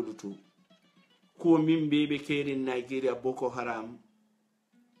hakilol tu ko min be kering Nigeria Boko Haram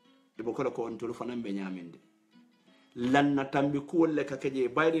e boko ko on tulu fanan be nyaminde lanna tambi ko wolle ka keje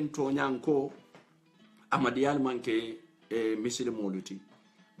bayrin to nyanko amadiyal manke misilmoluti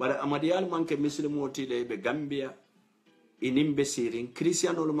bara amadiyal manke misilmoti le be Gambia inimbe sirin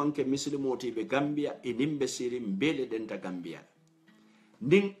christianol manke misilmoti be Gambia inimbe sirin bele denta Gambia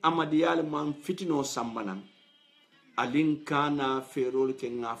ning amadiyal man fitino sammanam alin kana ferol ke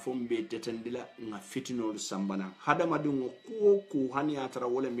nga fombe tetendila nga fitinol sambana hadama dungo ku hani atara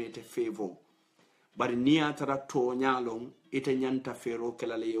wala mete fevo bari ni atara tonyalon ite nyanta fero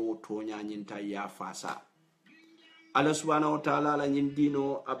kelale yo tonya nyinta ya fasa Allah subhanahu wa ta'ala la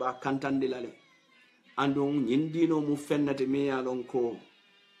nyindino aba kantandilale andon nyindino mu fennate me yalon ko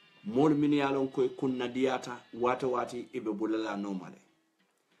mol min yalon ko kunna diata wati ibe bulala normale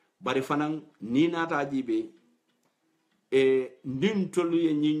bari fanan ni nata jibe ndin tolu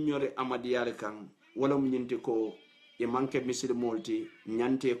ye nyinyore amadiyale kan wala mu nyinti ko e manke misil molti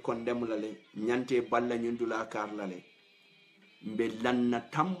nyante kondemlale nyante balla nyindula karlale mbe lanna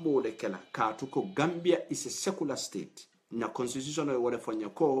tambole kela katu ko Gambia is a secular state na constitution o wala fanya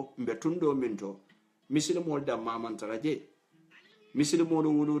ko mbe tundo minto misilimo da mamantara je misilimo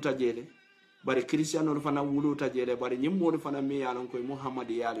wuluta jele bari christiano fana wuluta jele bari nyimmo fana me yalon ko Muhammad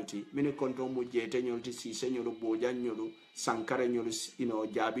yaliti mini konto mu jete nyolti si senyolo bojan nyolo sankara nyolo ino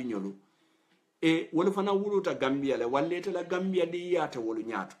jabi nyolo e wala fana wuluta Gambia le wallete la Gambia di yata wolu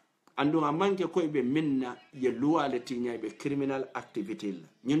nyato andu amanke ko be minna ye loi le tinya be criminal activity la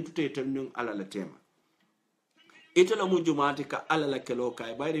nyintute tan ala la tema itala mu jumaati ka ala la kelo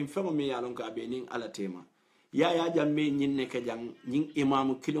kay bayrin famo mi yalon ka be nin ala tema ya jamme nyinne ke jang nyin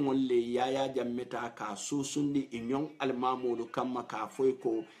imam kilingol le ya jamme ta ka susundi inyon almamudu kamma ka foy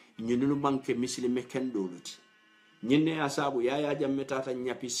ko nyinulu banke muslime ken doluti nyinne asabu ya jamme ta ta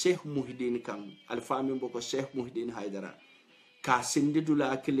nyapi Sheikh Muhyiddin kan alfami boko Sheikh Muhyiddin Haidara ka sindi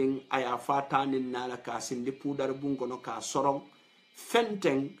dula kiling aya fatanin nala ka sindi pudar bungono ka sorong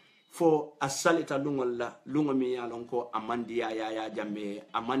fenteng fo asalita lungolla lungomi yalon ko amandiya ya jamme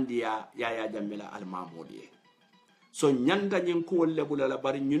amandiya ya jamme la almamudi so nyanda nyin ko wolle bulala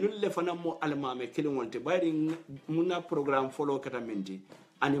bari nyunulle fana mo almame kilingolte bari muna program follow kata menti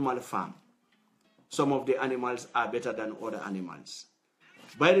animal farm. Some of the animals are better than other animals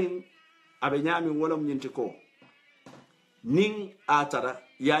bari abe nyami wolom nyinti ko ning atara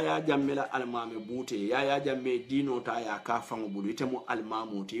yaya jammela almame bute yaya jamme dino ta ya ka fango bulu ite mo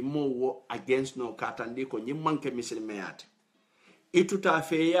almamuti mo wo against no katandi ko nyimmanke misilmeyate ituta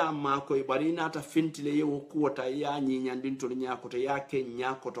fe ya mako ibarina ta fintile yo kuota ya nyinyandin to nyakoto yake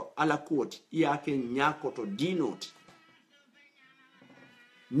nyakoto ala kuoti yake nyakoto dinoti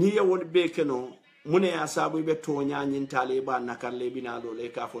ni ya won bekeno mune ya sabu be to nyanyin tale ba nakarle binalo le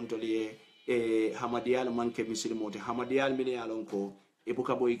ka fontole hamadiyal manke misilmote hamadiyal mine yalon ko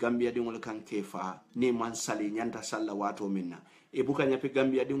ibuka boy gambia dingol kanke fa ni man sali nyanta salla wato minna ibuka nyapi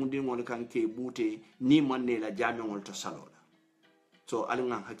gambia dingol kanke bute ni man ne la jami'ol to salola so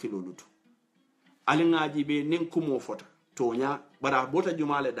alinga hakilo lutu alinga jibe nin kumo fota tonya bara bota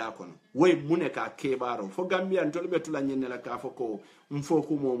jumale da kono way mune ka kebaro fo gambia ntolbe tula nyenne la ka foko mfo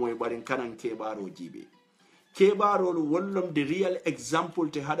kumo moy barin kanan kebaro jibe kebaro wollom the real example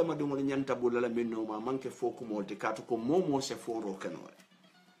te hadama dum wala nyanta bulala minno ma manke fo kumo te katu ko momo se foro kanore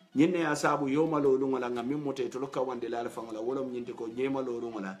nyenne asabu yomalo ngala ngam mote to lokka wande la fangala wolom nyinte ko nyemalo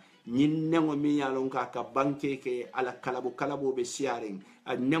ngala nyin nengo mi yalon ka banke ke ala kalabo be siaring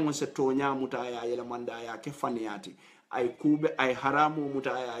a nengo se tonya mutaya yela manda ya ke faniyati ay kube ay haramu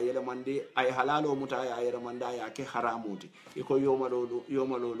mutaya yela mande ay halalo mutaya yela manda ya ke haramuti iko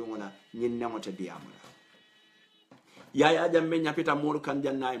yomalo ngona nyin nengo te diamala yaya jamme nyapita molu kan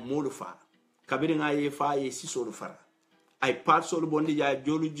janna molu fa kabiri ngaye fa ye sisolu fara ay part solu bondi ja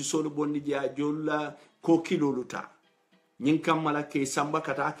jolu ji solu bondi ja jolla ko kilo luta nyin kammala ke samba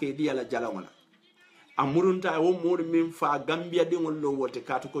kata ke di ala jalawala amurunta wo mur min fa gambia dingol lo wolte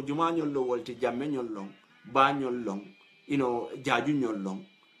katu ko jumanyol lo wolte jamme nyol long banyol long jaaju nyol long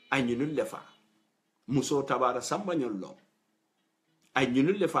ay nyunul lefa muso tabara samba nyol long ay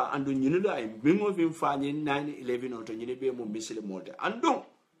nyunul lefa andu nyunul ay bingo fin fa nyin 911 on to nyine be mo misile mode andon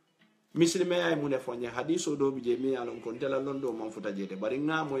misile me ay mune fonye hadiso do bi je mi alon kon tela londo man futa jede bari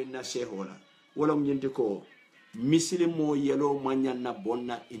nga moy na shehola wala nyinti ko misili mo yelo manyanna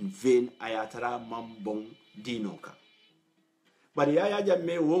bonna in vain ayatara mambong dinoka bari yaya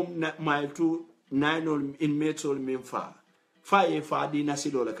jamme wom na maitu 9 in metol minfa fa ye fa dina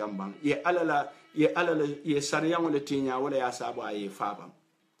sidola kambang ye alala ye sariyango le tinya wala ya sabu aye faba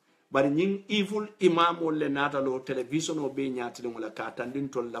bari nyin evil imam le natalo television o be nyati wala ka tandin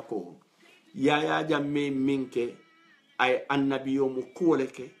tol lako yaya jamme minke ay annabiyo mu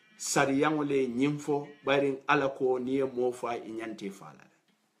koleke sariyango le nyimfo bari alako niye mofa inyante fala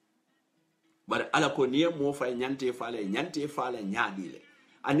bari alako niye mofa inyante fala nyadile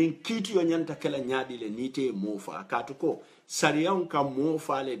anin kitu yo nyanta kala nyadile nite mofa katuko sariyango ka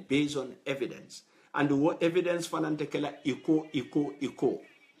mofa le based on evidence and what evidence fanante kala iko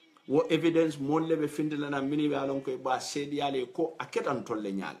wo evidence molle be findila na mini be alon ko ba sedi ale ko aketan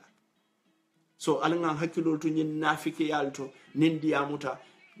tolle nyala so alanga hakilol to nyin nafiki yalto nin diamuta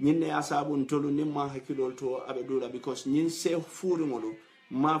nyinne ya sabu ntolu nimma hakilol to abe dula because nyin se furi ngolu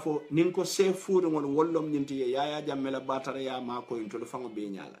mafo nin ko se furi ngolu wollom nyinti ye yaya jammela batara ya ma ko ntolu fango be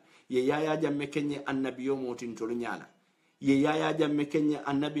nyala ye yaya jamme kenye annabiyo moti ntolu nyala ye yaya jamme kenye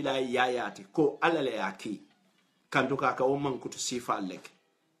annabi la yayati ko alale yaki kanduka ka o mankutu sifa lek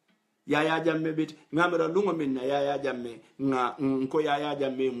yaya jamme bit ngamira lungo minna yaya jamme nga ko yaya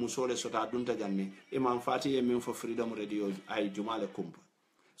jamme musole sota dunta janne imam fati e min fo freedom radio ay jumale kumba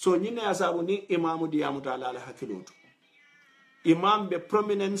so nyine asabu ni imamu diamu taala ala hakilotu imam be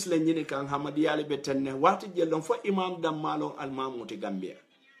prominence le nyine kan hamadiyale be tenne wati jellon fo imam dam malon almamuti gambia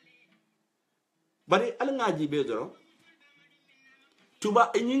bari alngaji be doro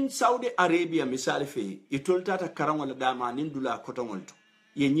tuba nyin saudi arabia misali fe itoltata karangola dama nin dula kotongolto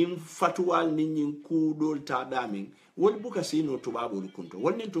ye nyim fatuwal ni nyin kudol ta damin wol buka sino tubabol kunto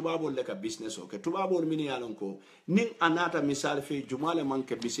wonni tubabol le ka business o ke tubabol mini yalon ko nin anata misal fe jumale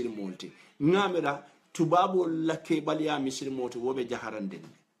manke bisil multi ngamira tubabol la ke baliya misil multi wobe jaharanden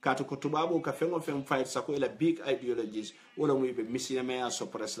kato ko tubabo ka fengo fen fight sako ila big ideologies wala mu be misil me ya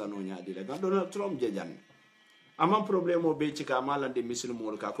suppress la no nyaadi le Donald Trump jejan amam problemo be ci ka malande misil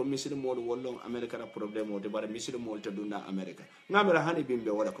mol ka ko misil mol wollon america na problemo de bare misil mol te duna america ngamira hani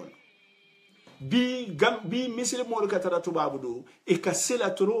bimbe wala kon bi misil mol ka tara tubabu do e ka sila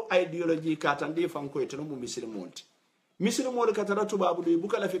turu ideology ka tande fanko e tunu misil mol ka tara tubabu do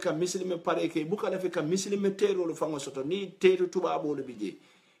buka la fika misil me pare ke buka la fika misil me tero lo fango soto ni tero tubabu lo bije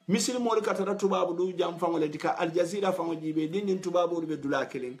misil mol ka tara tubabu do jam fango le dika Al Jazeera fango jibe dinin tubabu be dula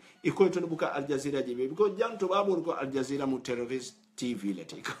kelen e ko to buka Al Jazeera jibe because jam tubabu ko Al Jazeera mu terrorist TV le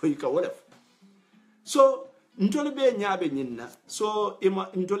ka wala so ntoli be nyaabe nyinna so ima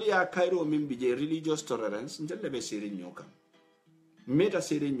ntoli ya kairo min bije religious tolerance ntelle be siri nyoka meta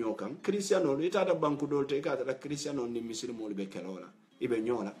seri nyokan Cristiano ita da banku dolte ka da Cristiano ni misiri mo be kelola ibe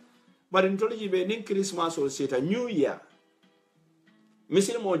nyola bari ntoli be nin Christmas o seta New Year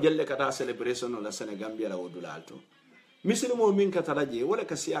misiri mo jelle kata celebration la Senegambia la wodulalto misiri mo min kataraje wala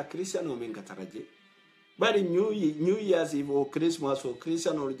kasiya Cristiano min kataraje bari New Year's Eve o Christmas o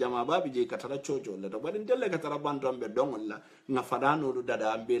Cristiano jama babi je katara chocho la bari ndelle katara bandambe dongol la nga fadano do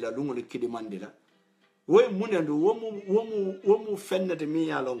dada ambela lungol kidimandila we munendo womu fennete mi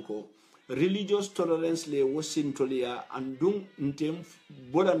yalonko religious tolerance le wosintolia andum ntem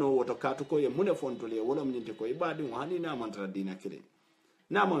bolano woto katu ko ye mune fontolia wala mninte ko ibadi wani na mantra dina kile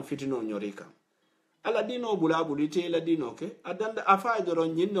na man fitino nyorika ala dino bulabuli te la dino ke adanda afa doro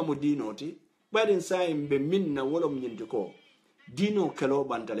nyinno mo dino ti bari sai mbe minna wala mninte ko dino kelo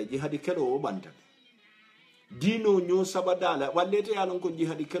bantale jihadi kelo bantale dino nyo sabadala wallete yalon ko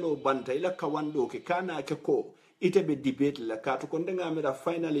jihadi kelo banta ila kawando ke kana ke ko ite be debate la ka to konde ngamira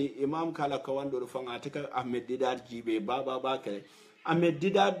finally imam kala kawando do fanga te ka Ahmed Didar jibe baba bakere Ahmed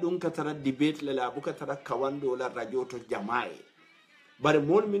Didar dun ka tara debate la buka tara kawando la radio to jamae bare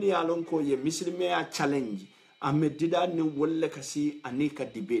mon min yalon ko ye muslime ya challenge Ahmed Didar ni wolle kasi anika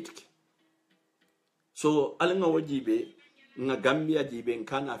debate ke so alanga wajibe nga Gambia jibe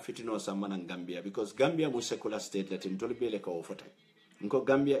kana fitino samana Gambia because Gambia mu secular state latin tolbele ka ofota nko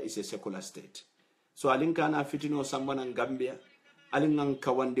Gambia is a secular state so alin kana fitino samana Gambia alin ngan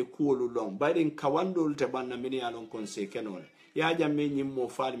kawande kuolu long bayden kawando te banna min yalon kon se kenol ya jamme nyim mo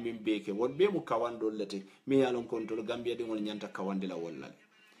faal min beke won be mu kawando lete min yalon kon to Gambia de won nyanta kawande la wallal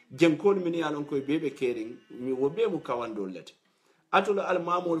jenkol min yalon ko bebe kering mi wo be mu kawando lete atula al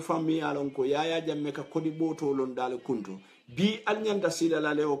mamul fammi yalon ko ya jamme ka kodi boto lon dal kunto bi alnyanda sila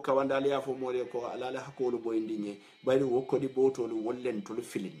la leo kawandali ya fo mole ko alala hakolo boyndinye bayri wokodi botolu wollen tolu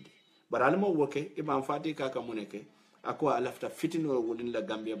filindi baralma woke imam fati kaka muneke ako alafta fitino wolin la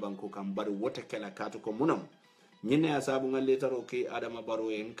Gambia banko kam bar wota kala kato ko munam nyine asabu ngalle taro ke Adama Barrow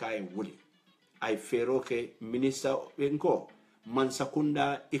en kay wuli ay fero ke minister enko man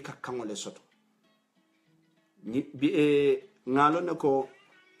sakunda ikakangole soto bi ngalo ne ko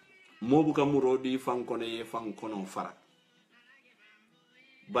mobu kamurodi fankone ye fankono fara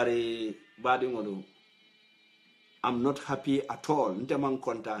bare badi ngolu I'm not happy at all nte man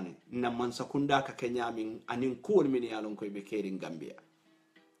kontane na man sakunda ka kenyamin anin kuwol min yalon ko be kering Gambia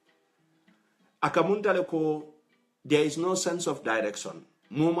akamuntale ko there is no sense of direction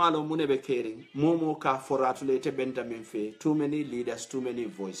momalo mune be kering momo ka foratulete bentamin fe too many leaders too many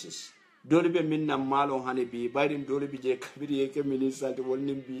voices dole be minna malo hane bi bayrin dole bi je kabiri ke minister de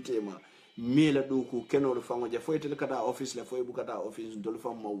wonnim bitema mila duku kenol fango je foytel kata office le foy bukata office dole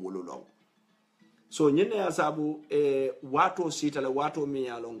fam ma wololo so nyene ya sabu wato sitala wato mi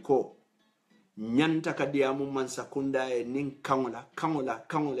yalon ko nyanta ka diamu man sakunda e nin kangola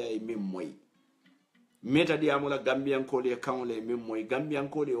e min moy meta diamu la Gambian ko le kangola e min moy Gambian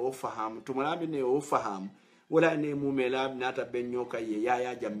ko le o faham tumala bi ne o faham wala ne mu melab nata benyo ka ye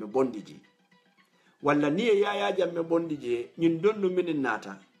yaya jamme bondiji walla ni yaya jamme bondiji nyin donno min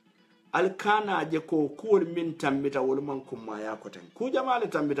nata alkana je ko kuwol min tambita wol man kummaya ko tan ku jamaale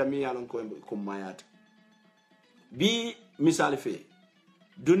tambita mi yalon ko kummayata bi misal fe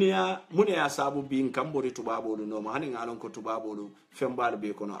dunia mune ya sabu bi kambori tubabolu no ma hanin alon ko tubabolu fembal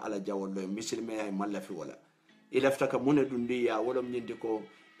be kono ala jawollo misilme ay mallafi wala ilaftaka mune dundi ya wolom nyindi ko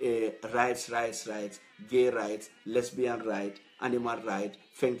rights gay rights lesbian right animal right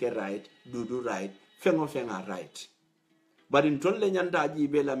fenke right dudu right fenga right barin tolle nyanda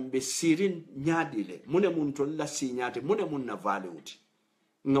jibe lambe sirin nyaadile mune mun tolla sinyate mune mun na valeuti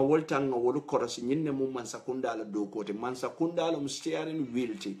nga wolta nga wolu korosi nyinne mun man sakunda la do kote man sakunda la steering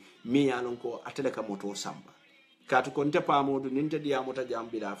wheel ti mi yalon ko ateleka moto samba katu ko nte pamodu ninte diamota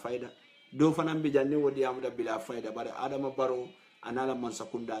jambila faida do fanam bi janne wodi amuda bila faida bare Adama Barrow anala man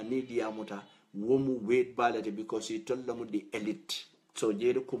sakunda ni diamota womu wait balete because he told them the elite so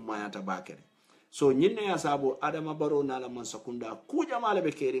jeeru kumayata bakere so nyinne ya sabo Adama Barrow nala man sakunda ku jamaale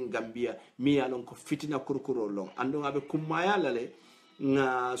be kering Gambia mi yalon ko fitina kurkuro long ando ngabe kumaya lale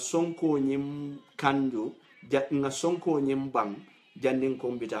nga sonko nyim kanjo nga sonko nyim bang jandin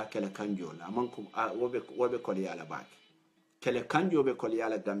ko mbita kala kanjo la man ko wobe ko yala baake kala kanjo be ko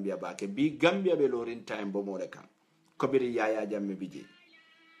yala Gambia baake bi Gambia be lorin time bo mo kan ko biri yaya jamme biji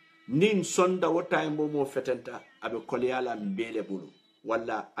nin sonda wo time bo mo fetenta abe ko yala mbele bulu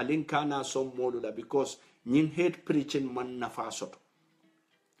walla alin kana som modu la because nyin hate preaching man nafa soto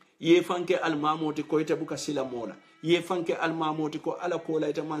ye fanke almamoti ko ite buka sila mola ye fanke almamoti ko ala ko la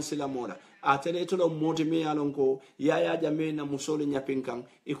ite man sila mola atele to lo moti me yalon ko yaya jamme na musolo nyapinkan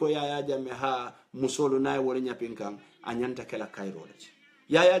iko yaya jamme ha musolo nay wala nyapinkan anyanta kala kairo la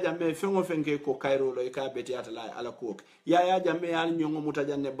yaya jamme fengo fenke ko kairo lo ka beti atala ala ko yaya jamme yal nyongo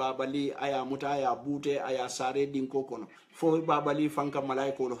mutajanne babali aya muta aya bute aya sare din ko kono fo babali fanka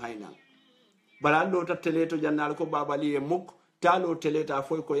malaiko lo hayna balando ta teleto jannal ko babali e muk talo teleta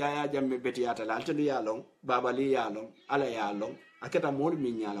foy ko yaya jamme beti atala altendu yalon babali yalon ala yalon aketa mol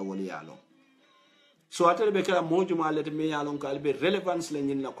min nyala wol yalon so atele be kala mojuma let me yalon ko albe relevance le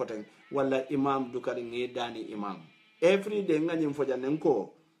nyin la koten wala imam dukari ngi dani imam every day ngani fo jannen ko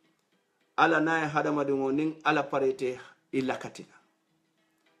ala nay hadama de ngonin ala parete ilakatina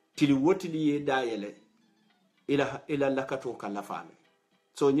tili wotili ye dayele ila lakato kala fami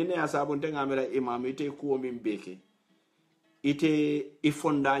so nyine asabun te ngamira imam ite ko min beke ite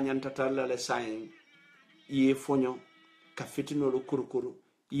ifonda nyanta talla le sayin ye fonyo ka fitino lo kurukuru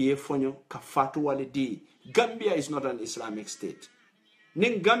ye fonyo ka fatu wale di Gambia is not an Islamic state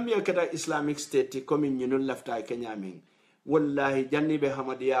nin Gambia kada Islamic state comme ñunul lafta Kenya min wallahi janni be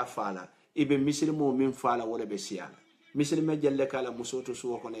hamadiya fala ibe muslimo min fala wala be siyala muslime jelle kala musoto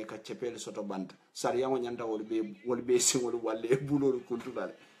suwo ko ne ka cepel soto banta sariya mo nyanta wol be singol walle bulol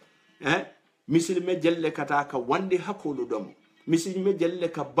kultulale muslime jelle kata ka wande hakolu dom muslime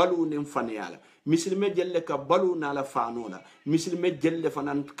jelle ka balu nin faniyala muslime jelle ka balu na la fanola muslime jelle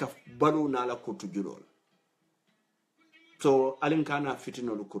fanan ka balu na la kutujulol so alin kana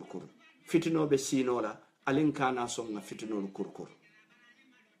fitinol kurkur fitino be sinola alin kana sonna fitinol kurkur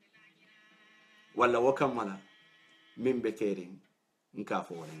wala wakamala Mengbe Kering nka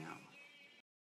fo wala nyama